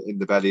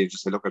the belly, and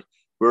just say, look at,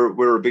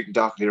 we're a big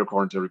dock here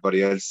according to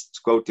everybody else. Let's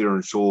go out there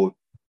and show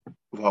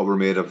what we're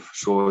made of.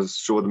 Show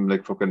them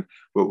like fucking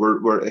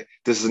we're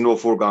this is no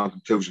foregone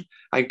conclusion,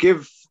 and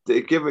give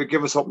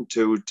us something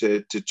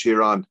to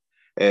cheer on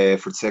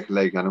for the second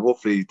leg, and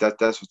hopefully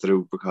that's what to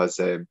do, because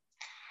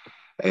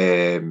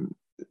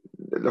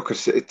look,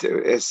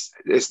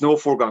 it's no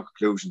foregone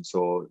conclusion.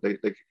 So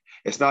like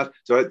it's not.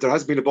 So there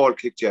hasn't been a ball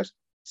kicked yet.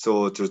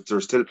 So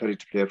there's still plenty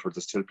to play for.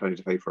 There's still plenty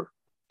to fight for.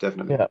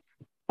 Definitely. Yeah,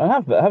 I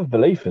have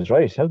belief is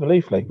right. Have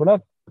belief. Like we're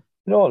not,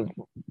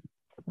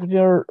 when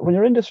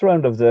you're in this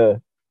round of the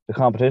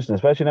competition,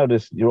 especially now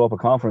this Europa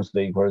Conference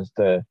League, whereas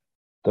the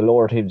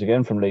lower teams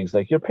again from leagues,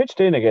 like you're pitched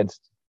in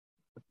against,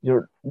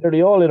 you're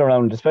nearly all in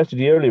around, especially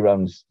the early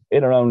rounds,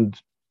 in around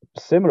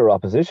similar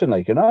opposition.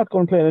 Like you're not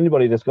going to play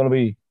anybody that's going to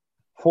be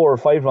 4 or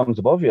 5 rounds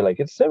above you. Like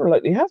it's similar.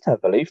 Like you have to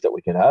have belief that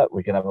we can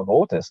have a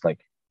vote this.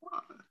 Like.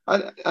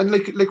 And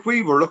like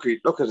we were lucky.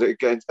 Look at it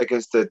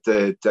against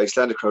the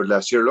Icelandic crowd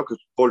last year. Look at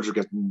Bulger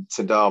getting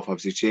sent off.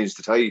 Obviously changed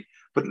the tie.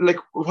 But like,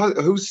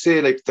 who's to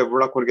say like that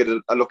we're not going to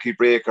get a lucky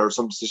break, or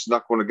some position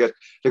not going to get,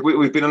 like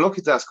we've been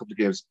unlucky the last couple of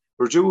games.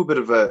 We're due a bit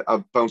of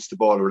a bounce the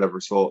ball or whatever.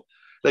 So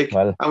like,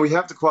 and we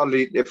have the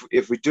quality.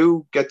 If we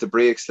do get the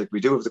breaks, like we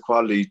do have the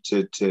quality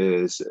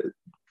to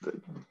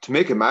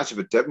make a match of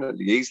it,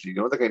 definitely easily.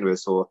 That kind of way.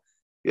 So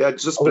yeah,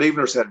 just believe in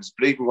ourselves,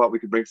 believe in what we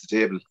can bring to the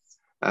table.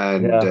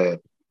 and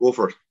go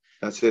for it.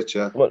 That's it,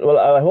 yeah. Well,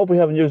 I hope we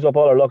haven't used up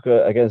all our luck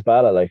against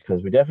Bala, like,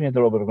 because we definitely had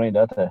to rub it green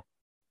that day.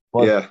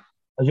 But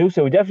as you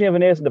say, we definitely have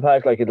an ace in the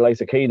pack, like it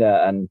likes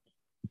Akina, and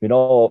you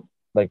know,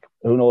 like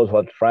who knows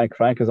what Frank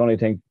has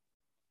only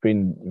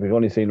we've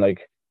only seen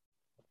like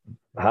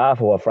half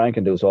of what Frank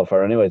can do so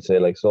far anyway. I'd say,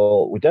 like,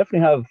 so we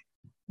definitely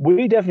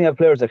have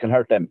players that can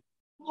hurt them.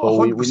 So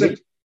 100%.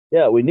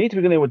 we need to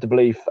be going in with the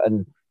belief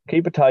and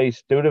keep it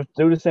tight, do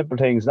the simple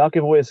things, not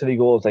give away silly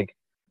goals like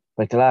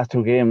the last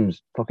two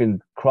games,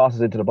 fucking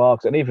crosses into the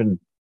box, and even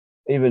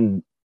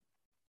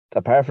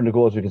apart from the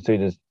goals we can see,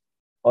 there's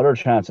other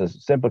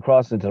chances, simple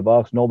crosses into the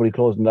box, nobody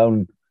closing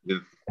down,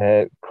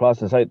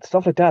 crossing inside,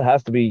 stuff like that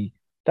has to be.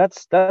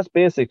 That's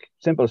basic,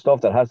 simple stuff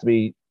that has to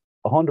be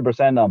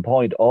 100% on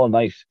point all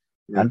night,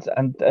 and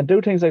do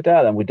things like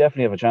that, and we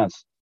definitely have a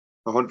chance.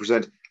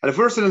 100%. And if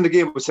we're still in the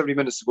game with 70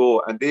 minutes to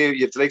go, and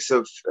you have the likes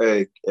of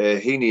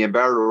Heaney and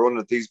Barrow running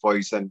at these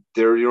boys, and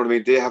they're, you know what I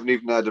mean, they haven't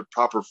even had a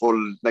proper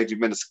full 90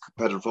 minutes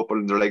competitive football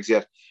in their legs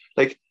yet.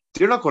 Like,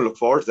 they're not going to look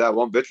forward to that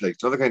one bit, like,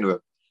 another kind of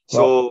it.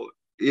 So,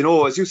 you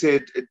know, as you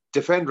said,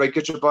 defend right,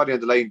 get your body on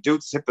the line, do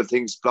the simple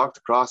things, block the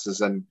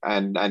crosses and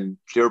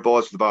clear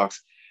balls for the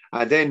box.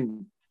 And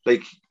then,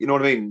 like, you know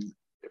what I mean,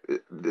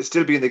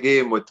 still be in the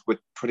game with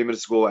 20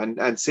 minutes to go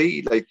and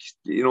see, like,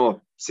 you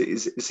know, see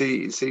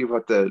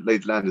what the lay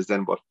of the land is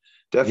then. But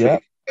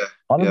definitely,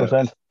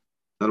 100%.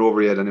 Not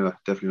over yet, anyway.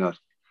 Definitely not.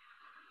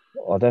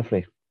 Oh,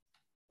 definitely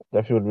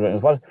would be.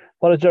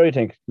 What does Jerry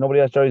think? Nobody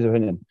has Jerry's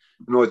opinion.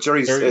 No,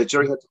 Jerry had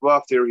to go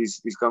off there. He's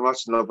gone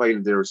watching Love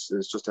Island there. It's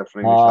just after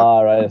English.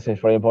 Right, it's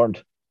very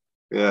important.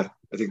 Yeah,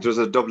 I think there's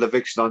a double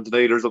eviction on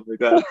tonight or something like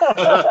that.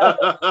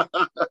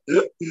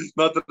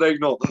 Not that I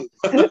know.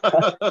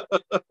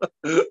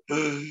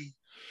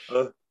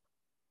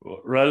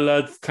 Well,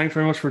 lads, thanks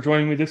very much for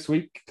joining me this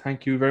week.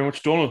 Thank you very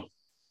much, Donald.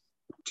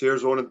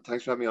 Cheers, Ronan.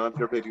 Thanks for having me on.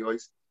 Fair play to you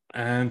guys.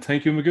 And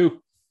thank you, Magoo.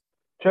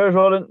 Cheers,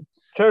 Ronan.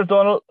 Cheers,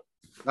 Donald.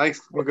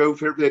 Thanks, Magoo.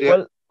 Fair play to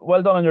you.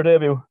 Well done on your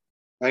debut.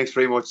 Thanks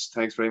very much.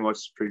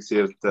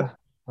 Appreciate it.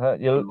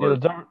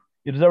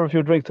 You deserve a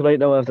few drinks tonight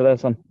now after that,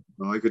 son.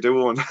 Oh, I could do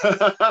one.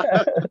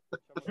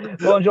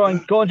 Go and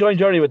join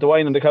Jerry with the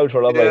wine on the couch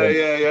for Love Island.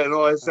 Yeah.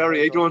 No,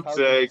 sorry, I don't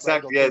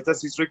exactly. Yeah,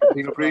 that's his drinking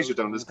Pinot Grigio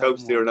down this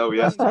couch there now.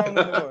 Yes. More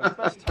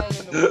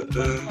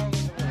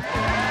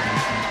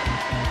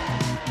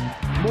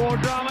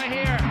drama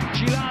here.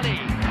 Gilani,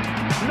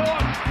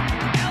 North,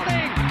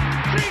 Elding,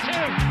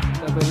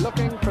 3-2. They've been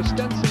looking for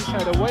Stenson's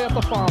head away at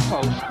the far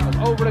post, and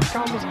over it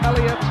comes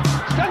Elliott.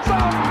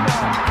 Stenson!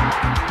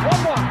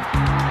 1-1.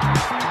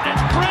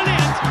 It's brilliant.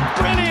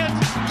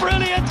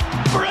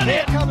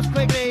 Here comes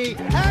Quigley.